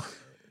right, cool.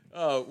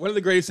 One of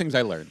the greatest things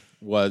I learned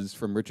was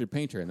from Richard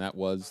Painter, and that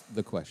was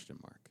the question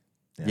mark.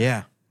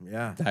 Yeah.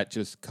 That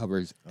just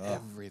covers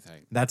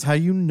everything. That's how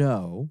you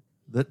know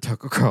that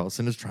Tucker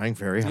Carlson is trying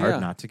very hard Yeah.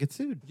 not to get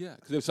sued. Yeah,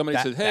 because if somebody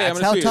says, "Hey, I'm That's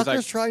going how to sue you," it's Tucker's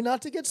like, trying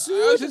not to get I was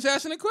sued. just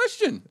asking a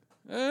question.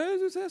 I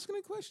was just asking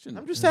a question.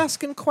 I'm just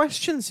asking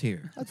questions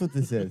here. That's what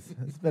this is.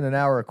 It's been an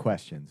hour of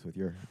questions with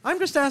your. I'm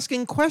just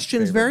asking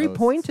questions Favorite very hosts.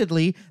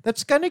 pointedly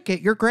that's going to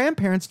get your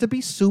grandparents to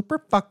be super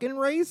fucking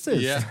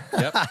racist. Yeah.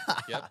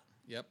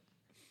 Yep.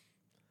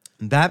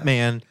 That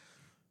man,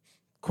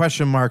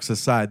 question marks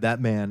aside, that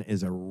man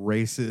is a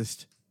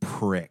racist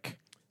prick.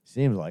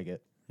 Seems like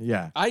it.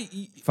 Yeah. I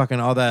Fucking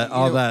all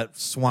know- that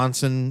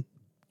Swanson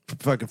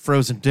fucking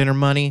frozen dinner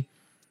money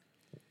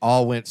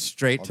all went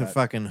straight to that-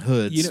 fucking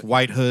hoods, You know-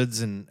 white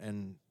hoods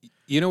and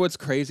You know what's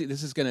crazy?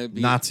 This is going to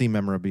be Nazi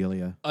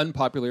memorabilia.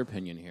 unpopular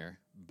opinion here,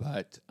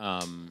 but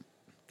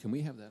can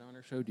we have that on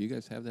our show? Do you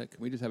guys have that?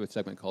 Can we just have a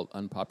segment called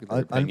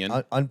Unpopular Opinion?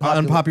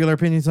 Unpopular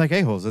opinions like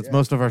a-holes. That's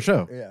most of our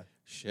show. Yeah.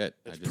 Shit.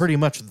 It's pretty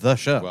much the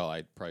show. Well,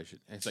 I probably should.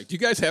 It's like, do you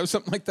guys have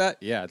something like that?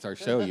 Yeah, it's our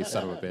show, you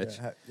son of a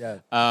bitch.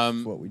 Yeah.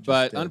 what we just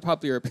But did.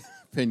 unpopular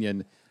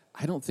opinion,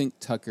 I don't think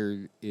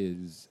Tucker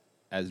is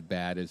as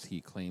bad as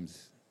he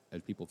claims,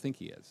 as people think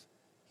he is.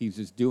 He's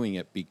just doing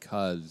it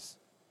because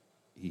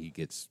he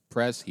gets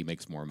press, he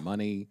makes more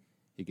money,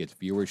 he gets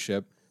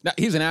viewership. Now,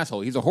 he's an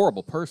asshole. He's a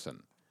horrible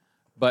person.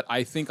 But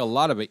I think a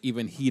lot of it,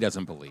 even he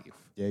doesn't believe.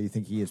 Yeah, you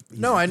think he is?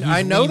 No,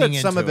 I know that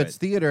some of it's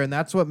theater, and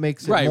that's what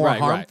makes it more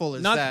harmful.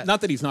 Is Not that not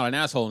that he's not an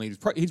asshole and he's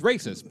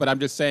racist, but I'm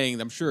just saying.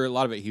 I'm sure a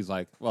lot of it he's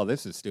like, well,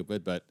 this is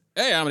stupid, but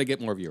hey, I'm going to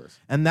get more viewers.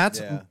 and that's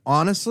Yeah.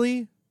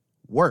 honestly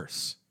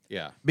worse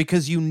Yeah,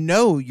 because you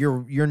know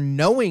you're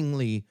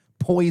knowingly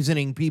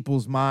poisoning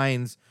people's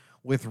minds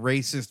with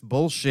racist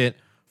bullshit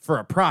for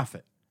a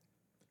profit.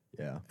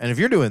 Yeah. And if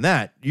you're doing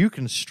that, you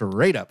can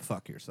straight up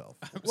fuck yourself.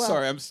 I'm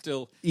sorry. I'm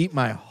still. Eat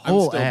my I'm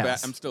whole still ass. back.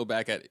 I'm still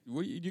back at it.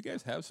 Do you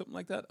guys have something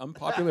like that?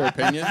 Unpopular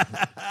opinion.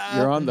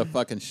 You're on the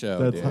fucking show.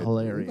 That's dude.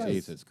 hilarious.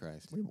 Jesus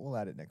Christ. We'll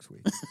add it next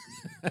week.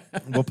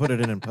 We'll put it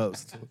in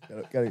post.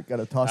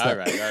 Gotta toss All that.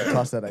 right, all right.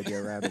 Toss that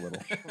idea around a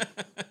little.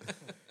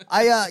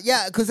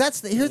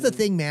 Because here's the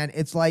thing, man.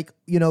 It's like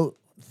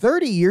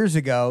 30 years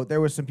ago,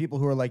 there was some people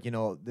who were like,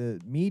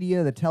 the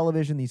media, the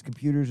television, these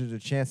computers, there's a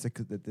chance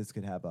that this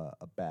could have a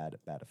bad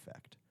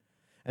effect.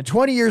 And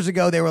 20 years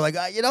ago, they were like,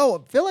 I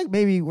feel like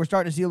maybe we're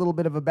starting to see a little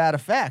bit of a bad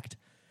effect.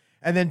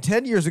 And then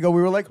 10 years ago, we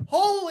were like,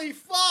 holy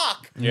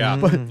fuck. Yeah.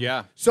 Mm-hmm.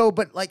 Yeah. So,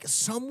 but like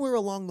somewhere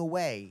along the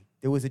way,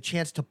 there was a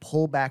chance to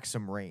pull back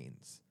some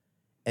reins.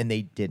 And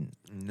they didn't.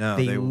 No,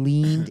 they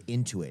leaned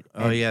into it.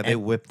 Oh yeah, they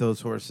whipped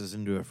those horses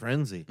into a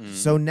frenzy.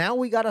 So now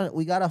we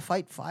gotta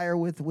fight fire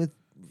with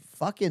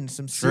fucking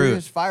some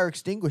serious fire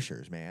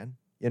extinguishers, man.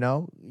 You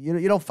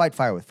don't fight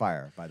fire with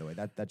fire. By the way,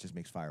 that just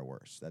makes fire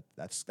worse.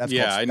 That's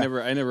Yeah. called,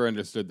 I never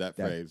understood that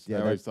phrase. yeah,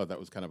 I always thought that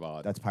was kind of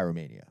odd. that's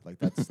pyromania. Like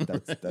that's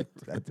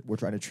we're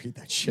trying to treat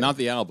that shit. Not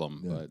the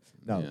album, but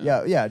no.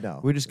 yeah. Yeah.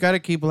 No. We just got to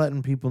keep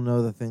letting people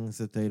know the things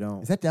that they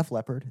don't. Is that Def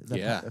Leppard? Is that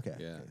Yeah. Okay.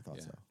 Yeah. I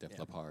thought so. Def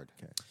Leppard.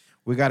 Okay.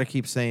 We got to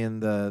keep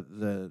saying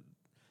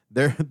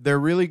they're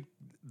really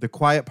the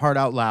quiet part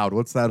out loud.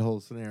 What's that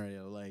whole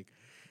scenario like?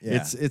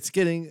 Yeah. It's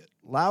getting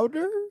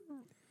louder.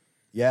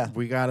 Yeah.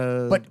 We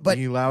gotta But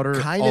be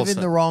louder. kind also. of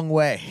in the wrong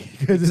way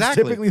because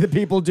Exactly. it's typically the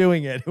people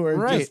doing it who are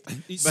Right.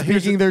 just But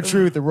here's speaking their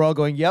truth, and we're all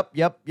going, yep.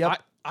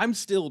 I'm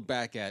still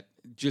back at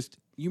just.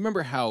 You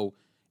remember how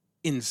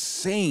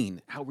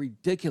insane, how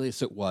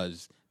ridiculous it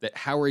was that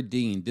Howard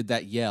Dean did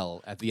that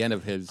yell at the end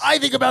of his. I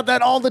think about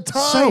that all the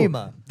time.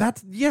 So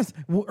that's yes.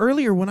 Well,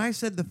 earlier when I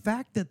said the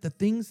fact that the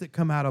things that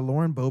come out of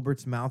Lauren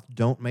Boebert's mouth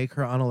don't make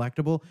her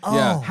unelectable.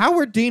 Yeah.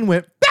 Howard Dean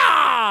went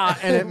bah!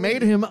 and it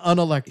made him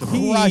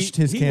unelectable. Crushed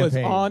his he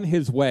campaign. was on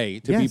his way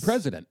to be Yes.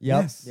 president.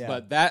 Yep. Yes. Yeah.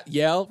 But that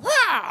yell,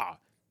 "Rah!"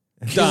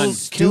 done.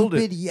 Killed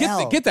it. Stupid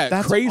yell. Get that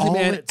That's crazy all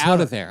man it out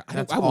took. of there.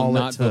 That's I will all it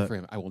not vote took. for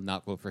him. I will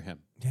not vote for him.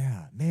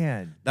 Yeah,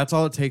 man. That's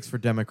all it takes for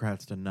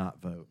Democrats to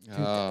not vote.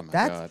 Oh my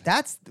God.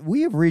 That's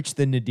we have reached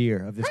the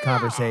nadir of this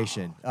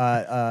conversation.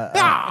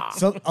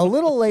 So a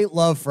little late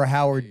love for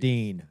Howard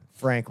Dean,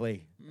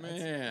 frankly.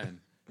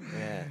 Man.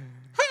 Yeah.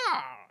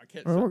 Ha!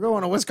 can't. We're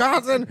going to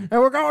Wisconsin, and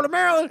we're going to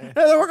Maryland, and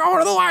then we're going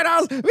to the White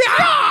House.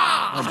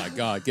 Yeah! Oh my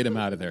God, get him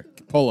out of there!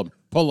 Pull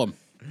him!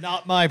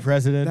 Not my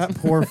president. That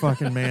poor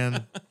fucking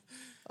man.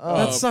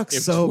 That sucks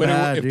If so Twitter,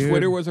 bad, If dude.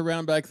 Twitter was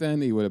around back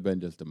then, he would have been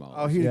just demolished.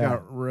 Oh, he Yeah.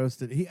 got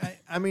roasted.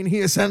 I mean, he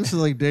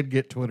essentially did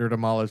get Twitter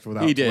demolished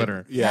without he did.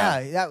 Twitter.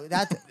 Yeah,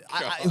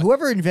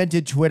 whoever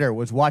invented Twitter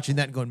was watching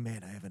that and going,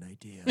 man, I have an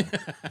idea.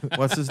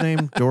 What's his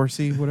name?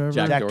 Dorsey, whatever.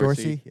 Jack Jack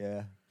Dorsey. Dorsey?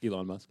 Yeah.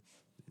 Elon Musk.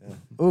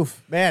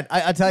 Oof. Man,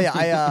 I tell you,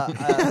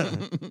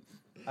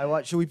 I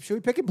watch. Should we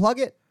pick and plug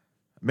it?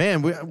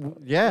 Man,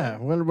 yeah.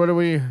 What are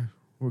we?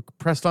 We're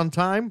pressed on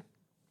time.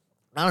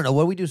 I don't know.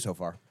 What do we do so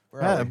far?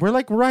 Where are we? We're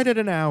like right at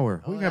an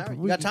hour. You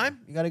got time?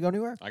 You got to go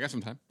anywhere? I got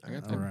some time. All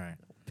right.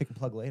 Pick and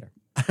plug later.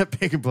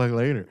 Pick and plug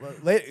later.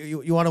 Later,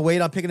 you want to wait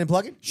on picking and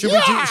plugging? Should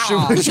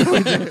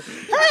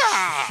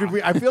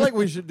we I feel like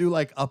we should do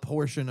like a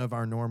portion of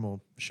our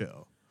normal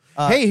show.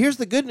 Hey, here's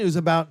the good news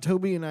about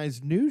Toby and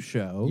I's new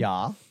show.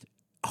 Yeah.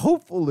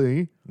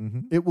 Hopefully,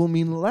 it will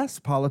mean less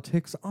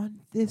politics on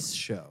this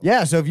show.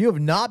 Yeah, so if you have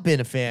not been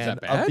a fan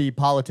that bad? of the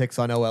politics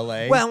on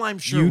OLA, Well, I'm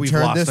sure you we've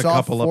turned lost this a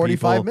couple off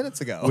 45 of people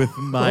minutes ago. with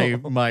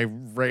my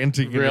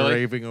ranting and Really?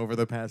 raving over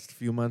the past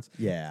few months.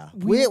 yeah.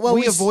 We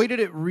we avoided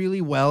it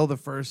really well the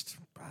first,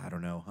 I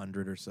don't know,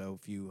 100 or so,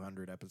 few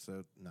hundred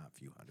episodes. Not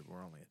few hundred.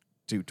 We're only at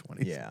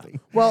 220 Yeah. something.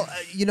 Well,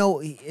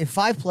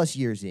 5+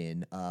 years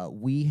in,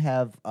 we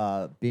have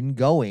been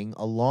going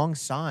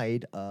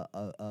alongside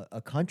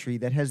a country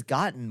that has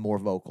gotten more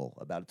vocal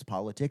about its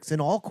politics in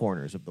all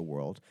corners of the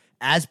world,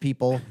 as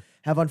people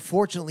have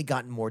unfortunately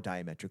gotten more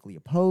diametrically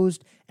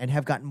opposed and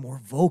have gotten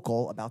more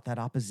vocal about that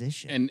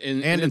opposition. And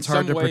And in it's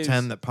hard some to ways-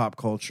 pretend that pop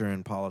culture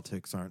and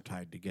politics aren't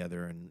tied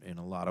together in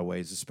a lot of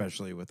ways,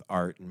 especially with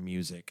art and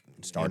music.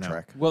 Star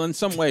Trek. Well, in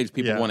some ways,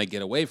 people Yeah. want to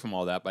get away from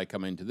all that by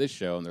coming to this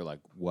show, and they're like,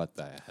 "What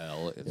the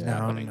hell is No,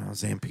 happening?"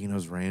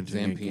 Zampino's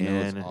ranting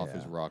Zampino's again. off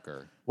his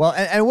rocker. Well,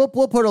 and we'll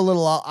put a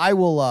little. I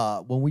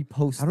will when we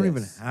post. I don't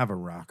even this- have a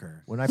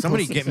rocker. When I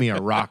Somebody post- get me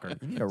a rocker,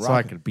 need a so I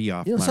rocker. could be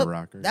off You know, my so-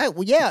 rocker.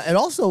 yeah, and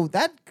also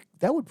that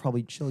would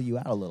probably chill you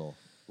out a little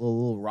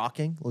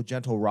rocking, a little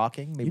gentle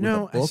rocking. Maybe you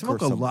know, with a I book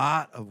smoke or a some-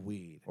 lot of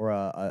weed. or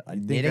a I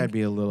think knitting. I'd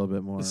be a little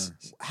bit more.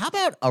 How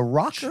about a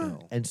rocker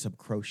Chill. and some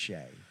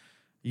crochet?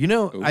 You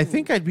know, I Ooh.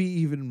 think I'd be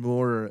even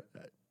more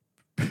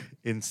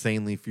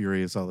insanely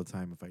furious all the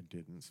time if I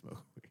didn't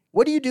smoke weed.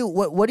 What do you do?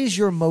 What is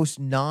your most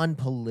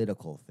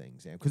non-political thing,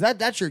 Sam? Because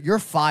that's your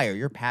fire,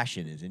 your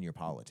passion is in your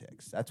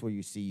politics. That's where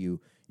you see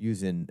you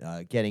using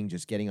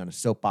getting on a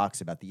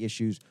soapbox about the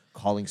issues,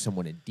 calling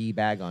someone a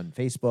d-bag on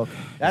Facebook.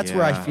 That's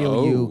where I Yeah. feel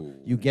Oh.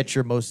 you get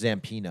your most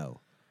Zampino.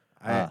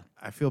 I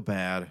feel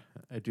bad.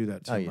 I do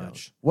that too you know.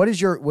 much. What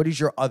is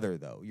your other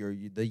though?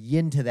 The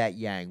yin to that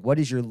yang. What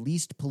is your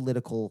least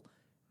political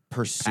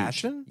pursuit?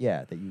 Passion?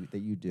 Yeah, that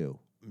you do.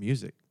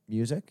 Music.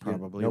 Music?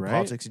 Probably, no right?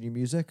 politics in your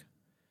music.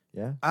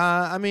 Yeah.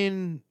 I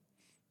mean,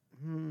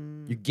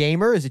 You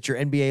gamer? Is it your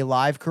NBA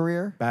Live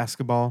career?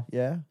 basketball.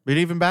 Yeah. But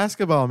even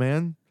basketball,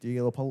 man. Do you get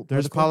a little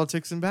There's political?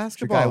 politics in Is your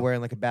basketball. guy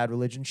wearing like a Bad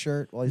Religion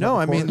shirt? While he's No,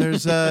 on I the mean, court?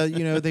 there's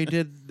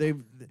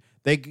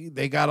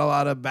they got a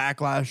lot of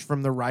backlash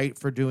from the right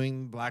for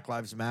doing Black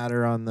Lives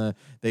Matter on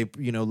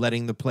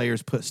letting the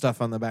players put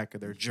stuff on the back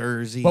of their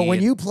jersey. But when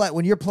and-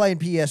 you're playing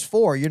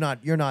PS4,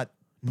 you're not.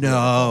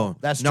 no,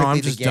 That's no, I'm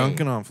strictly the just game.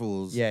 dunking on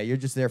fools. Yeah, you're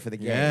just there for the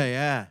game.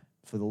 yeah.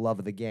 For the love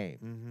of the game.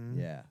 Mm-hmm.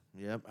 Yeah.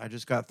 Yep, I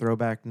just got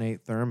throwback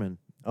Nate Thurman,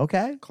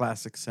 Okay.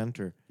 classic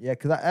center, Yeah,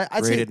 because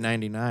I'd say rated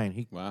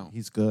 99. Wow.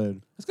 He's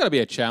good. It's got to be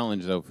a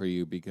challenge though for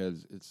you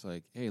because it's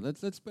like, hey,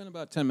 let's spend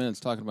about 10 minutes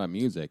talking about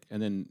music,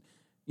 and then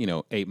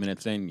 8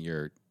 minutes in,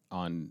 you're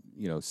on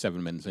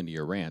 7 minutes into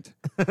your rant,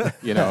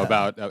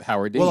 about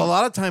Howard Dean. Well, a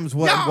lot of times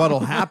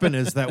what'll happen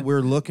is that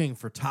we're looking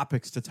for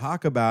topics to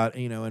talk about,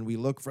 and we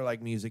look for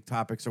like music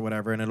topics or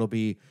whatever, and it'll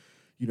be,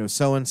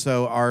 so and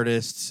so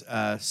artist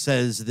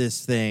says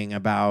this thing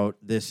about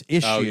this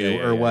issue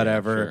or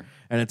whatever, sure.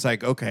 and it's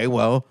like, okay,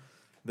 well,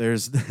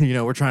 there's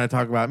we're trying to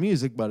talk about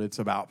music, but it's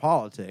about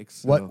politics.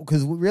 So. what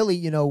because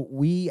really,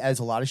 we as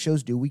a lot of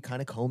shows do, we kind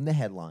of comb the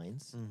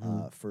headlines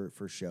for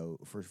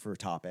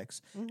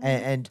topics,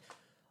 and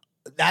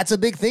that's a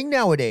big thing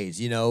nowadays.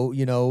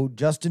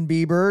 Justin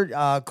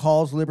Bieber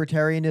calls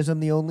libertarianism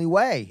the only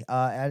way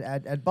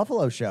at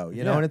Buffalo Show.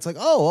 Yeah. And it's like,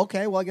 oh,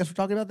 okay, well, I guess we're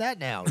talking about that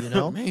now.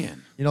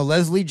 Man.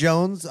 Leslie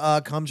Jones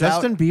comes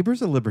Justin out.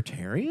 Bieber's a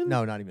libertarian?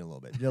 No, not even a little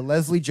bit.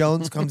 Leslie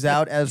Jones comes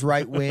out as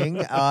right wing.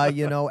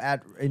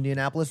 At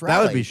Indianapolis rally.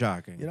 That would be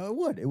shocking. It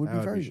would. It would That be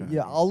would be very. shocking.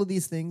 Yeah, all of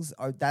these things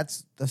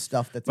that's the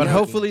stuff that's. But making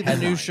hopefully the new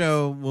headlines.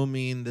 show will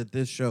mean that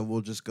this show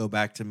will just go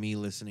back to me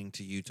listening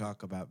to you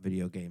talk about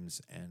video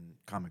games and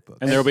comic books.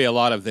 And there'll be a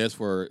lot of this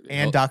where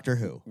and Doctor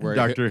Who. where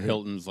Doctor Who.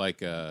 Hilton's like,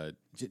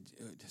 just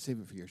save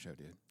it for your show,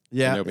 dude.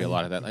 Yeah. And there'll be a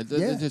lot of that. Like,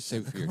 just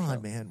save it for your Come on,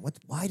 show. man.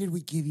 Why did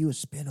we give you a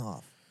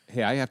spinoff?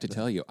 Hey, I have to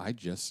tell you, I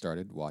just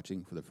started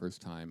watching for the first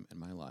time in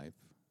my life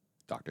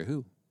Doctor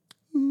Who.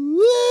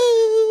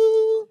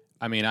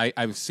 I mean,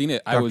 I've seen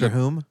it. Doctor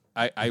Whom?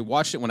 I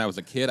watched it when I was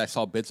a kid. I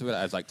saw bits of it.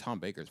 I was like, Tom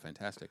Baker's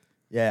fantastic.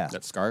 Yeah.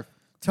 That scarf.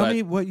 Tell But-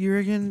 me what year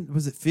again?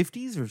 Was it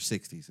 50s or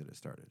 60s that it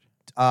started?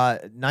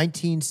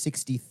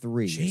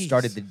 1963. It Jeez.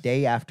 started the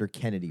day after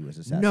Kennedy was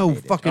assassinated. No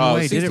fucking Oh,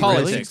 way. see, Did it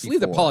politics. really?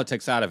 Leave the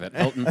politics out of it,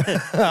 Hilton. Wait,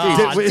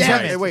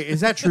 damn it. wait,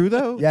 is that true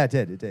though? Yeah, it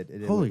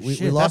did. Holy we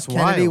shit, lost that's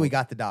Kennedy. wild. We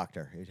got the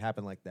doctor. It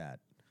happened like that.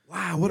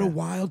 Wow, what a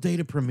wild day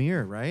to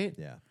premiere, right?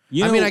 Yeah.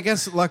 You I know- mean, I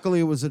guess luckily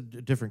it was a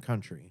different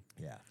country.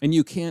 Yeah. And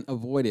you can't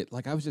avoid it.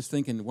 Like I was just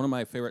thinking, one of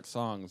my favorite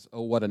songs,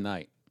 "Oh What a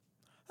Night,"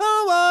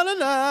 Oh, what a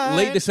night.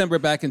 late December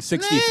back in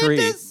 '63.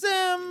 Late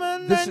December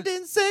This is-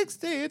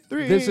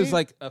 1963. This is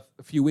like a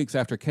few weeks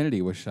after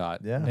Kennedy was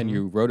shot, Yeah. and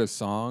you wrote a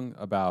song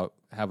about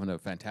having a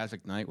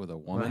fantastic night with a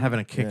woman. having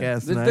a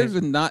kick-ass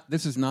night.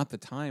 This is not the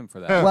time for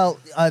that. Well,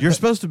 You're the-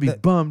 supposed to be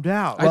bummed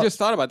out. I just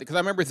thought about it because I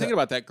remember thinking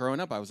about that growing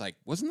up. I was like,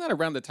 wasn't that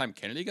around the time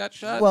Kennedy got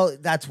shot? Well,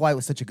 that's why it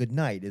was such a good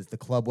night. Is the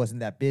club wasn't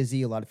that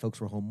busy. A lot of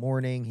folks were home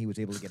mourning. He was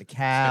able to get a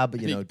cab.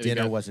 You know, He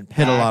dinner got- wasn't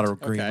hit packed. a lot of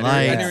okay, green I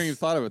lights. never even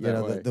thought of it You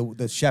that know, way.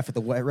 the chef at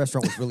the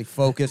restaurant was really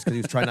focused because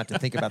he was trying not to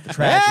think about the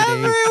tragedy.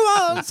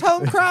 Everyone's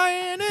home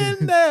crying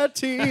in their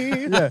tea.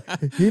 Yeah,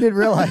 he didn't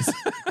realize.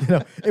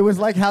 It was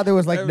like how there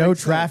was like That no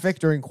makes sense. traffic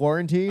during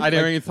quarantine. I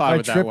never Like, even thought my of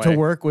it that trip to way.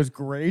 work was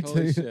great.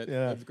 Holy shit,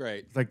 Yeah. that's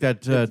great. Like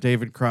that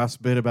David Cross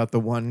bit about the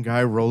one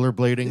guy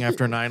rollerblading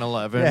after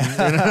 9/11.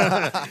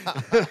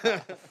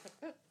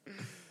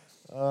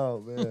 Oh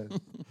man.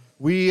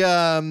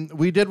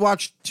 We did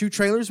watch 2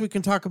 trailers. We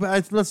can talk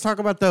about. Let's talk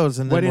about those.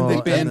 And Why then didn't we'll,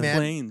 they ban and then-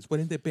 planes? Why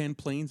didn't they ban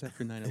planes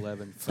after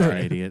 9/11? You're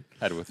an idiot.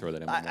 Had to throw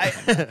that in. One more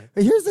time.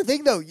 Here's the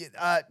thing, though.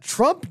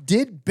 Trump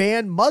did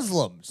ban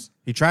Muslims.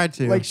 He tried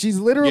to. Like she's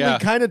literally Yeah.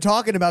 kind of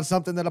talking about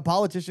something that a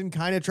politician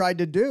kind of tried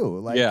to do.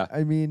 Like, Yeah.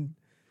 I mean,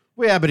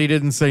 well, yeah, but he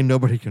didn't say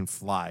nobody can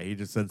fly. He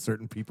just said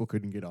certain people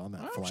couldn't get on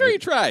that I'm flight. sure he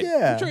tried.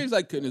 Yeah. I'm sure he's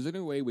like, is there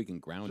any way we can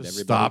ground Just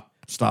everybody?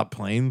 stop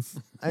planes.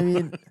 I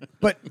mean,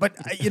 but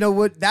you know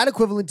what? That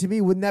equivalent to me,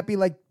 wouldn't that be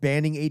like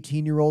banning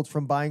 18-year-olds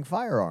from buying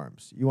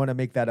firearms? You want to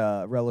make that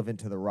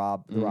relevant to the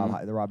Rob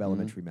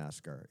Elementary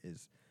massacre?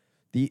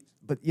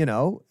 But you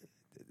know,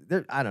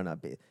 I don't know.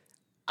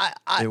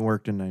 It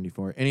worked in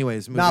 '94.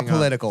 Anyways, Not moving on.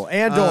 political.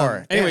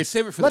 Andor. Anyway,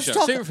 save it for the Let's show.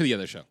 talk- Save it for the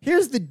other show.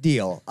 Here's the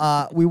deal.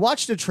 We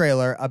watched a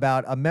trailer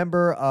about a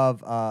member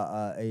of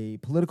a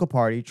political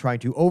party trying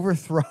to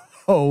overthrow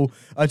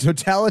a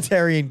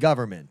totalitarian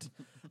government.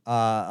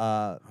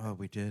 Oh,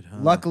 we did. Huh?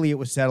 Luckily, it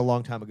was set a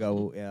long time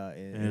ago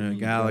in a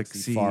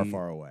galaxy far,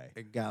 far away.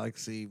 a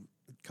galaxy,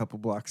 a couple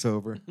blocks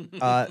over.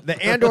 The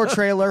Andor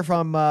trailer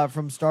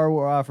from Star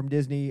Wars from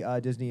Disney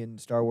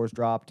and Star Wars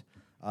dropped.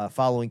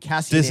 Following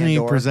Cassian Disney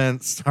Andor.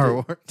 presents Star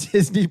Wars.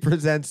 Disney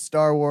presents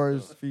Star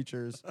Wars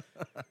features.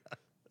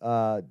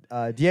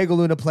 Diego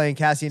Luna playing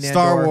Cassian Andor.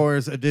 Star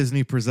Wars, a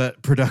Disney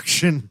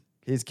production.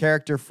 His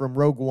character from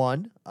Rogue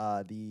One,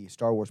 the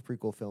Star Wars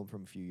prequel film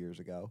from a few years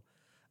ago.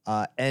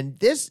 And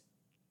this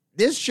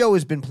show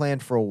has been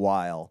planned for a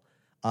while.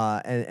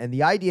 And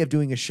the idea of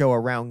doing a show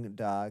around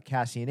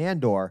Cassian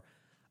Andor,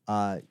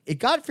 it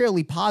got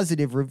fairly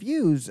positive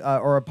reviews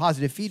or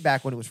positive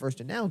feedback when it was first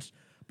announced.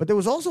 But there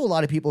was also a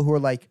lot of people who were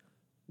like,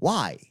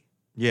 why?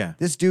 Yeah.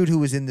 This dude who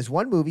was in this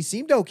one movie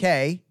seemed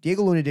okay.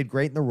 Diego Luna did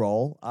great in the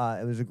role.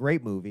 It was a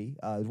great movie.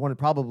 It was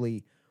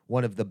probably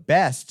one of the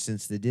best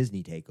since the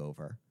Disney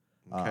takeover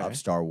of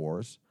Star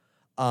Wars.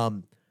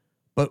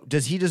 But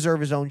does he deserve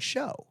his own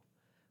show?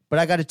 But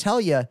I got to tell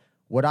you,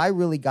 what I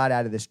really got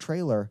out of this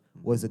trailer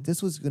was that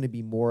this was going to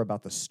be more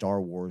about the Star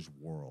Wars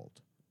world.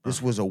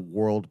 This was a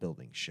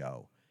world-building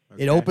show.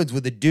 It opens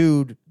with a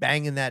dude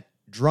banging that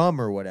drum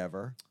or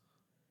whatever.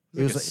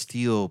 It was like a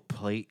steel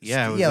plate.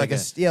 Yeah, it was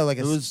like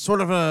it was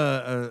sort of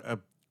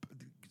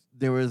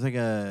there was like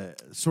a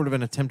sort of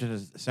an attempt at a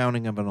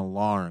sounding of an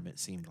alarm. It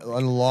seemed like.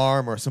 an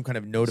alarm or some kind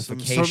of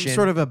notification. Some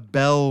sort of a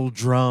bell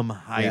drum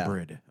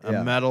hybrid,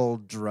 Yeah. a metal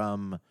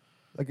drum.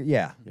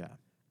 Yeah.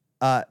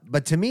 Yeah,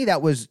 But to me,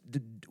 that was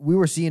we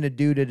were seeing a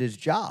dude at his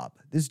job.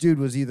 This dude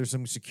was either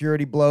some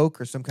security bloke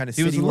or some kind of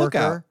he was city a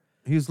lookout. worker.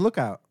 He was a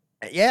lookout.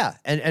 Yeah,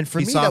 and for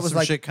he me saw that was some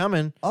like, shit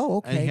coming. oh,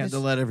 okay. and he had this- to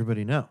let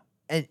everybody know.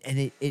 and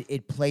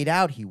it played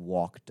out. He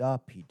walked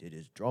up. He did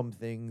his drum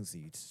things.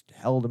 He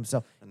held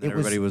himself. And then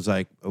everybody was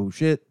like, "Oh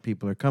shit,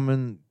 people are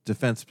coming."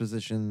 Defense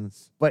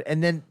positions.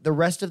 And then the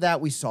rest of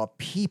that, we saw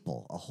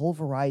people, a whole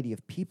variety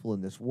of people in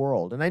this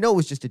world. And I know it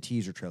was just a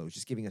teaser trailer, it was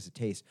just giving us a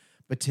taste.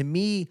 But to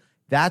me,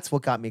 that's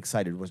what got me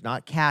excited. Was not I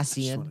just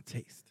Cassian. want to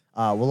taste.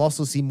 We'll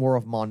also see more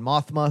of Mon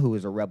Mothma, who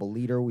is a rebel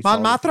leader.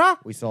 Mon Mothma?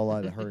 We saw a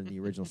lot of her in the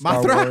original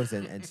Star Mothra? Wars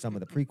and some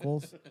of the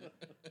prequels.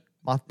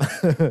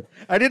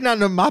 I did not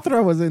know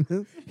Mothra was in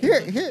this.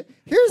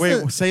 Here's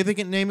Wait, say the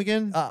name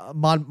again.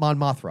 Mon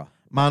Mothra.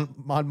 Mon.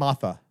 Mon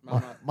Mothra.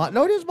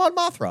 No, it is Mon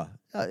Mothra.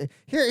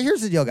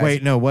 Here's the deal, guys.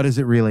 Wait, no. What is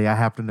it really? I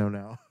have to know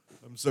now.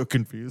 I'm so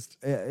confused.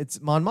 It's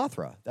Mon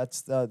Mothra.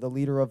 That's the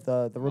leader of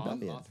the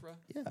rebellion. Mon Mothra?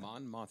 Yeah.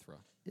 Mon Mothra.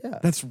 Yeah,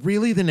 That's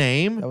really the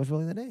name. that was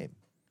really the name.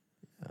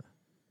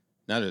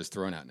 Now they're just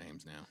throwing out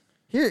names now.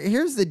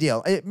 Here's the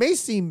deal. It may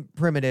seem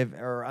primitive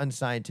or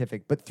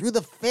unscientific, but through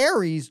the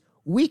fairies,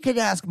 we could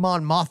ask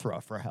Mon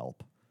Mothra for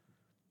help.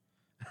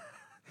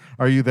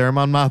 Are you there,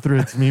 Mon Mothra?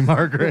 It's me,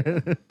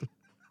 Margaret.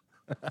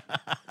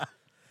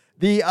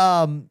 The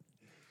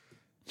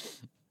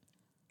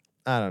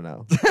I don't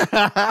know.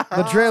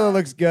 The trailer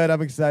looks good.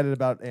 I'm excited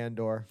about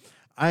Andor.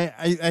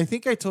 I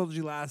think I told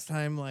you last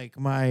time, like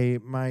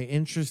my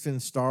interest in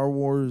Star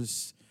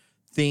Wars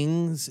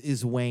things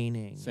is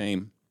waning.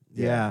 Same.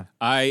 Yeah.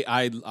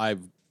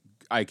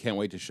 I can't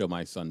wait to show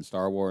my son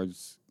Star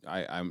Wars.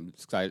 I'm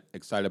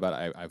excited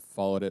about it. I've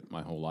followed it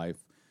my whole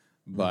life,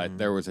 but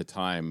there was a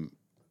time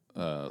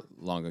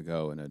long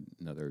ago in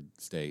another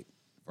state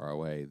far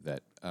away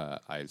that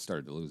I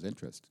started to lose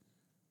interest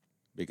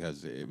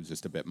because it was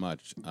just a bit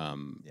much.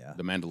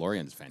 The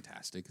Mandalorian is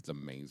fantastic; it's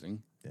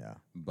amazing. Yeah.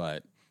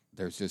 But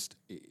there's just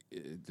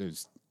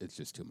it's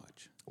just too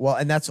much. Well,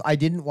 and I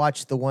didn't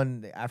watch the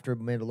one after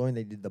Mandalorian.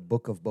 They did the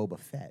Book of Boba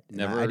Fett. And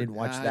Never. I didn't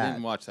watch that. I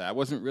didn't watch that. I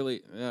wasn't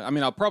really. I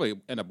mean, I'll probably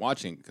end up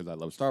watching because I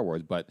love Star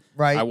Wars, but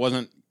Right. I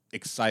wasn't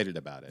excited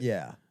about it.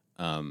 Yeah.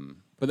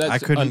 But that's I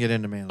couldn't get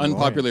into Mandalorian.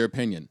 unpopular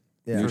opinion.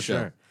 Yeah. New For show.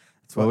 sure.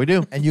 That's what we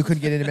do. And you couldn't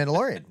get into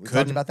Mandalorian. We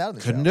talked about that on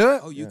the Couldn't show. do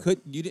it. Oh, you could.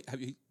 You didn't.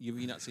 Have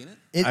you not seen it?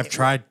 It- I've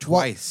tried well,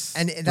 twice.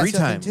 and that's 3 the thing,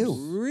 times too.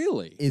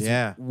 Really? Is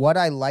Yeah. what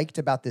I liked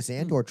about this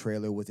Andor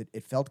trailer was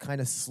it felt kind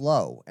of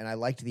slow, and I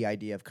liked the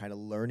idea of kind of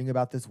learning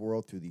about this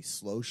world through these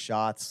slow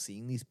shots,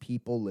 seeing these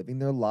people living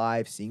their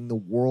lives, seeing the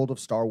world of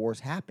Star Wars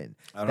happen.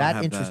 I don't That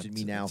have interested that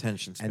me now,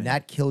 attention span. and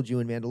that killed you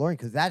in Mandalorian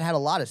because that had a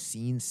lot of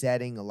scene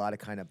setting, a lot of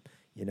kind of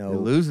It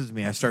loses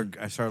me. I start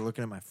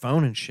looking at my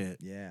phone and shit.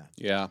 yeah.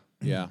 Yeah.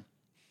 Yeah.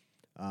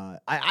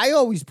 I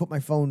always put my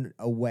phone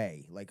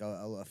away, like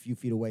a few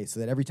feet away, so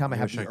that every time I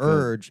have wish the I could.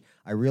 urge,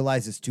 I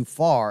realize it's too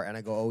far, and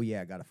I go, "Oh yeah,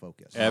 I gotta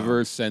focus."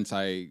 Ever since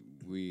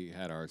we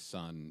had our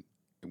son,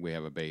 we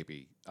have a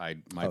baby. Oh,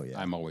 yeah.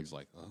 I'm always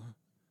like,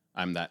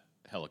 I'm that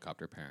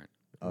helicopter parent.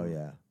 Oh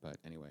yeah, But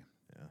anyway,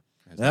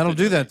 yeah. That'll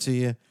do that to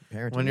you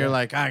parenting. when you're yeah.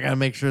 like, I gotta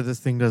make sure this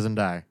thing doesn't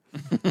die.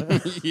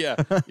 yeah.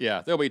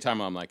 There'll be a time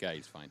when I'm like, yeah,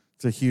 he's fine.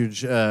 It's a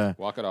huge.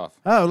 Walk it off.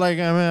 Oh, like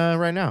I'm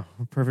right now.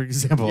 Perfect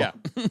example. Yeah.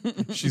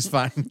 She's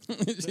fine.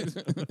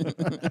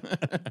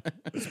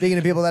 Speaking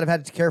of people that have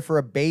had to care for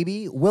a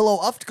baby, Willow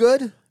Uftgood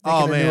making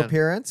Oh, a new man.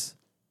 appearance.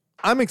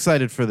 I'm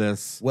excited for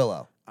this.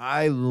 Willow.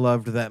 I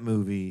loved that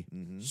movie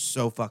Mm-hmm.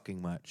 so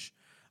fucking much.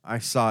 I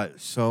saw it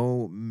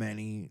so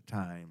many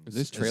times. Is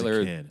this as a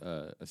trailer kid.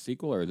 a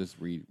sequel or is this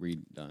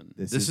redone?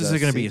 This is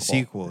going to be a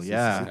sequel. This is a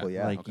Yeah, sequel,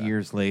 yeah. like Okay.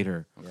 years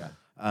later.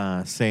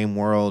 Yeah. Same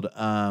world.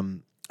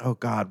 Oh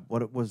God,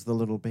 what was the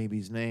little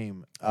baby's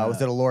name?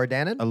 Was it Alora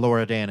Dannon?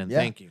 Alora Dannon? Yeah.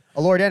 Thank you.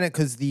 Alora Dannon,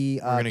 because the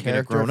gonna get a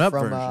character grown-up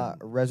from version.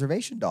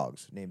 Reservation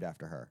Dogs named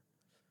after her.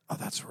 Oh,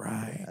 that's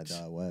right.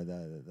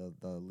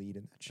 The lead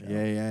in that show.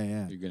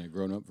 Yeah. You're getting a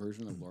grown-up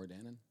version of Laura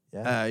Dannon?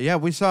 Yeah,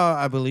 we saw.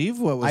 I believe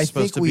what was I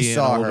supposed think to we be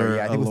saw an older. her.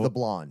 Yeah, I think it was a the lo-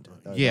 blonde.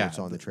 Yeah, we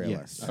saw in the trailer.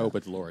 yes. I hope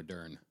it's Laura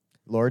Dern.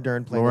 Laura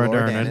Dern playing Laura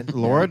Alora Dernan. Dannon.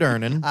 Laura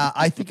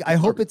Dernan. I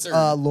hope it's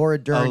Laura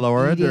Dern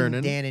Laura eating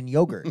Dernan. Dannon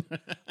yogurt.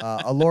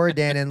 Laura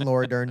Dannon,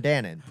 Laura Dern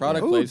Dannon.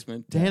 Product Ooh,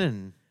 placement.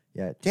 Dannon.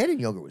 Yeah, Dannon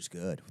yogurt was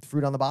good with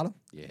fruit on the bottom.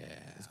 Yeah.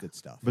 It's good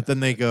stuff. But then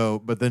they go.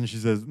 But then she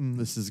says,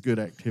 "This is good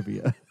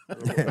Activia."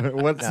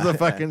 What's the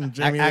fucking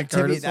Jamie Lee Activia,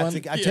 Curtis that's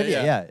one? Activia,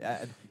 Yeah,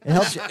 yeah. It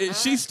helps you. Is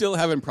she still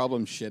having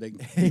problems shitting?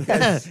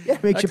 Yeah,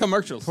 makes That you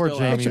commercial Poor still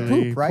Jamie out makes you there.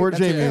 poop, Lee. right? Poor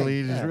That's the Jamie thing.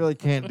 Lee just Yeah. really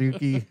can't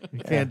dookie.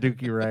 Can't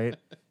dookie right.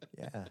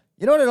 Yeah.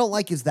 You know what I don't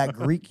like is that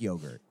Greek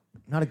yogurt.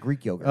 Not a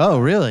Greek yogurt. Oh,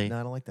 really? No,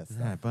 I don't like that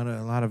stuff. Yeah, but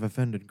a lot of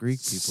offended Greek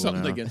people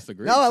Something now. against the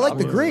Greeks. No, I like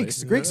the obviously. Greeks.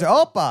 The Greeks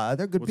are Opa.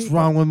 They're good What's people.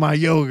 wrong with my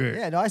yogurt?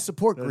 Yeah, no, I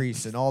support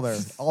Greece and all their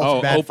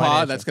Oh, bad Opa,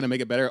 financial. that's going to make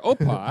it better.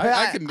 Opa,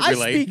 I can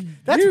relate. Speak,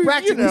 that's You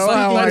practically know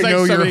how speaking. I know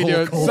your somebody whole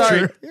doing-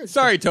 culture.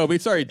 Sorry, Toby.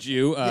 Sorry,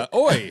 Jew.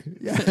 Oi.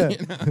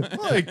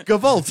 Like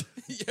Gavolt.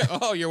 Yeah,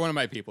 oh, you're one of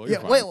my people. You're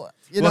Yeah, fine. wait,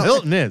 you Well, know,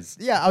 Hilton is.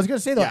 yeah, I was gonna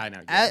say though, Yeah, I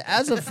know.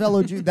 as a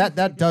fellow Jew,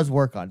 that does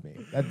work on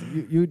me. That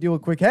you do a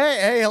quick,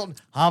 hey Hilton,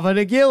 Hava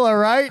Nagila,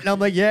 right? And I'm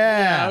like,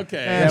 yeah,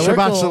 okay. Yeah, we're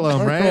Shabbat cool, Shalom,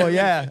 we're right? cool,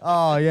 yeah,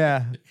 oh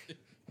yeah,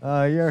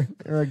 you're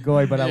a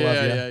goy, but I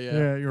love you. Yeah.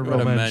 Yeah, you're What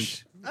a Romansh.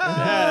 mensch.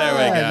 Yeah,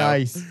 there we go.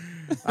 Nice.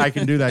 I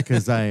can do that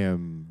because I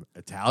am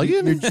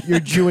Italian. You're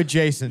Jew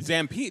adjacent.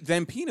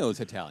 Zampino's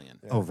Italian.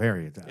 Oh,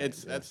 very Italian.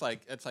 It's that's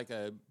like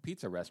a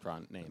pizza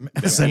restaurant name.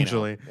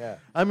 essentially. Yeah.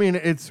 I mean,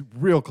 it's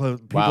real close.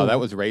 People, Wow, that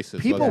was racist.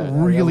 People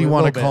wasn't really Yeah, a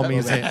want to little call bit. me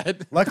A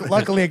little Zan.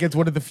 Luckily, against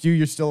one of the few,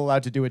 you're still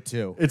allowed to do it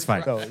too. It's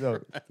fine. No,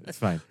 It's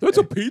fine. That's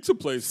a pizza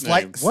place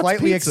name.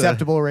 slightly pizza?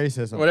 acceptable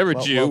racism. Whatever,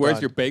 Well- Jew. well Where's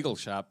done. your bagel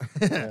shop?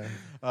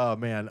 Oh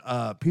man,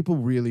 people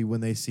really when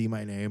they see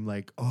my name,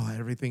 like, oh,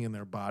 everything in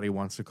their body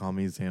wants to call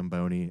me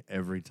Zamboni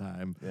every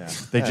time. Yeah.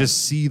 They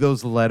just see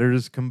those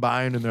letters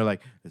combined and they're like,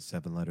 there's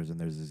 7 letters and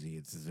there's a Z.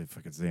 It's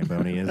fucking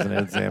Zamboni, isn't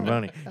it?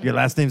 Zamboni. Your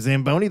last name's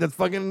Zamboni? That's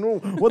fucking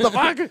what the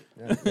fuck?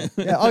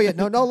 Yeah. Oh yeah.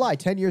 No lie.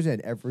 10 years in,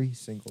 every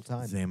single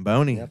time.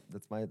 Zamboni. Yep.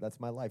 That's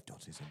my life.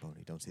 Don't say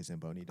Zamboni. Don't say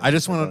Zamboni. I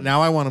just want to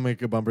now. I want to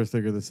make a bumper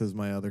sticker that says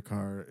my other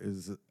car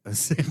is a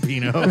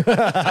Zampino.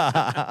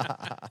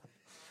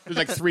 There's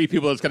like 3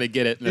 people that's gonna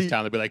get it in this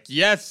town. They'll be like,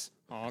 yes.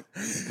 Honk.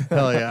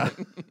 Hell yeah.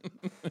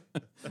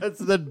 That's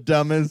the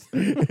dumbest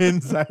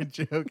inside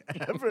joke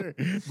ever.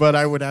 But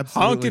I would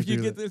absolutely Honk if you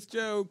do get that. this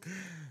joke.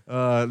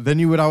 Then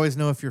you would always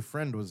know if your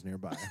friend was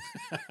nearby.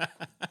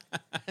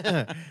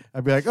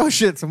 I'd be like, oh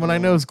shit, someone I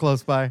know is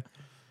close by.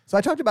 So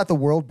I talked about the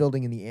world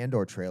building in the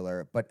Andor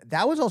trailer, but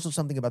that was also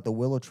something about the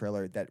Willow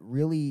trailer that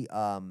really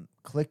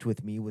clicked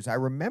with me. Was I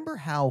remember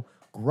how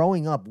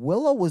growing up,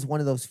 Willow was one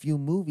of those few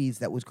movies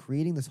that was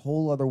creating this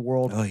whole other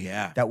world. Oh,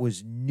 yeah. That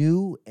was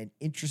new and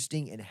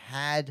interesting and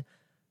had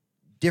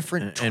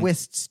different And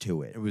twists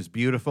to it. It was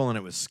beautiful and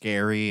it was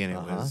scary and it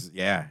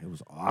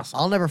was awesome.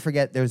 I'll never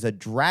forget. There's a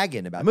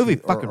dragon about The movie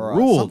fucking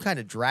ruled. some kind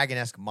of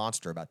dragon-esque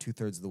monster about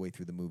 2/3 of the way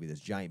through the movie. This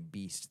giant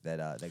beast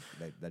that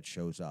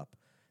shows up.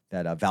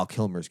 That Val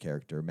Kilmer's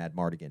character, Mad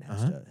Mardigan,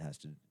 has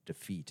to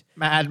defeat.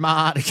 Mad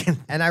Mardigan.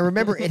 And I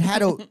remember it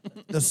had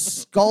the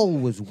skull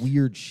was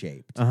weird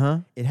shaped.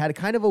 It had a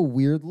kind of a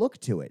weird look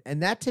to it.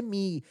 And that to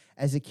me,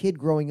 as a kid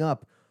growing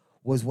up,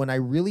 was when I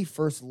really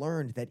first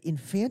learned that in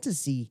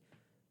fantasy,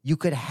 you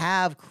could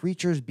have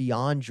creatures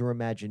beyond your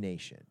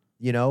imagination,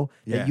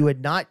 that you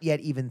had not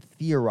yet even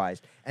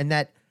theorized. And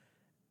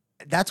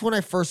that's when I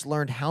first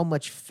learned how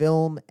much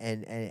film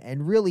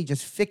and really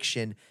just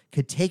fiction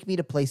could take me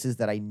to places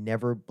that I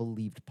never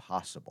believed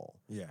possible.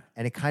 Yeah.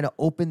 And it kind of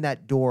opened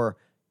that door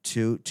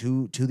to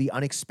the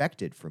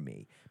unexpected for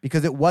me,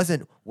 because it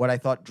wasn't what I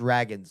thought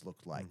dragons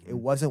looked like. It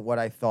wasn't what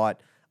I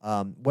thought,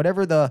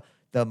 whatever the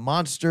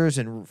monsters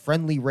and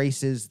friendly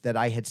races that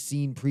I had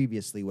seen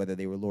previously, whether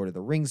they were Lord of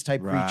the Rings type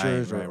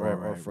creatures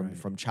or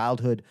from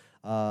childhood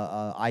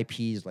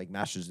IPs like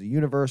Masters of the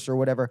Universe or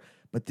whatever.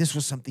 But this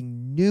was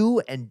something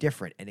new and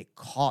different, and it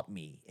caught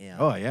me.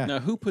 Oh, yeah. Now,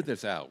 who put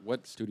this out?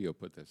 What studio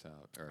put this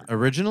out? Or,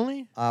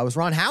 Originally? It was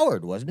Ron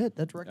Howard, wasn't it?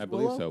 That directed I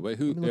believe Willow? so. But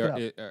Let me look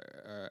it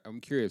I'm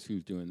curious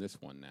who's doing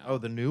this one now. Oh,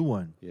 the new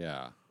one.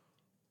 Yeah.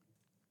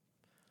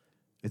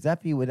 Would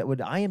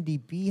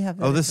IMDb have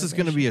that Oh, this is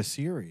going to be information? a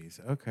series.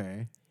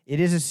 Okay. It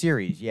is a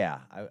series, yeah.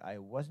 I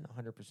wasn't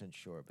 100%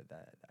 sure, but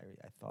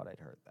I thought I'd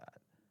heard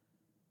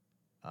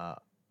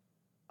that.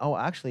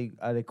 Actually,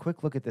 at a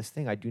quick look at this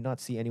thing, I do not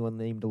see anyone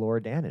named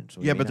Laura Dannon.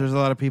 So we Yeah, may but not- there's a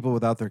lot of people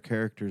without their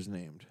characters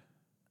named.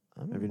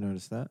 Oh. Have you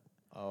noticed that?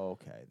 Oh,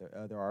 okay.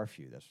 There are a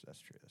few. That's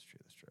true.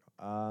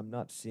 I'm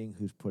not seeing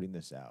who's putting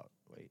this out.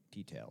 Wait,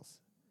 details.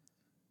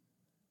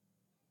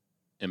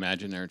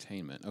 Imagine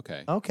Entertainment.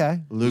 Okay.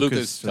 Okay.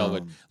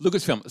 Lucasfilm.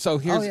 Lucasfilm. So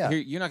here's yeah. here,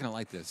 you're not going to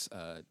like this,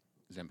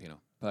 Zampino.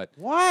 But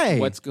Why?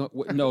 what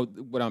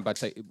I'm about to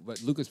say. But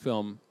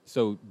Lucasfilm.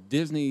 So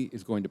Disney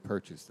is going to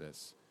purchase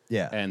this.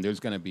 Yeah. And there's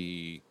going to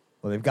be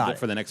They've got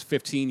for the next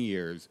 15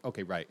 years.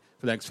 Okay, right.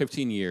 For the next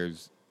 15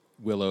 years,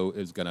 Willow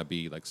is going to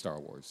be like Star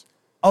Wars.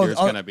 There's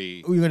going to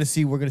be. We're going to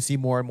see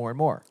more and more and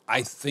more.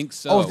 I think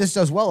so. Oh, if this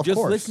does well, of Just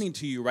course. listening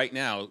to you right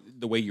now,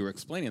 the way you're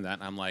explaining that,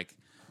 I'm like,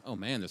 oh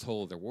man, this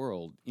whole other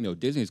world.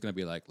 Disney's going to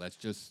be like, let's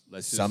just.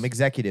 Some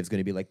executive's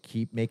going to be like,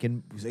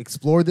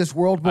 explore this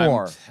world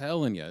more. I'm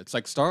telling you, it's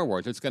like Star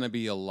Wars. It's going to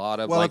be a lot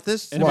of Well, if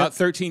this- in about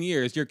 13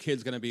 years, your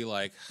kid's going to be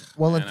like,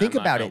 Well, and "Man, think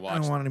I'm not about gonna it. I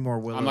watch- don't want any more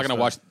Willow I'm not going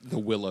to stuff. watch the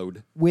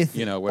Willowed With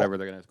whatever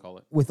they're going to call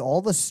it. with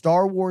all the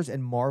Star Wars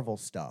and Marvel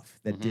stuff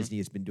that Mm-hmm. Disney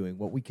has been doing,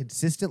 what we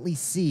consistently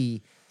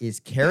see is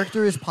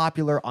character is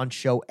popular on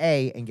show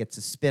A and gets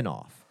a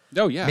spin-off.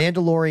 Oh yeah,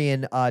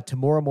 Mandalorian,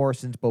 Tamora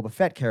Morrison's Boba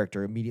Fett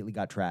character immediately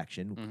got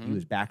traction. Mm-hmm. He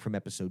was back from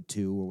episode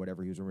 2 or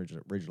whatever he was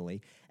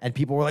originally. And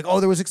people were like, oh,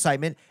 there was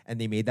excitement.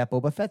 And they made that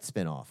Boba Fett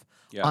spinoff.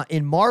 Yeah.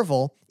 In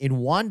Marvel, in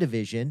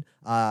WandaVision,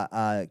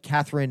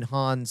 Catherine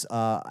Hahn's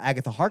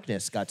Agatha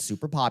Harkness got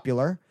super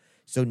popular.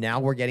 So now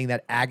we're getting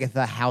that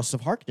Agatha House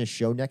of Harkness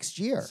show next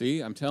year.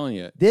 see, I'm telling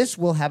you, This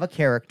will have a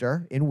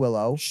character in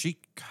Willow,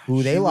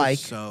 who they she was like.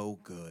 so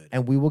good.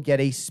 and we will get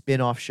a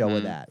spin-off show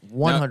of that.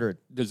 100.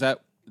 Now, does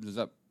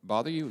that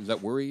bother you? Does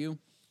that worry you?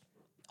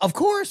 Of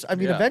course. I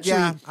mean, Yeah. eventually.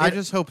 Yeah, I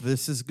just hope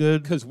this is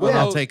good 'Cause and Willow-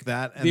 I'll take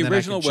that. And The then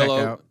original I can check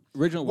Willow, out.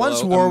 original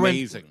Once Willow, Warwick,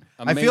 amazing.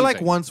 I feel like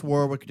Amazing. once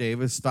Warwick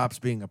Davis stops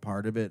being a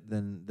part of it,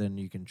 then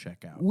you can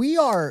check out. we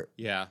are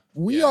yeah,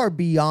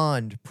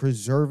 beyond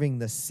preserving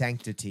the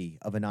sanctity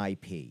of an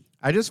IP.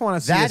 I just want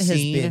to see That a has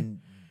scene.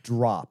 been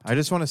dropped. I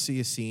just want to see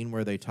a scene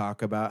where they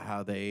talk about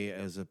how they,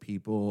 as a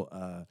people,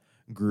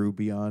 grew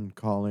beyond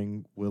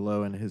calling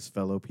Willow and his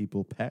fellow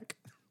people Peck.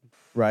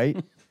 Right?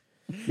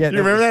 Yeah. You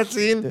remember that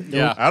scene?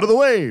 Yeah. Out of the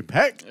way,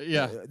 Peck.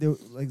 yeah. There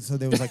was like a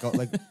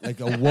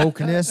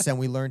wokeness, and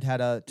we learned how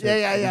to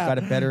Yeah. we've got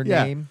a better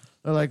Yeah. name.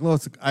 They're like,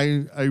 look,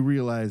 I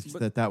realized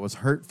that was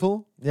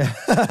hurtful,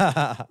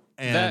 Yeah.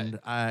 and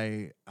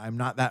I'm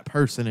not that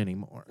person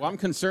anymore. Well, I'm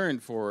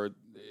concerned for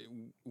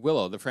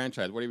Willow, the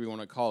franchise, whatever you want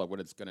to call it, what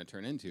it's going to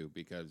turn into,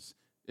 because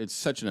it's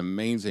such an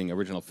amazing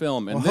original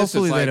film, and Well, this is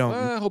hopefully they like, don't-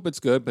 I hope it's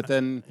good, but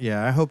then,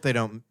 Yeah, I hope they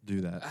don't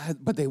do that.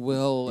 but they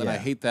will, and I Yeah.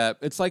 hate that.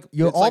 It's like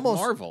You're it's like almost-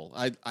 Marvel.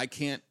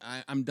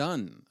 I'm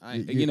done.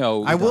 You-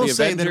 I will the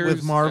say that with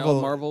Avengers,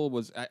 Marvel- Marvel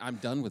was. I'm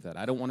done with it.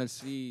 I don't want to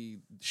see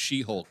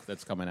She-Hulk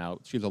that's coming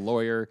out. She's a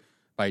lawyer.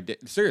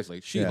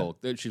 Seriously, She-Hulk.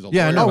 She's a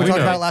Yeah, lawyer. no, Oh, we we talked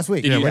know. about it last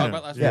week. Did you we talk know.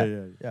 about last Yeah.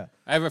 week? Yeah.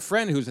 I have a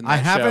friend who's in that I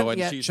show, haven't and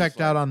yet she's checked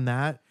just out like, on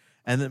that,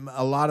 and then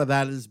a lot of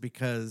that is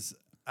because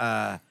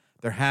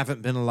there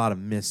haven't been a lot of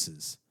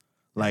misses.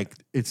 Like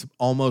it's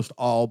almost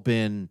all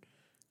been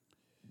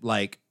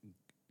like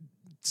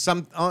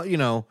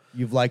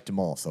You've liked them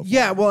all so far.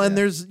 Yeah, well, and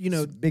there's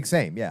big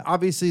same. Yeah.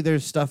 obviously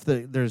there's stuff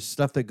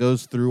that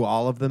goes through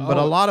all of them, but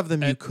a Oh, lot of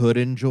them you could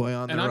enjoy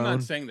on And their I'm own.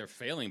 not saying they're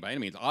failing by any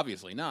means.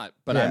 Obviously not.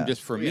 But Yeah. I'm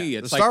just for me, The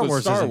it's Star like with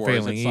Wars Star isn't Wars,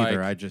 failing it's either.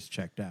 like, I just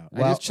checked out. I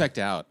just checked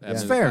out.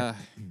 It's fair.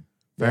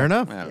 Fair I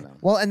enough. don't know.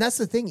 Well, and that's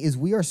the thing is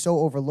we are so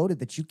overloaded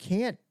that you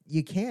can't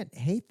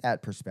hate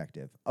that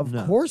perspective. Of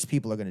course,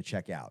 people are going to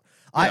check out.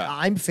 Yeah.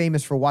 I'm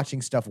famous for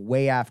watching stuff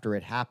way after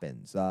it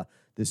happens.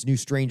 This new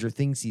Stranger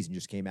Things season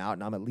just came out,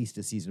 and I'm at least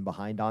a season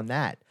behind on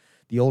that.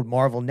 The old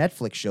Marvel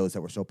Netflix shows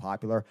that were so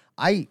popular,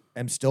 I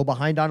am still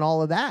behind on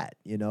all of that.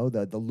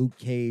 The Luke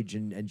Cage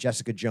and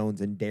Jessica Jones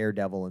and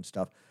Daredevil and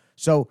stuff.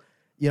 So,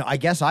 I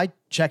guess I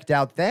checked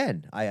out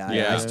then.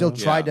 I still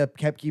tried to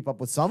keep up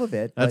with some of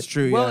it. That's but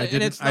true. Well, Yeah, I and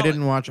didn't. it's I not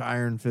didn't watch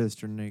Iron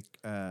Fist or Nick.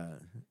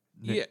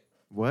 Yeah.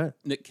 What?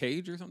 Nick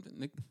Cage or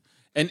something?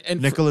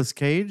 And Nicolas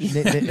Cage?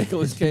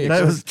 Nicolas Cage.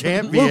 That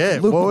can't be it.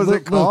 What was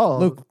it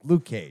called?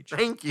 Luke Cage.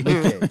 Thank you.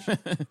 Luke Cage.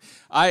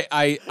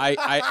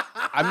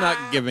 I'm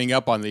not giving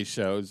up on these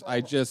shows.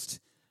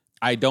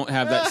 I don't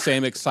have that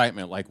same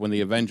excitement. Like when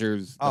the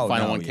Avengers, the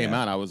final one came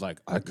out, I was like,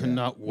 I could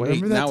not wait.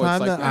 Remember that Now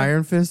time it's like that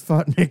Iron Fist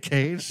fought Nick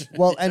Cage?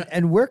 Well,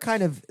 and we're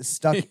kind of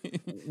stuck.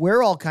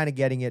 We're all kind of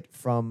getting it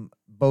from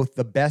both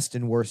the best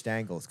and worst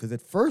angles. Because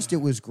at first it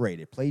was great.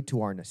 It played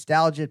to our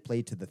nostalgia. It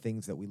played to the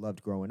things that we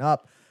loved growing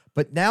up.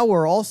 But now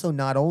we're also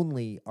not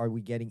only are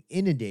we getting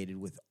inundated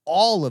with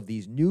all of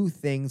these new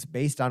things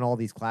based on all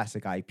these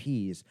classic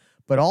IPs,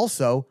 but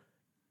also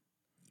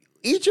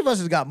each of us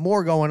has got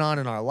more going on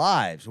in our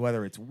lives,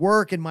 whether it's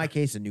work, in my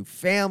case, a new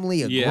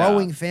family, a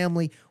growing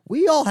family.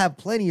 We all have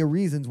plenty of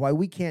reasons why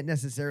we can't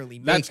necessarily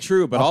make That's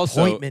true, but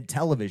appointment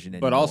television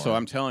anymore. But also,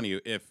 I'm telling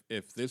you,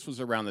 if this was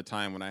around the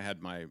time when I had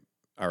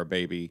our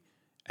baby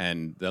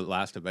and the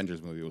last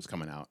Avengers movie was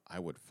coming out, I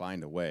would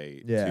find a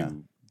way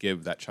to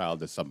give that child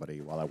to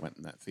somebody while I went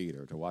in that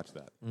theater to watch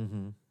that.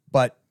 Mm-hmm.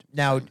 But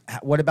now,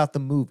 what about the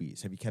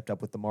movies? Have you kept up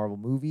with the Marvel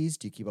movies?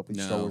 Do you keep up with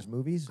Star No, Wars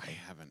movies? I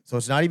haven't. So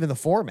it's not even the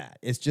format.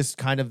 It's just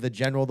kind of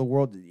the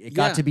world. It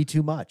got Yeah. to be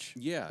too much.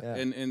 Yeah,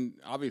 and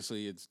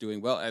obviously it's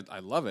doing well. I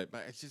love it,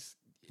 but it's just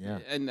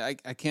and I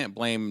can't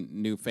blame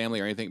new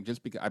family or anything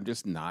just because I'm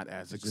just not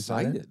as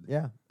excited.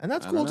 Yeah. And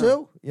that's I cool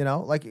don't know.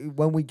 too. Like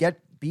when we get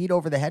beat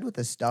over the head with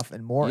this stuff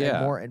and more and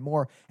more and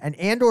more. And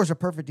Andor's a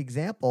perfect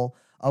example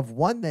of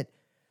one that,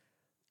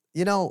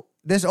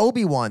 this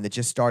Obi-Wan that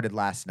just started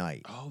last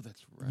night. Oh,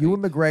 that's right.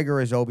 Ewan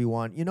McGregor as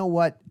Obi-Wan. You know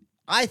what?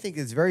 I think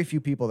there's very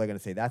few people that are going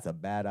to say that's a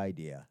bad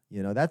idea.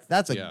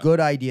 That's a good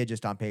idea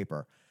just on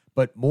paper.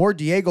 But more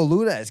Diego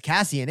Luna as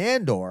Cassian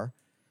Andor,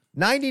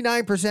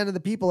 99% of the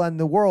people in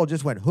the world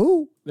just went,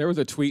 who? There was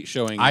a tweet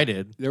showing. I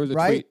did. There was a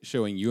Right? tweet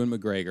showing Ewan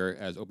McGregor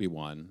as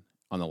Obi-Wan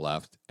on the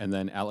left, and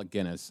then Alec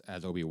Guinness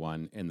as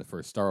Obi-Wan in the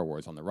first Star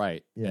Wars on the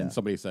right. Yeah. And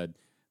somebody said,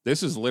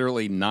 this is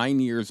literally 9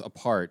 years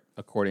apart,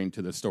 according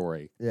to the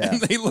story. Yeah. And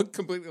they look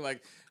completely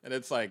like, and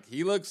it's like,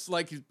 he looks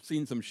like he's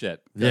seen some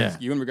shit. 'Cause Yeah.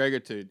 Ewan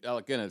McGregor to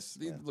Alec Guinness,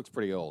 he looks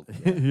pretty old.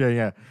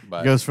 yeah.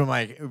 But- Goes from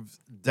like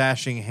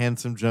dashing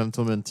handsome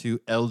gentleman to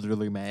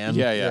elderly man.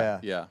 Yeah.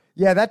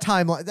 Yeah, that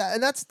timeline,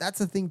 and that's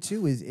the thing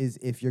too. Is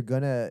if you're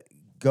gonna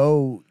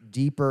go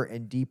deeper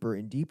and deeper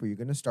and deeper, you're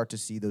gonna start to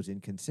see those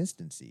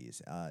inconsistencies.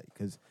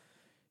 Because,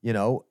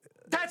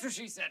 That's what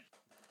she said.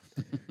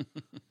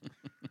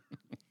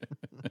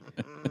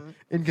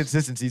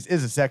 inconsistencies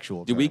is a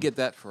sexual. Do we term. get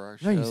that for our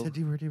show? No, you said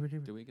deeper.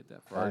 Do we get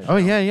that for our Oh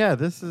show? yeah.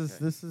 This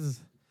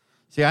is.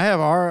 See, I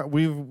have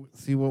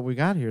see what we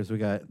got here is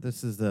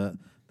this is the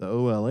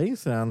OLA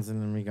sounds,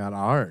 and then we got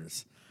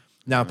ours.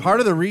 Now, part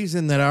of the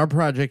reason that our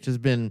project has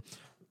been,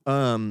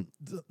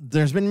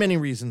 there's been many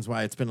reasons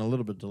why it's been a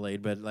little bit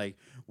delayed, but like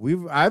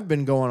I've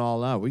been going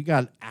all out. We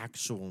got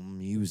actual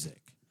music.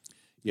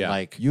 Yeah.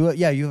 Like You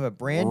have a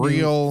brand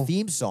Real new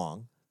theme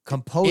song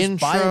composed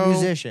intro, by a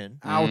musician.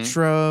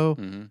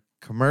 outro,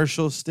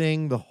 commercial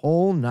sting, the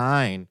whole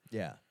nine.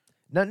 Yeah.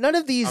 None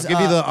of these.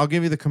 I'll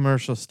give you the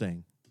commercial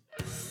sting.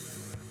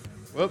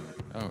 Whoop.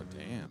 Oh,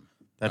 damn.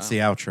 That's Wow. the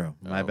outro.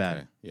 My Oh, bad.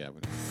 okay. Yeah.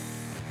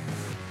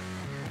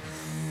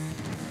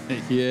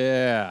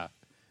 Yeah.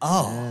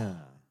 Oh, Yeah.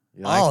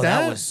 You like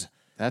that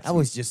that? that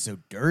was just so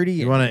dirty.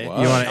 You and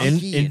want to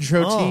chunky and-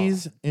 intro oh.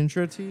 tease?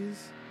 Intro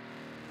tease?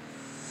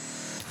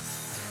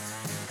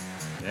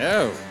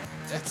 No.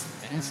 That's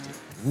nasty.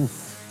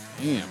 Oof.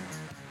 Damn.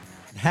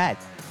 That.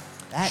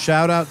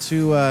 Shout out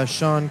to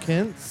Sean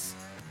Kintz,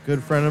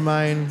 good friend of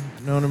mine.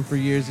 Known him for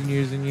years and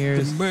years and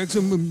years.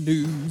 Maximum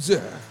news.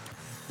 you-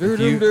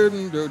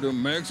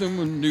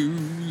 Maximum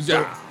news.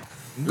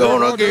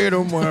 Gonna get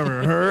him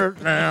where it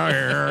hurt now.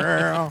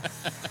 Yeah.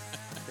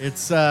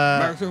 It's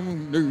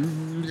Maximum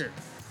news.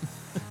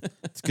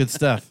 it's good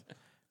stuff.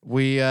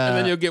 We And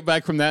then you'll get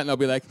back from that and I'll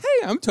be like,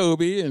 hey, I'm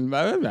Toby and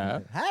blah, blah, blah.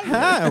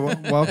 hi,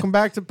 welcome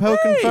back to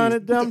Poking Fun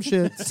at Dumb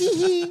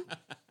Shits.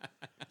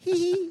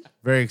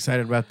 Very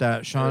excited about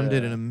that. Sean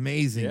did an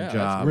amazing Yeah, that's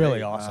job.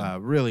 really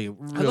awesome. Really,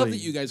 I love that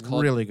you guys call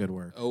it really good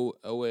work.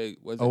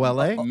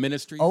 OLA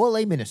Ministry.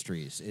 OLA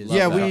Ministries is,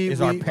 Yeah,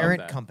 is our we parent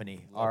that.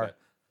 company. Love it.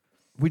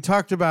 We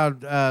talked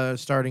about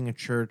starting a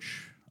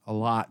church a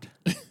lot.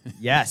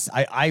 Yes,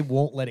 I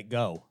won't let it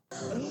go.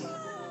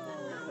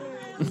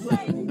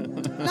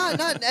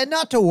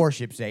 not to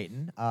worship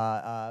Satan.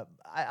 I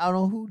don't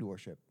know who to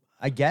worship.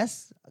 I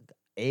guess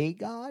a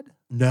god.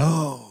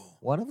 No.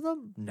 One of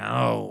them.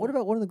 No. What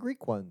about one of the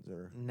Greek ones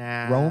or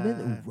Nah. Roman?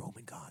 Ooh,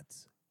 Roman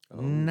gods.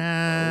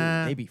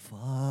 Nah. They be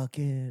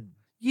fucking.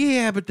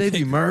 Yeah, but they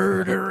be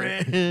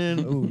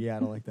murdering. Oh yeah, I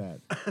don't like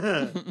that.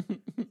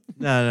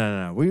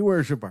 No. We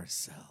worship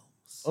ourselves.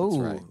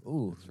 Oh, right.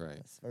 ooh, That's right.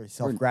 that's very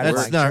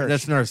self-gratifying.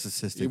 That's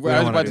narcissistic. We I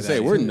don't was wanna about do to say,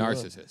 that we're either.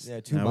 narcissists. Yeah,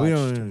 too No, much. we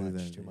don't Too do much.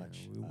 that Too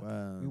either.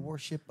 much. We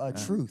worship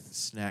truth.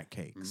 Snack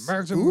cakes.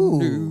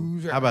 Ooh.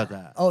 How about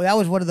that? Oh, that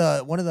was one of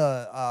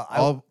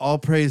the. All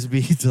praise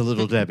be to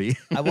Little Debbie.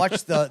 I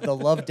watched the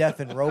Love, Death,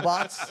 and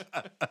Robots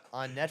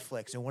on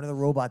Netflix, and one of the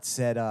robots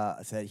said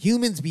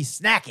humans be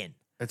snacking,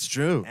 That's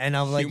true. and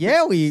I'm like,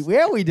 yeah, we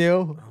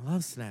do. I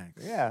love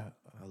snacks. Yeah.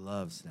 I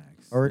love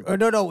snacks. Or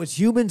no, it's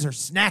humans are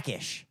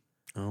snackish.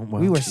 Oh,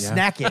 well, We were yeah.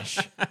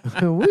 snackish.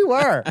 we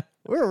were.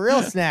 We were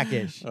real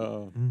snackish.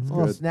 Oh, It's a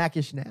little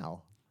snackish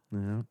now.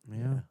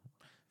 Yeah.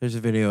 There's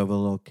a video of a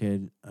little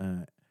kid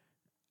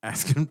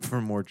asking for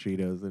more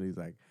Cheetos, and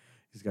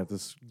he's got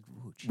this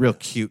real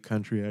cute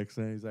country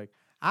accent. He's like,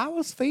 I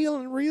was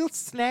feeling real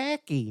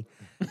snacky.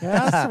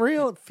 I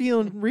was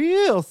feeling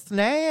real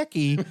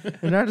snacky,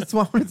 and I just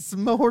wanted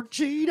some more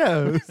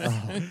Cheetos.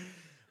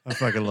 I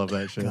fucking love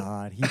that shit.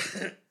 God,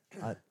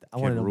 I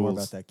want to know more rules.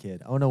 about that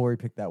kid. I want to know where he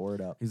picked that word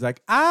up. He's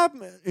like,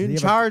 I'm in he have a-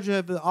 charge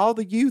of all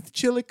the youth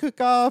chili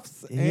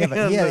cook-offs. He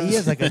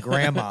has like a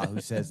grandma who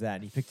says that,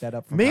 and he picked that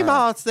up from her.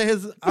 Meemaw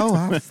says, oh,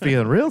 I was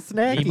feeling real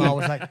snacky. Meemaw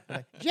was like,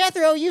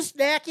 Jethro, you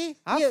snacky?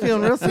 I was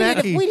feeling real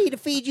snacky. We need to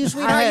feed you,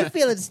 sweetheart. You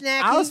feeling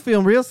snacky? I was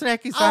feeling real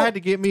snacky, so I had to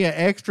get me an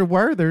extra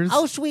Werther's.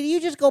 Oh, sweetie, you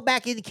just go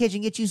back in the kitchen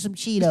and get you some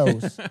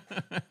Cheetos.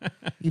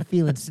 You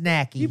feeling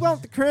snacky? You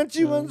want the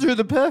crunchy ones or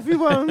the puffy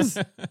ones?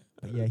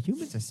 But yeah,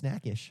 humans are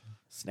snackish.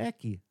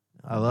 Snacky.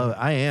 I love it.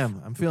 I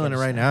am. I'm feeling it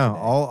right now.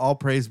 All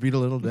praise be to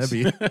Little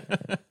Debbie.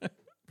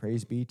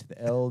 Praise be to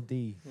the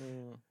LD.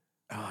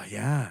 Oh,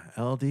 yeah.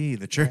 LD.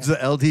 The Church of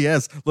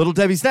LDS. Little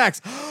Debbie Snacks.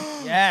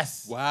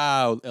 Yes.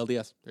 wow,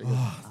 LDS. There you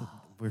go.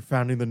 We're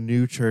founding the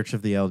new Church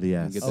of the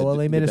LDS. Get OLA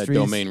get that Ministries.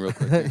 domain real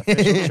quick.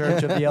 Official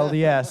Church of the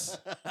LDS.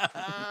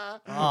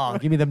 Oh,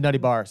 give me them nutty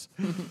bars.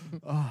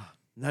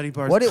 Nutty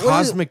Bars, What is-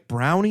 Cosmic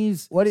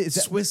Brownies, What is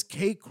that- Swiss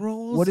cake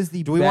rolls. What is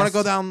the Do we want to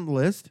best- go down the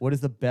list? What is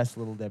the best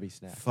Little Debbie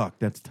snack? Fuck,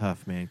 that's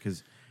tough, man,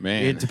 because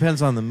Man. it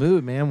depends on the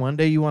mood, man. One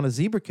day you want a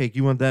zebra cake.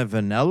 You want that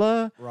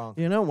vanilla. Wrong.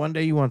 You know, one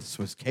day you want the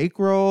Swiss cake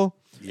roll.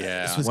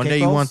 Yeah. Swiss One cake day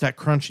you rolls? want that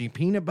crunchy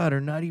peanut butter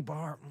nutty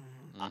bar.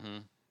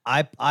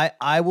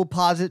 I will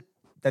posit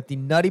that the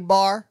nutty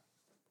bar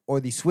or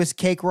the Swiss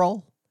cake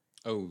roll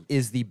Oh,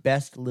 is the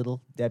best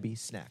Little Debbie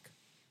snack.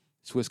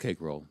 Swiss cake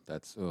roll.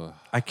 That's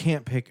I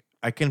can't pick.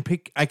 I can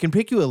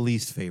pick you a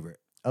least favorite.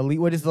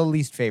 What is the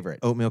least favorite?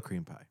 Oatmeal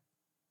cream pie.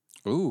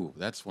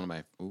 that's one of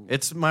my. Ooh.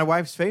 It's my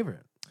wife's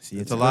favorite. See,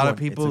 it's a a good lot one. of It's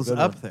a people's good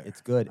up one. there.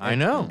 It's good. I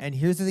know. And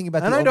here's the thing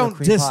about And the I oatmeal don't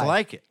cream pie.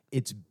 dislike it.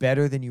 It's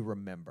better than you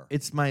remember.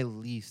 It's my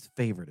least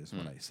favorite, is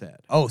what I said.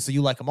 Oh, so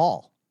you like them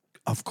all?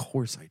 Of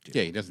course I do.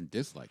 Yeah, he doesn't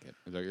dislike it.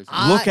 Is that what you're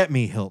saying? Look at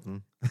me,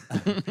 Hilton.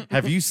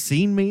 Have you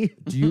seen me?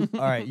 Do you? All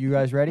right, you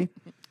guys ready?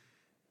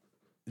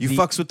 You The-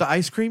 fucks with the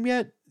ice cream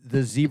yet?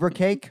 The zebra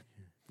cake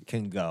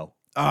can go.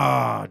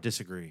 Ah,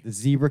 disagree. The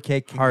zebra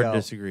cake can Hard go.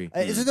 disagree.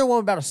 Isn't there one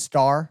about a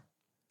star?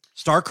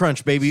 Star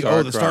Crunch, baby.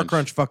 Star The Star Crunch.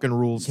 Crunch fucking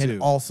rules Can too.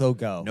 also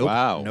go. Nope.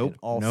 Wow. Nope.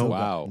 Also nope. go.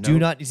 Wow. Do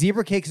Nope. not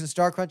zebra cakes and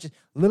star crunches.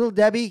 Little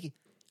Debbie,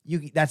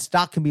 that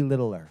stock can be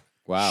littler.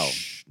 Wow.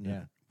 Shh,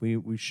 yeah.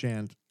 We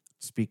shan't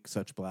speak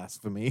such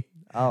blasphemy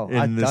Oh, in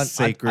I've this done,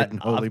 sacred and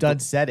holy I've done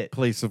said it.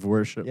 place of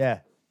worship. Yeah.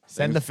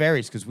 Send the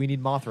fairies because we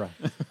need Mothra.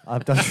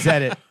 I've done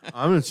said it.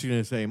 I'm just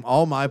gonna say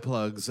all my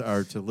plugs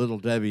are to Little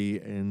Debbie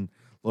and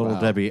Little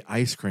Wow. Debbie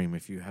ice cream.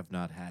 If you have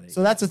not had it,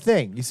 So that's a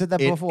thing. You said that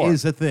it before.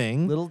 is a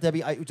thing Little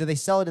Debbie. Do they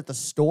sell it at the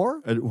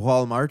store? at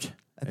Walmart.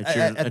 At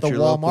the your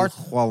local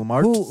Walmart?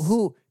 Walmart.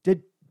 Who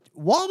did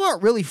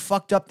Walmart really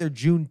fucked up their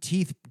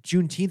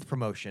Juneteenth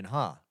promotion,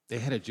 huh? They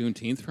had a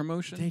Juneteenth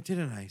promotion. They did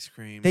an ice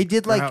cream. They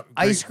did like Great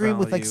ice cream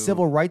with like value.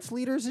 civil rights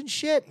leaders and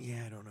shit.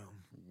 Yeah, I don't know.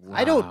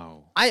 Wow.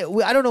 I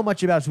don't know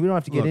much about it, so we don't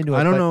have to get Look, into it.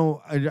 I don't but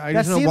know. I that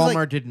just know seems Walmart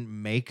like- didn't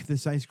make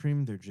this ice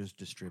cream. They're just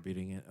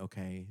distributing it.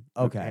 Okay.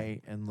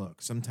 Okay. And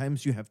look,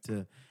 sometimes you have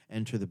to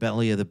enter the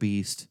belly of the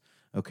beast.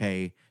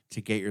 Okay,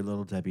 to get your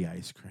Little Debbie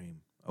ice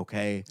cream.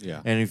 Okay.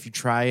 Yeah. And if you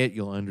try it,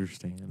 you'll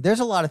understand. There's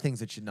a lot of things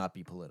that should not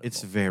be political.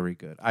 It's very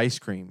good. Ice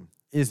cream.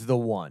 Is the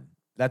one.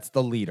 That's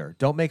the leader.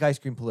 Don't make ice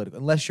cream political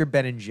unless you're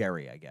Ben and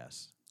Jerry, I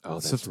guess. Oh,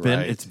 So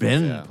that's it's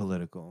been Yeah.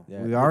 political.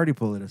 Yeah. We already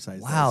politicized.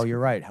 Wow, ice you're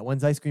right.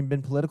 When's ice cream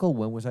been political?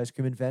 When was ice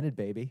cream invented,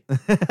 baby?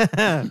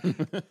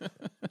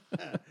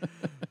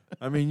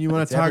 I mean, you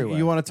want It's to talk? everywhere.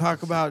 You want to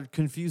talk about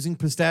confusing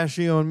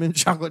pistachio and mint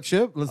chocolate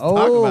chip? Let's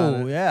talk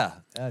about it. yeah.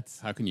 That's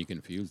How can you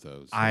confuse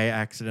those? I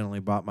accidentally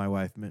bought my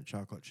wife mint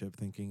chocolate chip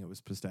thinking it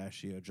was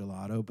pistachio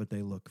gelato, but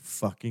they look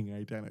fucking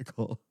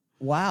identical.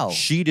 Wow.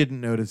 She didn't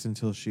notice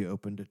until she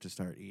opened it to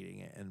start eating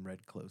it and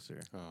read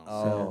closer.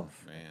 Oh,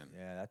 man.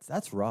 yeah,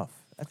 that's rough.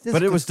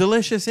 But it was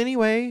delicious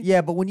anyway.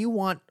 Yeah, but when you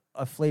want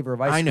a flavor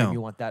of ice I cream, know.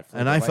 you want that flavor.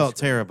 And I of ice felt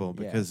cream. terrible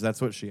Yeah. because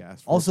that's what she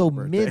asked for. Also, for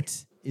her birthday.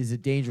 mint is a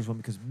dangerous one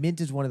because mint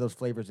is one of those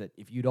flavors that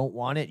if you don't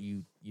want it,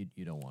 you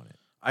don't want it.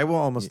 I will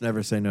almost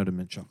never say no to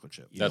mint chocolate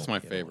chip. That's my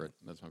favorite.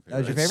 That's my favorite. That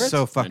was your It's favorite? so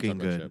Mint fucking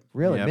chocolate good. chip.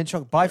 Really, Yep. mint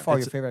chocolate by far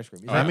It's- your favorite ice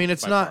cream. Oh, I yeah, mean,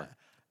 it's by not. far.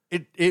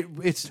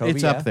 It's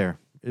Toby, up yeah? there.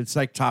 It's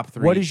like top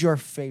 3. What is your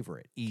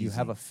favorite? Do you Easy.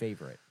 have a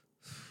favorite?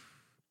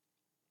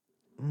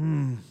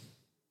 Mm.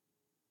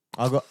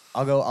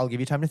 I'll give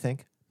you time to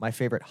think. My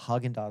favorite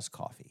Haagen-Dazs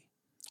coffee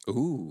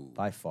Ooh.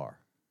 by far.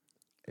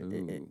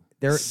 Ooh.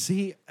 There,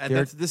 See, and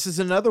there- this is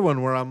another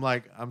one where I'm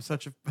like, I'm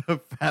such a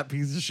fat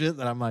piece of shit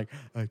that I'm like,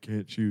 I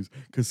can't choose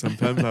because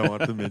sometimes I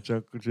want the mint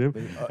chocolate chip.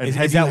 And is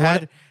have that you one-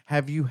 had?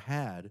 Have you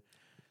had?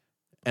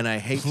 And I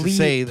hate Please- to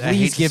say, I please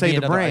hate to give say me the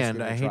another ice brand.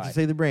 cream to I hate try. to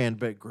say the brand,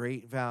 but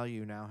Great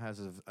Value now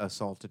has a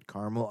salted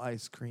caramel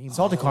ice cream.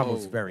 salted caramel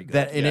is Oh. very good.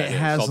 That and Yeah, it yeah,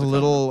 has salted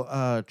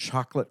little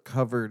chocolate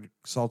covered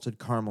salted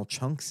caramel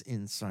chunks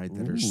inside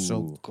that are so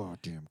Ooh.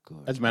 goddamn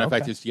good. As a matter of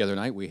fact, Okay. just the other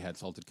night we had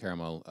salted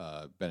caramel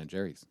Ben and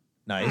Jerry's,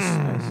 nice.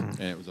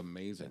 and it was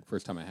amazing.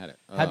 First time I had it.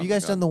 Have Oh you my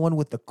guys God. done the one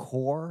with the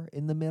core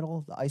in the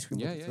middle, the ice cream?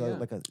 Yeah, with yeah, the- yeah.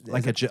 Like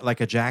a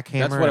like a jackhammer.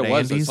 That's what at it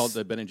was. The, Andy's?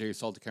 the Ben and Jerry's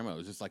salted caramel. It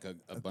was just like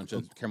a bunch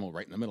of caramel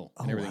right in the middle,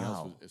 and Oh, everything wow.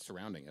 else was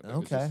surrounding it. But it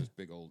was Okay. just this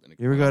big old. And it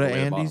You ever go went to all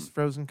the way Andy's bottom.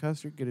 frozen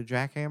custard? Get a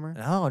jackhammer.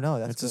 No,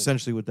 that's That's good.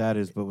 essentially what that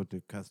is, but with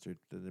the custard,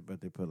 but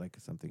they put like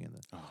something in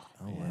it. Oh,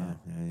 Oh, yeah, wow.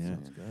 yeah.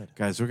 Sounds good.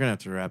 Guys, we're gonna have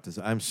to wrap this.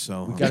 I'm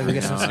so hungry. gotta go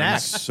get some now.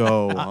 snacks. I'm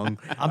so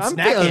hungry. I'm feeling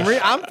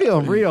snackish. I'm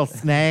feeling real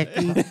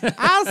snacky.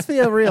 I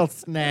feel real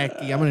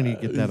snacky. I'm gonna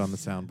need to get that on the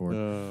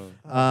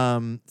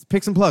soundboard.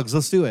 Pick some plugs.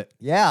 Let's do it.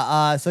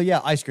 Yeah. So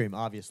yeah, ice cream.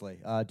 Obviously,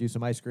 do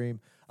some ice cream.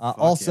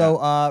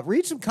 Also,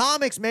 read some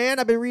comics, man.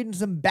 I've been reading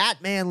some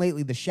Batman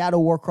lately. The Shadow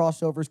War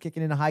crossover is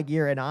kicking into high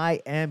gear, and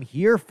I am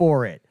here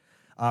for it.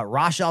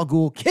 Ra's al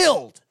Ghul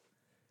killed.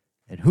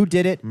 And who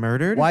did it?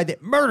 Murdered? Why they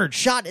murdered?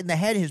 Shot in the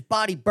head. His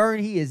body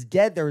burned. He is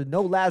dead. There is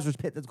no Lazarus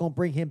pit that's going to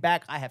bring him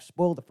back. I have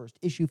spoiled the first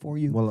issue for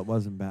you. Well, it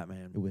wasn't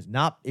Batman. It was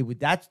not. It was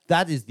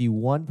that is the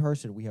one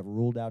person we have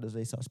ruled out as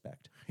a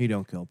suspect. He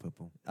don't kill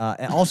people.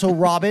 And also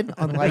Robin,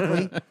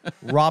 unlikely.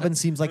 Robin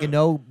seems like a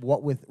no.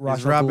 What with Ra's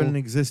Does al Robin Ghul?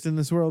 exist in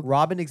this world?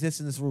 Robin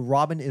exists in this world.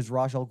 Robin is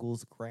Ra's al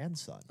Ghul's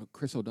grandson. Oh,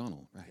 Chris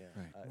O'Donnell. Right,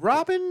 right.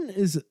 Robin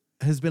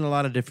has been a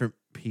lot of different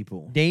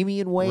people.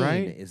 Damian Wayne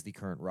Right? is the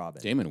current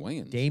Robin. Damon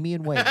Wayans.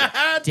 Damian Wayne.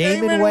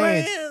 Damon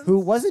Wayne. Wayans. Who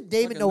was it?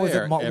 Damon? Fucking No, was it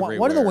there, one of the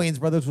everywhere. Wayans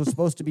brothers was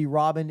supposed to be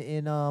Robin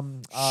in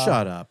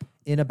Shut up.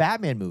 in a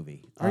Batman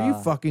movie. Are you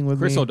fucking with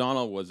Chris me?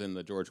 O'Donnell was in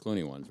the George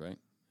Clooney ones, right?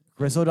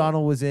 Chris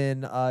O'Donnell was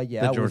in The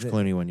George was it-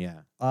 Clooney one,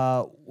 yeah.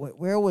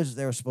 where was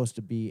there supposed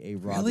to be a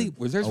Robin? Really?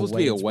 Was there supposed to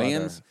be a brother?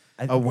 Wayans?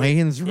 I A think-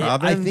 Wayans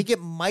Robin? I think it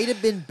might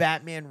have been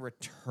Batman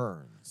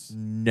Returns,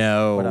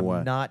 No. but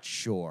I'm not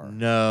sure.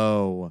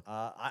 No.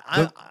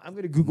 I'm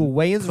going to Google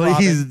Wayans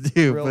Please Robin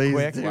do, real please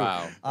quick. do.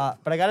 Wow.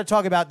 But I got to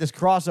talk about this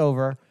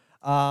crossover.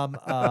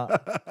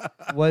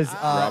 Was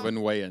Robin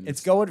Wayans.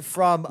 It's going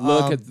from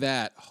Look at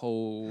that.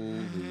 Holy.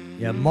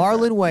 yeah,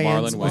 Marlon Wayans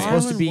Marlon was Wayans.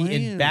 supposed to be Marlon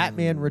in Wayans.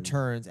 Batman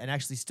Returns and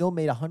actually still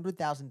made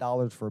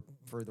 $100,000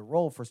 for the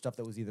role for stuff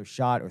that was either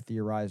shot or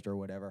theorized or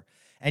whatever.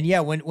 And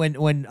yeah, when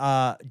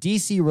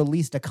DC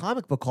released a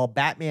comic book called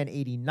Batman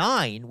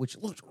 '89, which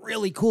looked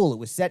really cool, it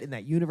was set in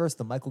that universe,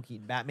 the Michael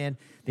Keaton Batman.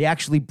 They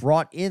actually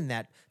brought in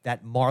that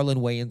Marlon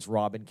Wayans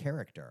Robin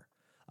character,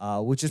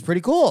 which is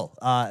pretty cool.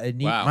 A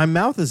neat- Wow. My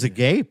mouth is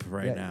agape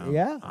right Yeah, now.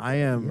 yeah. I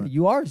am.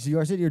 You are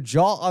sitting your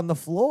jaw on the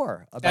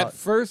floor about At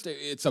first,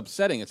 it's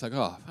upsetting. It's like,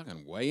 oh,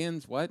 fucking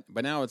Wayans, what?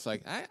 But now it's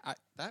like, that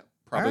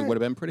probably All right. would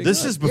have been pretty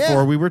This good. is before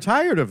Yeah. we were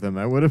tired of them.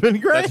 That would have been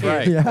great. That's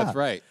right. Yeah. That's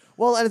right.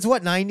 Well, and it's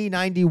what, 90,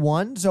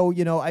 91? So,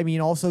 I mean,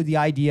 also the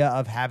idea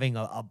of having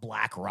a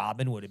black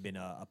Robin would have been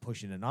a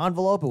push in an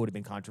envelope. It would have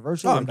been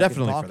controversial. Oh, It I'm would have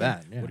got definitely people for that,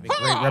 talking. yeah. Would have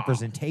been great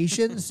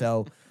representation.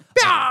 So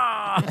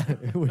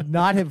it would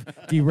not have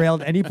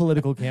derailed any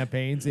political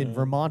campaigns in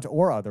Vermont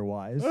or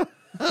otherwise.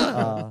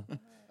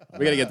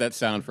 We got to get that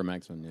sound from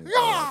X-Men News.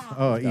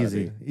 Oh,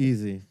 easy.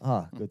 Easy.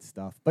 Good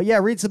stuff. But yeah,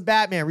 read some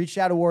Batman. Read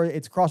Shadow War.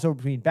 It's a crossover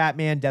between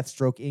Batman,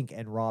 Deathstroke Inc.,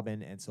 and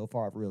Robin. And so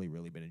far, I've really,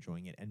 really been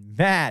enjoying it. And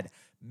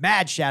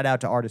mad shout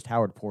out to artist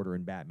Howard Porter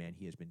in Batman.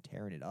 He has been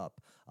tearing it up.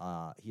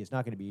 He is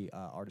not going to be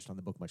artist on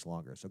the book much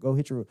longer. So go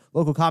hit your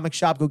local comic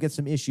shop, go get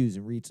some issues,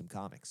 and read some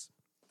comics.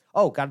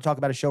 Oh, got to talk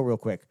about a show real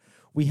quick.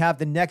 We have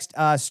the next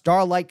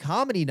Starlight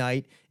Comedy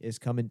Night is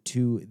coming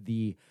to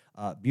the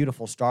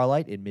beautiful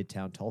Starlight in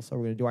Midtown Tulsa.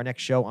 We're going to do our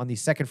next show on the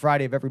second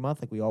Friday of every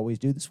month, like we always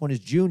do. This one is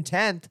June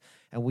 10th,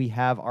 and we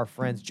have our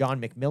friends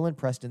John McMillan,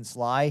 Preston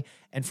Sly,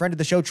 and friend of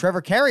the show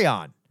Trevor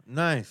Carrion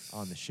Nice.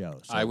 on the show.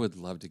 So I would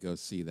love to go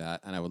see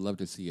that, and I would love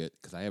to see it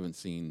because I haven't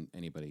seen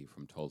anybody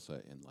from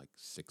Tulsa in like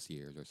 6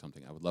 years or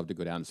something. I would love to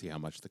go down and see how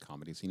much the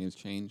comedy scene has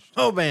changed.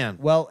 Oh, man.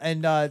 Well,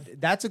 and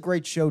that's a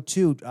great show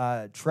too.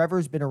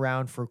 Trevor's been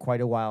around for quite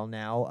a while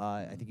now.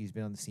 I think he's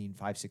been on the scene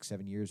 5, 6,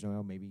 7 years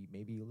now, maybe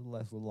a little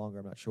less, a little longer.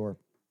 I'm not sure.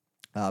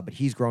 But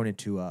he's grown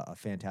into a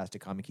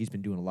fantastic comic. He's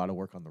been doing a lot of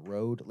work on the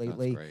road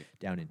lately, great.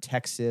 down in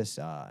Texas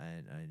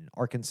and in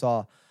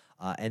Arkansas.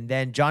 And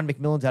then John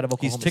McMillan's out of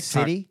He's Oklahoma TikTok,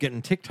 City.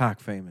 getting TikTok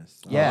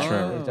famous. Yeah,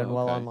 Trevor. he's done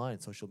well okay. online,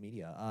 social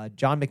media.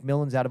 John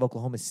McMillan's out of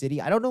Oklahoma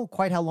City. I don't know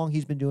quite how long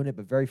he's been doing it,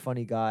 but very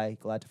funny guy.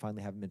 Glad to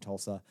finally have him in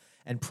Tulsa.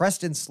 And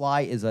Preston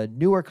Sly is a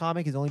newer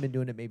comic. He's only been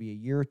doing it maybe a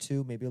year or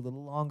two, maybe a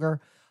little longer.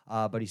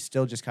 But he's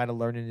still just kind of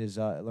learning his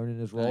role.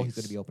 He's going Nice.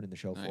 to be opening the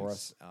show for Nice.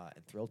 us,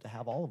 and thrilled to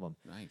have all of them.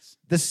 Nice.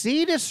 The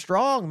scene is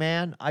strong,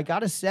 man. I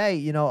gotta say,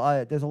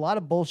 there's a lot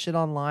of bullshit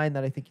online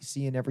that I think you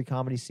see in every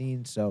comedy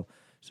scene. So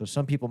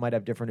some people might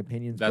have different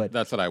opinions, but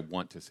That's what I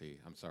want to see.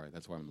 I'm sorry.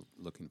 That's what I'm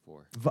looking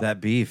for.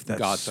 That beef, that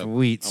Gossip.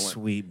 sweet, I want-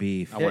 sweet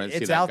beef. I want to see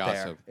it's that out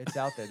gossip. there. It's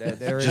out there.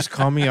 There is- Just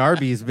call me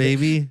Arby's,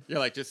 baby. You're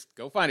like, just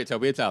go find it,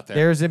 Toby. It's out there.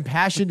 They're as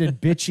impassioned and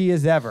bitchy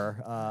as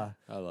ever.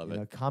 I love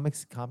it.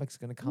 Comics going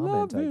to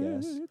comment, I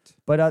guess.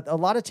 But a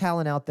lot of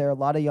talent out there, a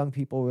lot of young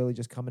people really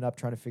just coming up,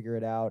 trying to figure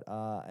it out.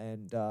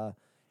 And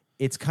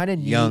it's kind of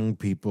neat. Young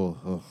people.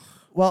 Ugh.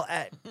 Well,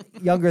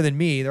 younger than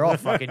me. They're all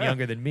fucking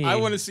younger than me. I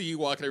want to see you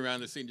walking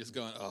around the scene just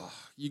going, oh,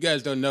 you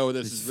guys don't know what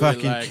this These is really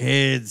fucking like.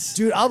 kids.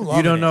 Dude, I'm loving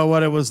You don't it. know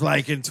what it was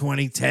like in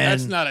 2010.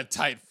 That's not a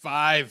tight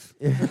 5.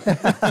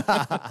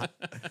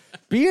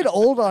 Being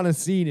old on a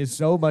scene is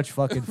so much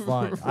fucking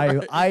fun. I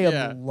am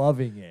yeah.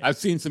 loving it. I've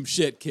seen some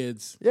shit,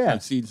 kids. Yeah.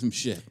 I've seen some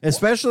shit.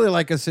 Especially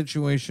like a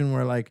situation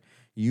where like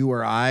you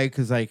or I,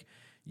 because like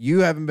you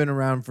haven't been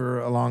around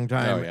for a long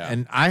time, Oh, yeah.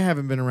 and I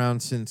haven't been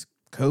around since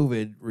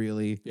COVID,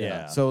 really.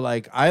 Yeah. So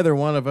like either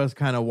one of us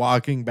kind of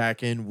walking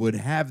back in would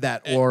have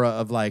that aura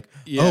of like,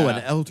 Yeah. oh,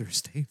 an elder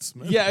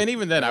statesman. Yeah, and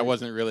even then, I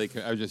wasn't really.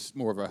 I was just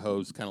more of a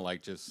host, kind of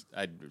like just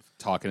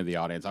talking to the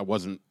audience. I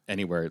wasn't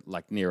anywhere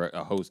like near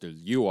a host as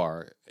you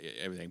are,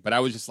 everything. But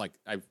I was just like,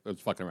 I was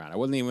fucking around. I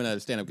wasn't even a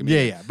stand-up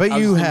comedian. Yeah, yeah, but I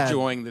was you just had-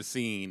 enjoying the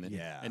scene,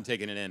 Yeah. and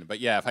taking it in. But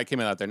yeah, if I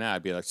came out there now,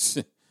 I'd be like,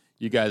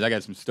 you guys, I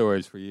got some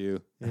stories for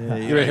you. Yeah,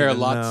 You you ever don't hear even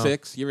Lot know.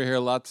 6? You ever hear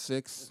Lot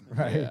 6?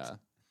 Right. Yeah.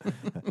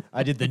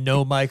 I did the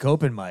no mic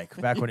open mic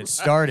back when it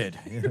started.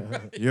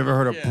 You ever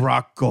heard of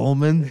Brock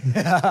Goldman?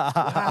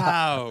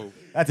 Wow.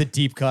 That's a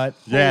deep cut.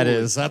 Yeah, it Holy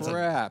is. That's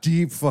crap. a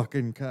deep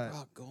fucking cut.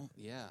 Oh,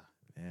 yeah.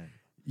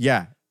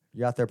 Yeah.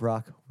 You out there,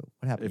 Brock?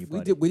 What happened to you,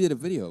 buddy? We did a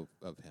video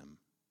of him.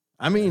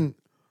 I mean,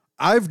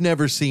 I've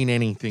never seen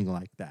anything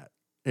like that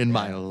in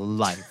my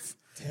life.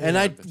 And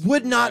I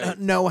would not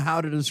know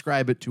how to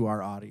describe it to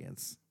our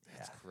audience.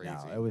 That's crazy.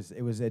 No,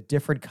 it was a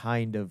different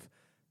kind of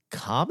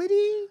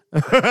comedy.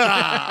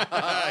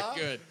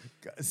 Good.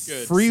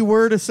 Good. Free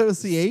word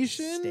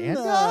association?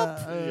 Stand-up?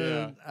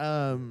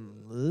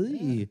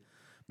 Ugh.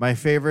 My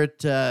favorite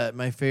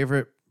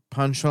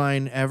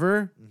punchline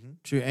ever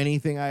to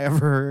anything I ever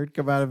heard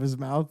come out of his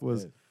mouth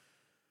was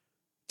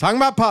talking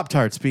about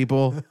Pop-Tarts,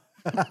 people.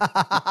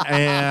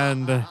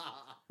 And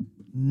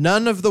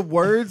none of the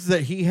words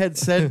that he had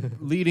said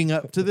leading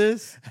up to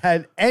this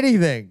Had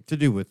anything. to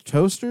do with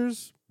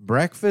toasters,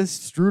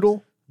 breakfast,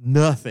 Strudel?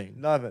 nothing.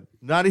 Nothing.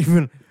 Not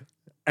even.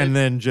 And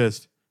then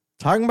just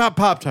talking about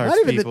Pop-Tarts,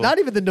 people. Not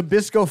even the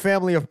Nabisco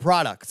family of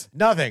products.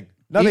 Nothing.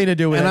 Nothing to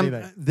do with And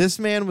anything. this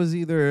man was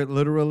either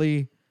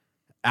literally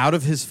out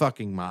of his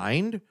fucking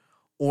mind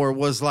or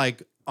was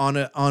like on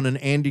an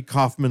Andy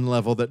Kaufman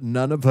level that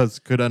none of us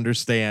could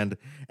understand,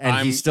 and he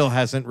I'm- still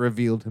hasn't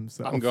revealed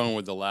himself. I'm going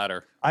with the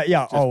latter.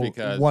 Yeah. Just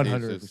because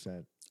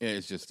 100%.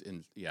 It's just,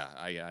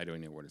 I don't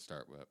know where to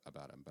start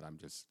about him, but I'm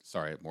just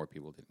sorry that more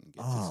people didn't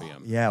get to Oh, see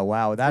him. yeah.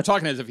 Wow. We're That's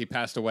talking as if he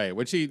passed away,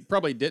 which he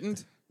probably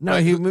didn't. No,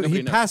 but he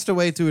nobody knows. passed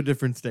away to a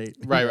different state.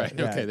 Right, right.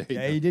 yeah, Okay, there you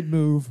yeah, go. he did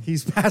move.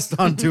 He's passed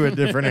on to a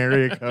different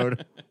area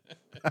code.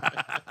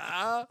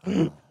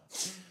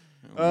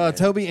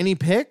 Toby, any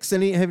picks?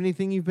 Have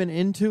anything you've been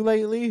into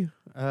lately?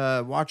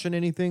 Watching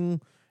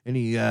anything?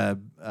 Any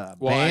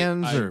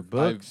bands or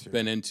books? I've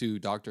been into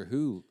Doctor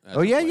Who. as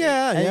Oh of yeah, late,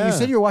 yeah, And yeah. you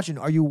said you're watching.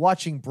 Are you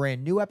watching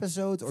brand new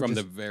episodes or From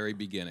the just very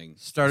beginning.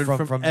 Started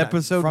from that-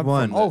 episode from-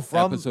 one.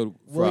 From Episode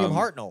William from-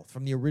 Hartnell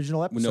from the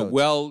original episode. No,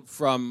 well,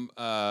 from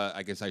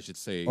I guess I should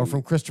say, or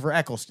from Christopher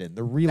Eccleston,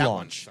 the That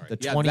one, relaunch, sorry. the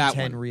Yeah,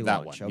 2010 that one, relaunch.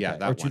 that one. Okay. Yeah,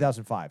 that or one.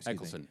 2005. Excuse me.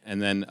 Eccleston,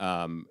 and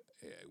then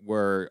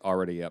we're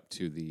already up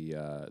to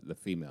the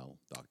female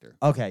Doctor.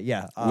 Okay,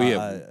 yeah. We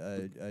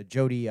have-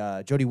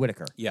 Jodie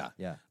Whittaker. Yeah,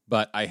 Yeah.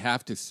 But I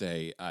have to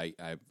say, I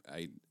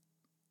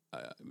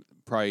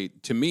probably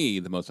to me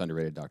the most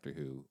underrated Doctor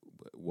Who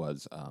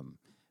was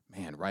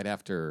man right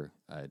after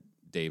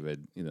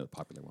David, the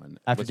popular one.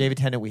 After Was David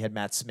Tennant, we had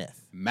Matt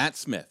Smith. Matt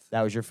Smith.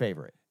 That was your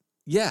favorite.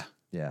 Yeah,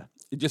 Yeah.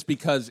 just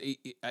because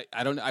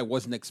I don't I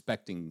wasn't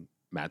expecting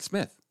Matt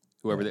Smith.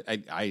 Whoever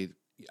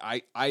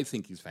I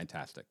think he's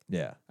fantastic,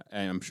 Yeah.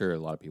 and I'm sure a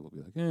lot of people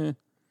will be like, eh.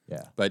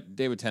 Yeah. But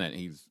David Tennant,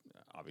 he's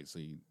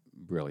obviously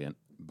brilliant.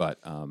 But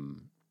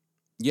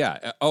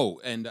yeah.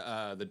 And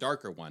the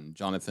darker one,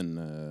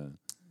 Jonathan.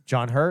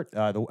 John Hurt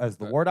as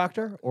the War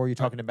Doctor, or are you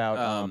talking about?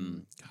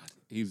 God,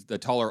 he's the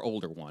taller,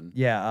 older one.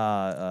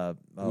 Yeah.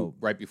 Who,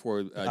 right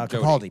before Jodie.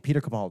 Capaldi.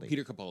 Peter Capaldi.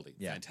 Peter Capaldi.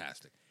 Yeah.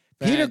 Fantastic.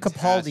 Peter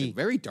Fantastic. Capaldi-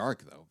 Very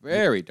dark though.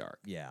 Very dark.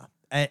 Yeah.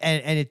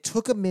 And it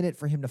took a minute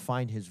for him to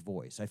find his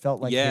voice. I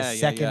felt like his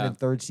second and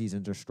third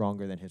seasons are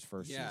stronger than his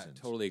first Yeah, seasons.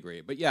 totally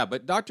agree.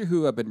 But Doctor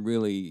Who I've been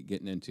really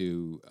getting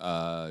into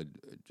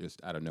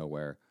just out of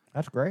nowhere.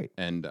 That's great.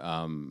 And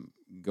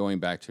going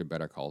back to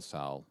Better Call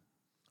Saul.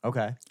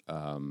 Okay.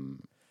 And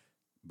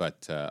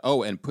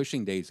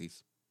Pushing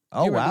Daisies.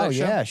 Oh, you remember wow. that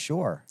show? Yeah,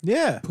 sure.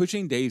 Yeah.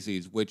 Pushing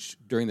Daisies, which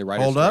during the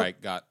writer's Hold up.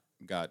 strike got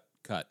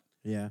cut.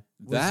 Yeah.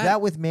 Was that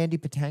with Mandy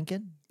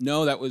Patinkin?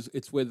 No,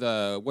 it's with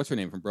what's her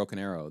name from Broken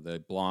Arrow, the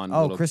blonde.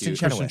 Oh, little Kristen cute-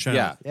 Chenoweth. Kristen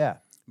Chenoweth. Yeah, Yeah.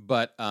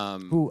 but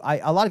Who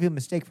a lot of people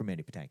mistake for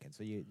Mandy Patinkin,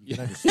 so you can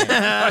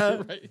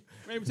understand. right.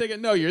 Maybe take it.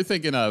 No, you're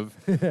thinking of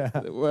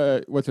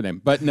what's her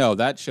name? But no,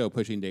 that show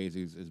Pushing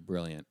Daisies is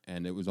brilliant,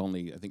 and it was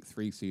only I think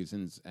 3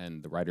 seasons,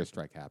 and the writer's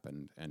strike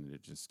happened, and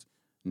it just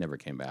never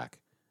came back.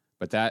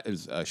 But that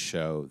is a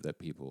show that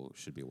people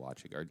should be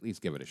watching, or at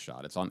least give it a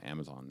shot. It's on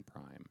Amazon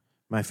Prime.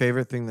 My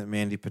favorite thing that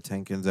Mandy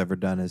Patinkin's ever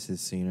done is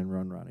his scene in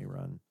Run, Ronnie,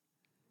 Run.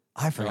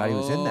 I forgot he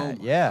was in that.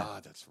 my Yeah.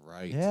 God, that's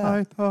right. Yeah.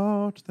 I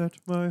thought that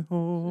my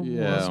home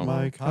Yeah. was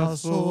my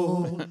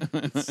castle.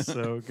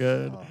 So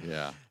good.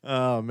 Yeah.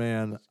 Oh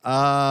man.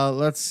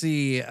 Let's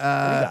see. What do you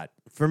got?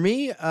 For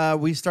me,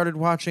 we started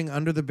watching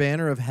Under the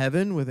Banner of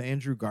Heaven with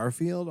Andrew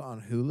Garfield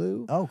on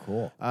Hulu. Oh,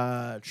 cool.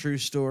 True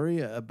story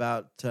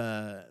about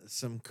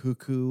some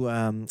cuckoo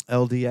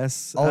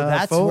LDS. Oh,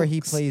 that's where he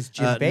folks. plays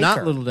Jim Baker.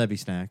 Not Little Debbie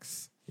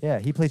Snacks. Yeah,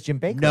 he plays Jim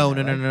Baker. No, in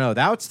that, right? no.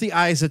 That's The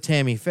Eyes of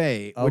Tammy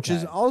Faye, which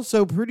is Okay.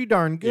 also pretty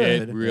darn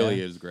good. It really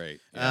is great.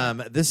 Yeah.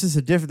 This is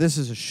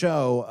a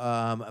show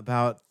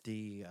about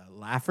the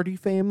Lafferty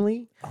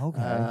family.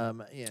 Okay.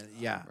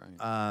 Yeah.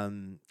 Right.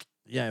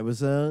 Yeah, it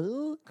was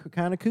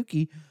kind of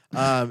kooky.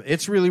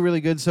 It's really, really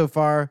good so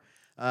far.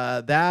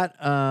 And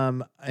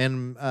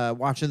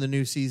watching the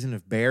new season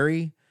of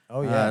Barry.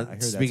 Oh, yeah. I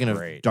heard Speaking that's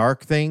of great.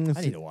 dark things,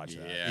 I need to watch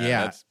that.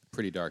 Yeah, that's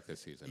pretty dark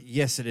this season.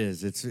 yes, it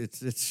is.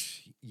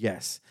 It's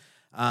yes.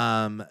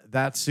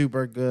 That's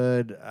super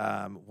good.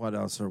 What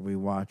else are we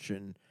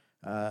watching?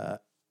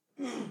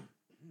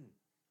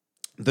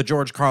 The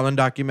George Carlin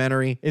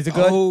documentary. Is it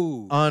good?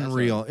 Oh,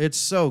 Unreal. It's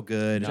so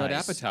good. Judd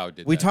Nice. Apatow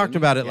did We that, talked didn't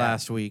about he? it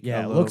last week.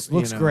 Yeah, a it little, looks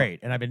you know. great,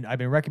 and I've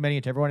been recommending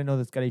it to everyone I know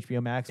that's got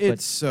HBO Max.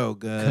 It's so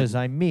good. because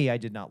I'm me, I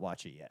did not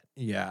watch it yet.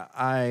 Yeah,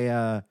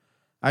 I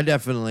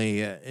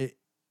definitely.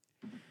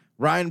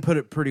 Ryan put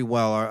it pretty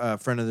well. Our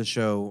friend of the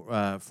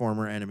show,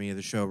 former enemy of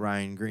the show,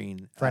 Ryan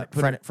Green,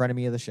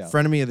 Frenemy of the show.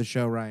 frenemy of the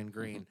show, Ryan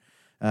Green,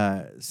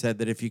 said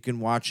that if you can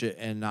watch it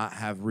and not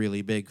have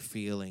really big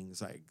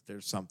feelings, like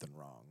there's something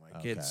wrong. Like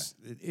Okay. it's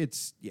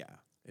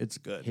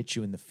good. Hit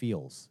you in the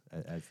feels,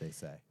 as they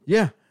say.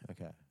 Yeah,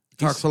 Okay.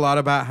 talks a lot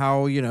about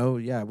how we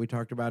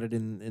talked about it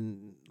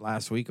in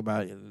last week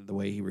about the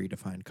way he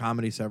redefined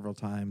comedy several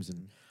times,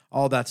 and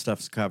all that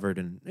stuff's covered,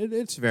 and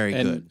it's very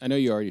And good. I know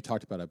you already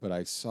talked about it, but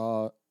I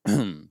saw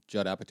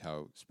Judd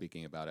Apatow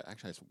speaking about it.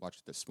 Actually, I just watched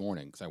it this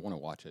morning because I want to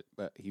watch it.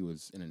 But he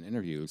was in an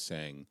interview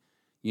saying,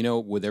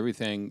 with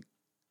everything,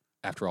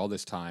 after all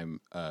this time,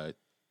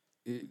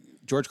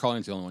 George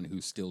Carlin's the only one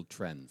who still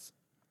trends.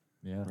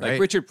 Yeah. Right. Like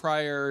Richard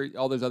Pryor,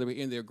 all those other,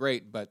 they're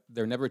great, but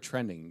they're never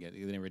trending. They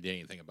never did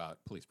anything about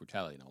police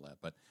brutality and all that.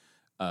 But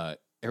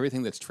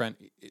everything that's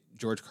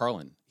George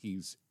Carlin,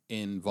 he's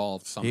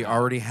involved somehow. He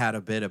already had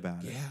a bit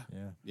about it.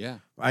 Yeah.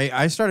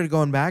 I started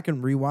going back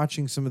and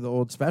rewatching some of the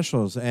old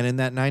specials, and in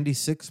that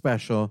 '96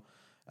 special,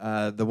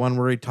 the one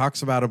where he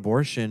talks about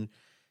abortion,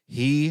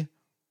 he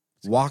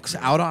walks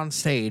out on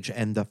stage,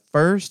 and the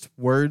first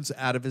words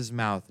out of his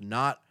mouth,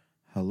 not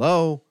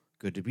 "hello,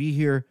 good to be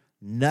here,"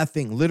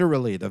 nothing.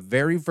 Literally, the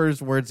very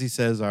first words he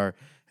says are,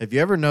 "Have you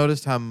ever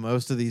noticed how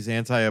most of these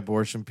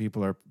anti-abortion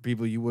people are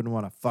people you wouldn't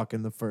want to fuck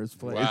in the first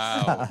place?"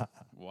 Wow.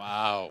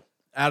 Wow.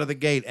 Out of the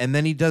gate, and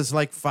then he does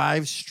like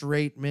 5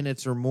 straight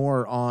minutes or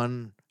more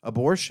on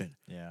abortion.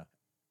 Yeah.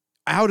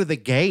 Out of the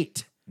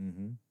gate.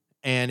 Mm-hmm.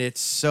 And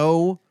it's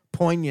so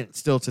poignant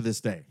still to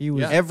this day. He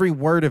was- Every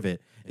word of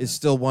it is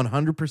still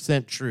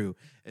 100% true,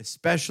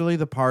 especially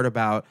the part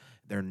about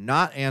they're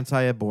not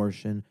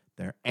anti-abortion,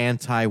 they're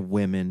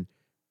anti-women,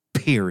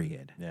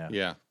 period. Yeah.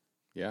 Yeah.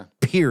 Yeah.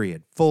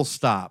 Period. Full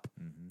stop.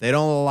 They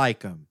don't like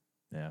them.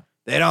 Yeah.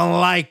 They don't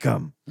like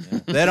them.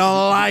 They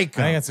don't like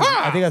them.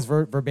 I think that's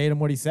verbatim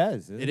what he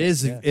says. It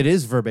is. Yeah. It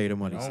is verbatim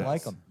what he I says. don't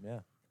like him. Yeah.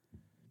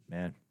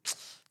 Man.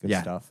 Good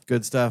Yeah, stuff.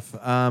 good stuff.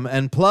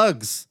 And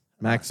plugs.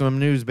 Maximum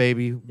News,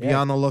 baby. Be Yeah.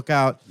 on the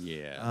lookout.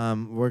 Yeah.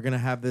 We're gonna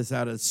have this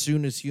out as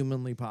soon as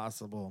humanly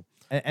possible.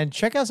 And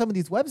check out some of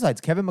these websites.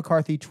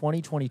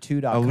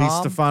 KevinMcCarthy2022.com. Elise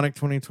Stefanik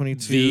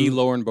 2022.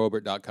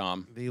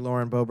 TheLaurenBobert.com.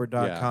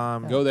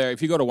 TheLaurenBobert.com. Go there.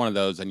 If you go to one of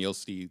those, and you'll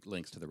see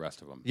links to the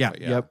rest of them. Yeah,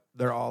 But yep.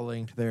 They're all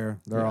linked there.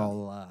 They're Yeah.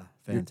 all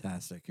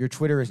fantastic. Your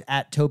Twitter is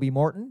at Toby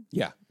Morton.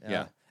 Yeah.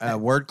 Yeah.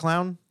 Word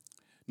Clown?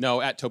 No,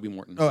 at Toby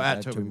Morton. Oh, at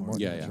At Toby Toby Morton.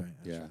 yeah, That's yeah, right,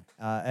 that's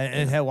yeah. right.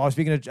 And hey, while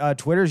speaking of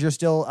Twitters, you're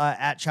still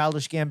at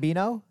Childish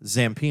Gambino.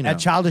 Zampino. At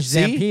Childish See?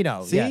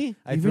 Zampino. See? Yeah.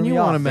 I Even threw you me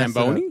want to off. mess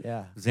Zamboni? it up.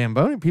 Yeah.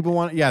 Zamboni? People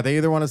want, they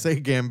either want to say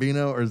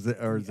Gambino or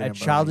Zamboni. At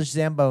Childish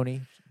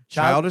Zamboni.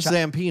 Childish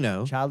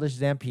Zampino. Childish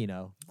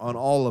Zampino. on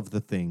all of the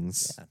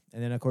things. Yeah.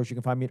 And then, of course, you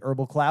can find me at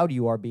Herbal Cloud,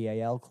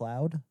 URBAL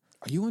Cloud.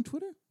 Are you on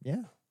Twitter?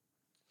 Yeah.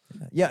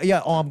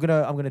 Yeah. Oh, I'm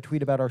gonna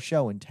tweet about our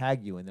show and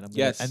tag you, and then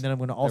I'm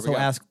gonna also go.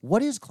 ask,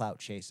 what is clout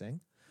chasing?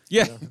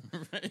 Yeah.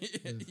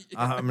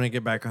 I'm gonna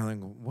get back on.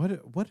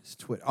 Like, what is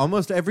Twitter?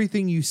 Almost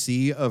everything you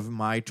see of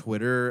my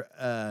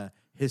Twitter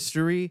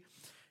history,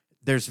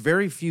 there's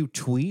very few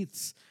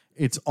tweets.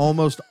 It's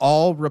almost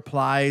all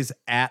replies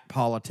at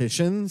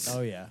politicians.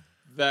 Oh yeah.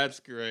 That's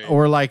great.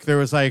 Or like there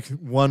was like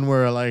one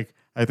where like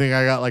I think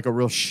I got like a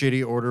real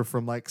shitty order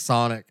from like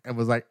Sonic and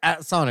was like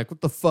at Sonic,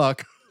 what the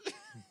fuck?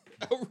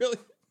 Oh, really?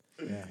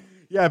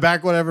 Yeah,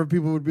 back whenever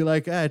people would be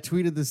like, I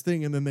tweeted this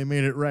thing and then they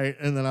made it right.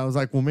 And then I was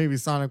like, well, maybe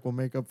Sonic will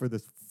make up for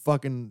this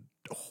fucking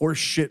horse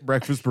shit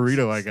breakfast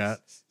burrito I got.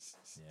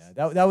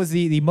 Yeah, that was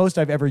the most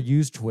I've ever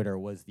used Twitter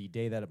was the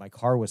day that my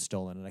car was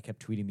stolen, and I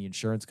kept tweeting the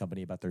insurance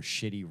company about their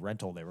shitty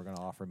rental they were going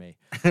to offer me.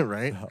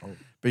 Right?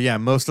 But yeah,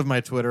 most of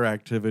my Twitter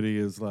activity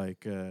is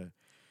like,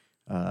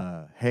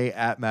 hey,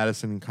 at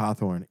Madison and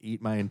Cawthorn,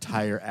 eat my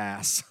entire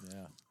ass.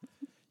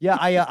 Yeah,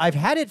 I've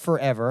had it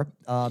forever.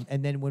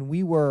 And then when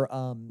we were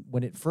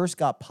when it first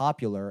got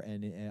popular,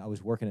 and I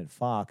was working at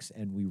Fox,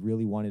 and we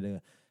really wanted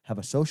to have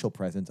a social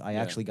presence, I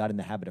actually got in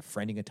the habit of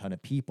friending a ton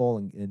of people,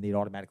 and they'd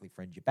automatically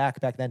friend you back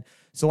then.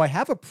 So I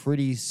have a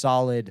pretty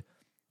solid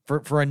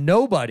for a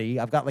nobody.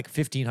 I've got like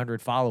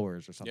 1,500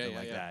 followers or something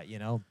that. You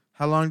know.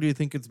 How long do you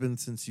think it's been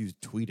since you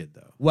tweeted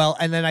though? Well,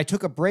 and then I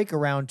took a break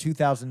around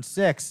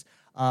 2006.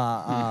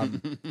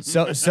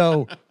 So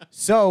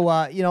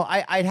you know,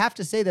 I'd have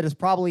to say that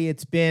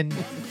it's been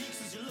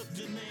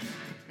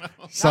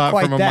Saw it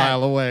quite from a that,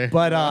 mile away.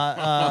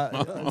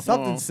 but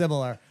something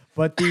similar.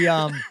 But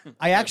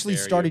I actually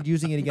started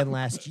using it again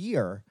last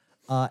year,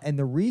 and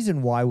the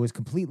reason why was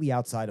completely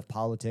outside of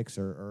politics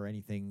or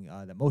anything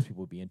that most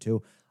people would be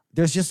into.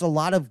 There's just a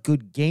lot of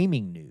good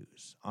gaming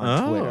news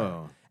on Twitter.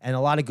 And a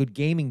lot of good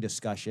gaming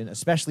discussion,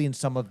 especially in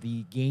some of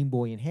the Game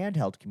Boy and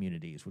handheld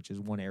communities, which is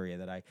one area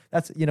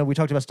that we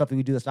talked about stuff that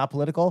we do that's not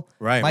political.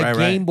 Right, My right.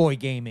 Game Boy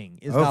gaming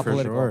is not for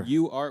political. sure.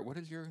 You are. What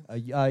is your?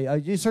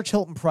 You search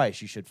Hilton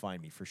Price, you should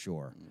find me for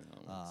sure.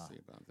 Let's see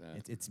about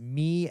that. It's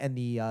me and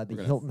the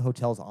Hilton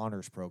Hotels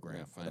Honors Program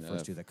gonna are find the that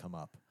first out. two that come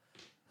up.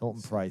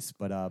 Hilton Price,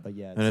 but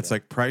yeah. And it's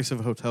like price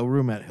of hotel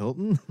room at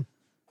Hilton.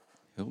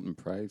 Hilton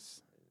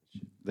Price.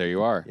 There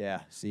you are.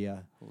 yeah. See,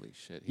 Holy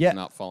shit. He's Yeah.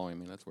 not following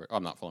me. That's weird. Oh,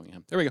 I'm not following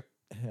him. There we go.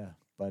 yeah,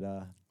 but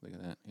Look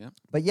at that. Yeah.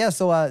 But yeah,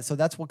 so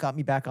that's what got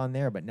me back on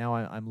there. But now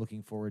I'm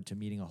looking forward to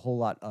meeting a whole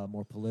lot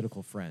more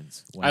political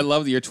friends. I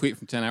love your tweet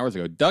from 10 hours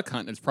ago. Duck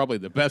Hunt is probably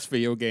the best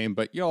video game,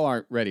 but y'all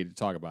aren't ready to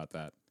talk about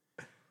that.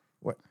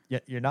 What? Yeah,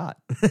 you're not.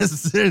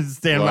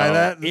 Stand by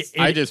Well, that.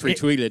 I just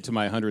retweeted it to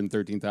my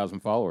 113,000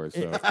 followers.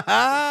 So see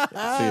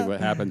what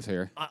happens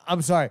here.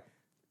 I'm sorry.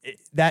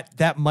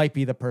 That might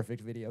be the perfect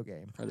video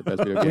game, Probably the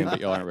best video game, but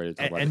y'all aren't ready to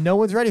talk about and it. no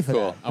one's ready for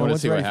Cool. that. I want to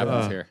see what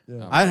happens here. here.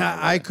 Yeah.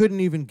 I couldn't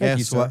even Thank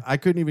you,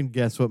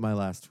 guess sir. what my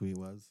last tweet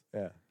was.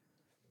 Yeah.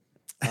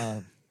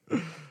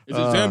 Is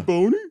it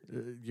Zamboni?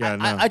 Yeah,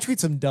 no. I tweet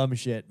some dumb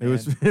shit. it Man.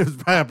 was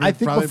probably. I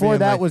think probably before being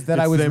that like, was that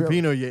I "It's was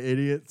Zampino, you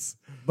idiots.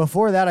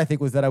 Before that, I think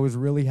was that I was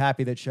really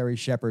happy that Sherry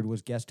Shepard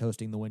was guest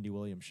hosting the Wendy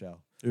Williams show.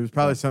 It was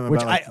probably something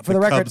Which, about like, for the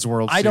record, Cubs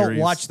World I don't Series.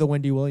 watch the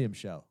Wendy Williams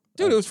show.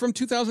 Dude, it was from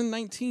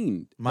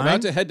 2019. Mine?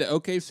 About to head to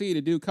OKC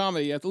to do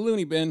comedy at the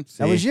Looney Bin.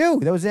 That was you.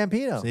 That was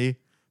Zampino. See,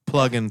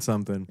 plugging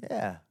something.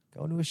 Yeah,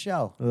 going to a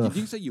show. Did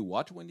you say you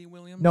watch Wendy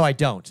Williams? No, I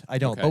don't.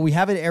 Okay. But we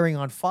have it airing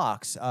on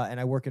Fox, and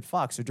I work at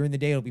Fox. So during the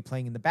day, it'll be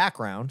playing in the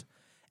background.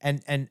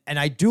 And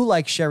I do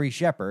like Sherry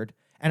Shepard,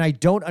 and I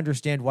don't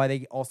understand why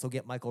they also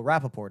get Michael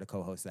Rappaport to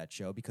co-host that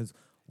show, because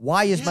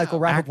why is Michael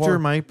Rappaport... Actor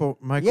Michael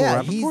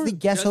Yeah, Rappaport? he's the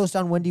guest host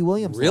on Wendy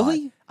Williams.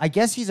 Really? Live. I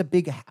guess he's a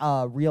big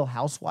Real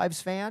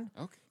Housewives fan.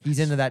 Okay. He's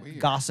into that weird.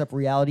 gossip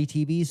reality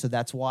TV, so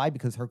that's why,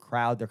 because her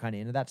crowd, they're kind of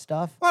into that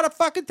stuff. Want to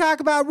fucking talk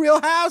about Real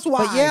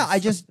Housewives? But yeah,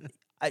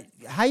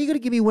 how are you going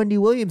to give me Wendy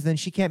Williams, then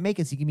she can't make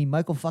it, so you give me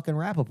Michael fucking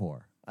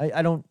Rappaport.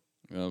 I don't...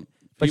 Well,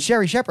 But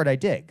Sherry Shepard, I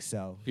dig,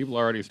 so... people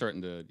are already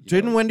starting to.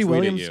 Didn't Wendy tweet at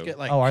Williams you. get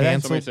like Oh, are they?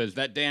 canceled? Somebody says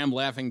that damn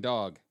laughing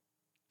dog.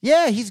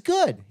 Yeah, he's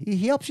good.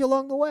 He helps you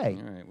along the way.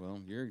 All right, well,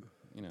 you're,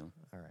 All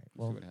right, see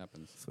well, what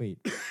happens. sweet.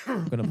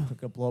 I'm gonna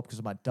blow up because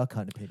of my duck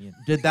hunt opinion.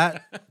 Did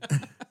that?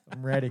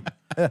 I'm ready.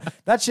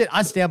 That shit,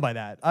 I stand by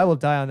that. I will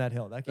die on that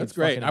hill. That That's game's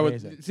great. fucking I would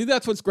amazing. see.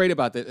 That's what's great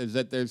about that is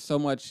that there's so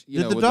much. You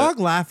Did know, the with dog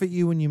laugh at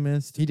you when you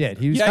missed? He did.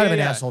 He was Yeah, kind of yeah, an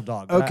yeah. asshole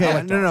dog. but Okay, I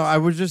like no. dogs. I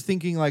was just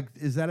thinking, like,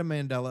 is that a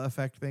Mandela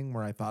effect thing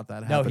where I thought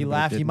that happened? No, he but it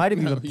laughed. He didn't? might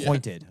have even Yeah.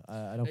 pointed.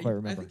 I don't quite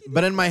remember.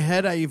 But in my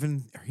head, I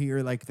even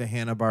hear like the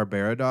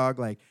Hanna-Barbera dog,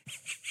 like,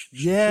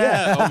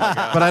 Yeah. Oh my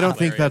God. but I don't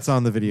think Hilarious. that's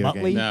on the video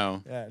Muttley? game.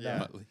 No. Yeah, no.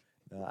 Muttley.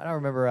 I don't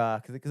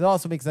remember because it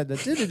also makes that. It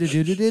plays,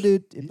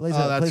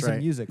 Oh, that's plays some right.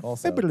 music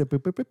also.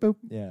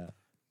 Yeah.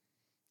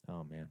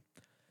 Oh man.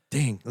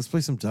 Dang, let's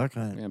play some Duck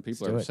Hunt. Man,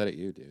 people do are it. upset at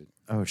you, dude.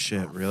 Oh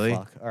shit, really?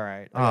 Fuck. All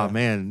right. Oh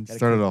man,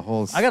 started a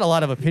whole. I got a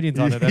lot of opinions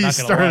on it. They're He not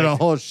gonna started like. a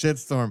whole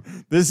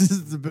shitstorm. This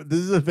is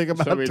the thing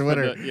about Somebody said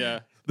Twitter. that, yeah.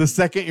 The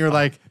second you're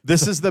like,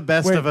 this is the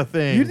best Wait, of a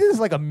thing. You did this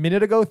like a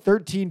minute ago.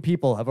 13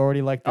 people have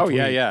already liked the Oh tweet.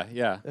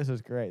 yeah. This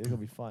is great. This will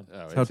be fun.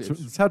 Oh,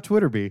 That's how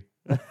Twitter be.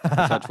 that's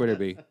how Twitter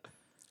be.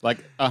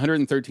 Like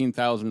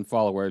 113,000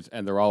 followers,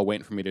 and they're all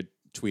waiting for me to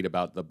tweet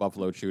about the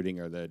Buffalo shooting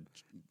or the.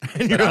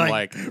 And you're But I'm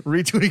like, like,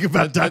 retweeting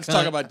about duck Let's talk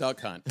hunt. about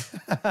duck hunt.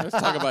 Let's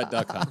talk about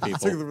duck hunt,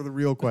 Let's take people. the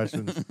real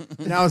questions.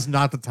 Now is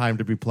not the time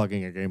to be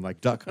plugging a game like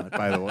Duck Hunt,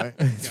 by the way.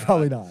 It's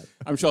probably not.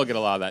 I'm sure I'll get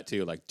a lot of that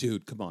too. Like,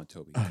 dude, come on,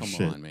 Toby, come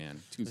shit. on, man,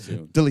 too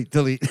soon. Delete.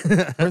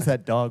 Where's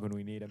that dog when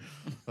we need him?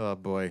 Oh,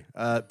 boy.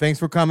 Thanks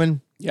for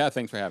coming. Yeah,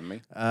 thanks for having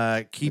me.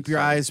 Keep your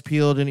eyes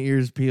peeled and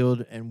ears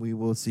peeled, and we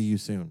will see you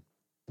soon.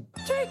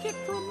 Take it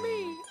from me.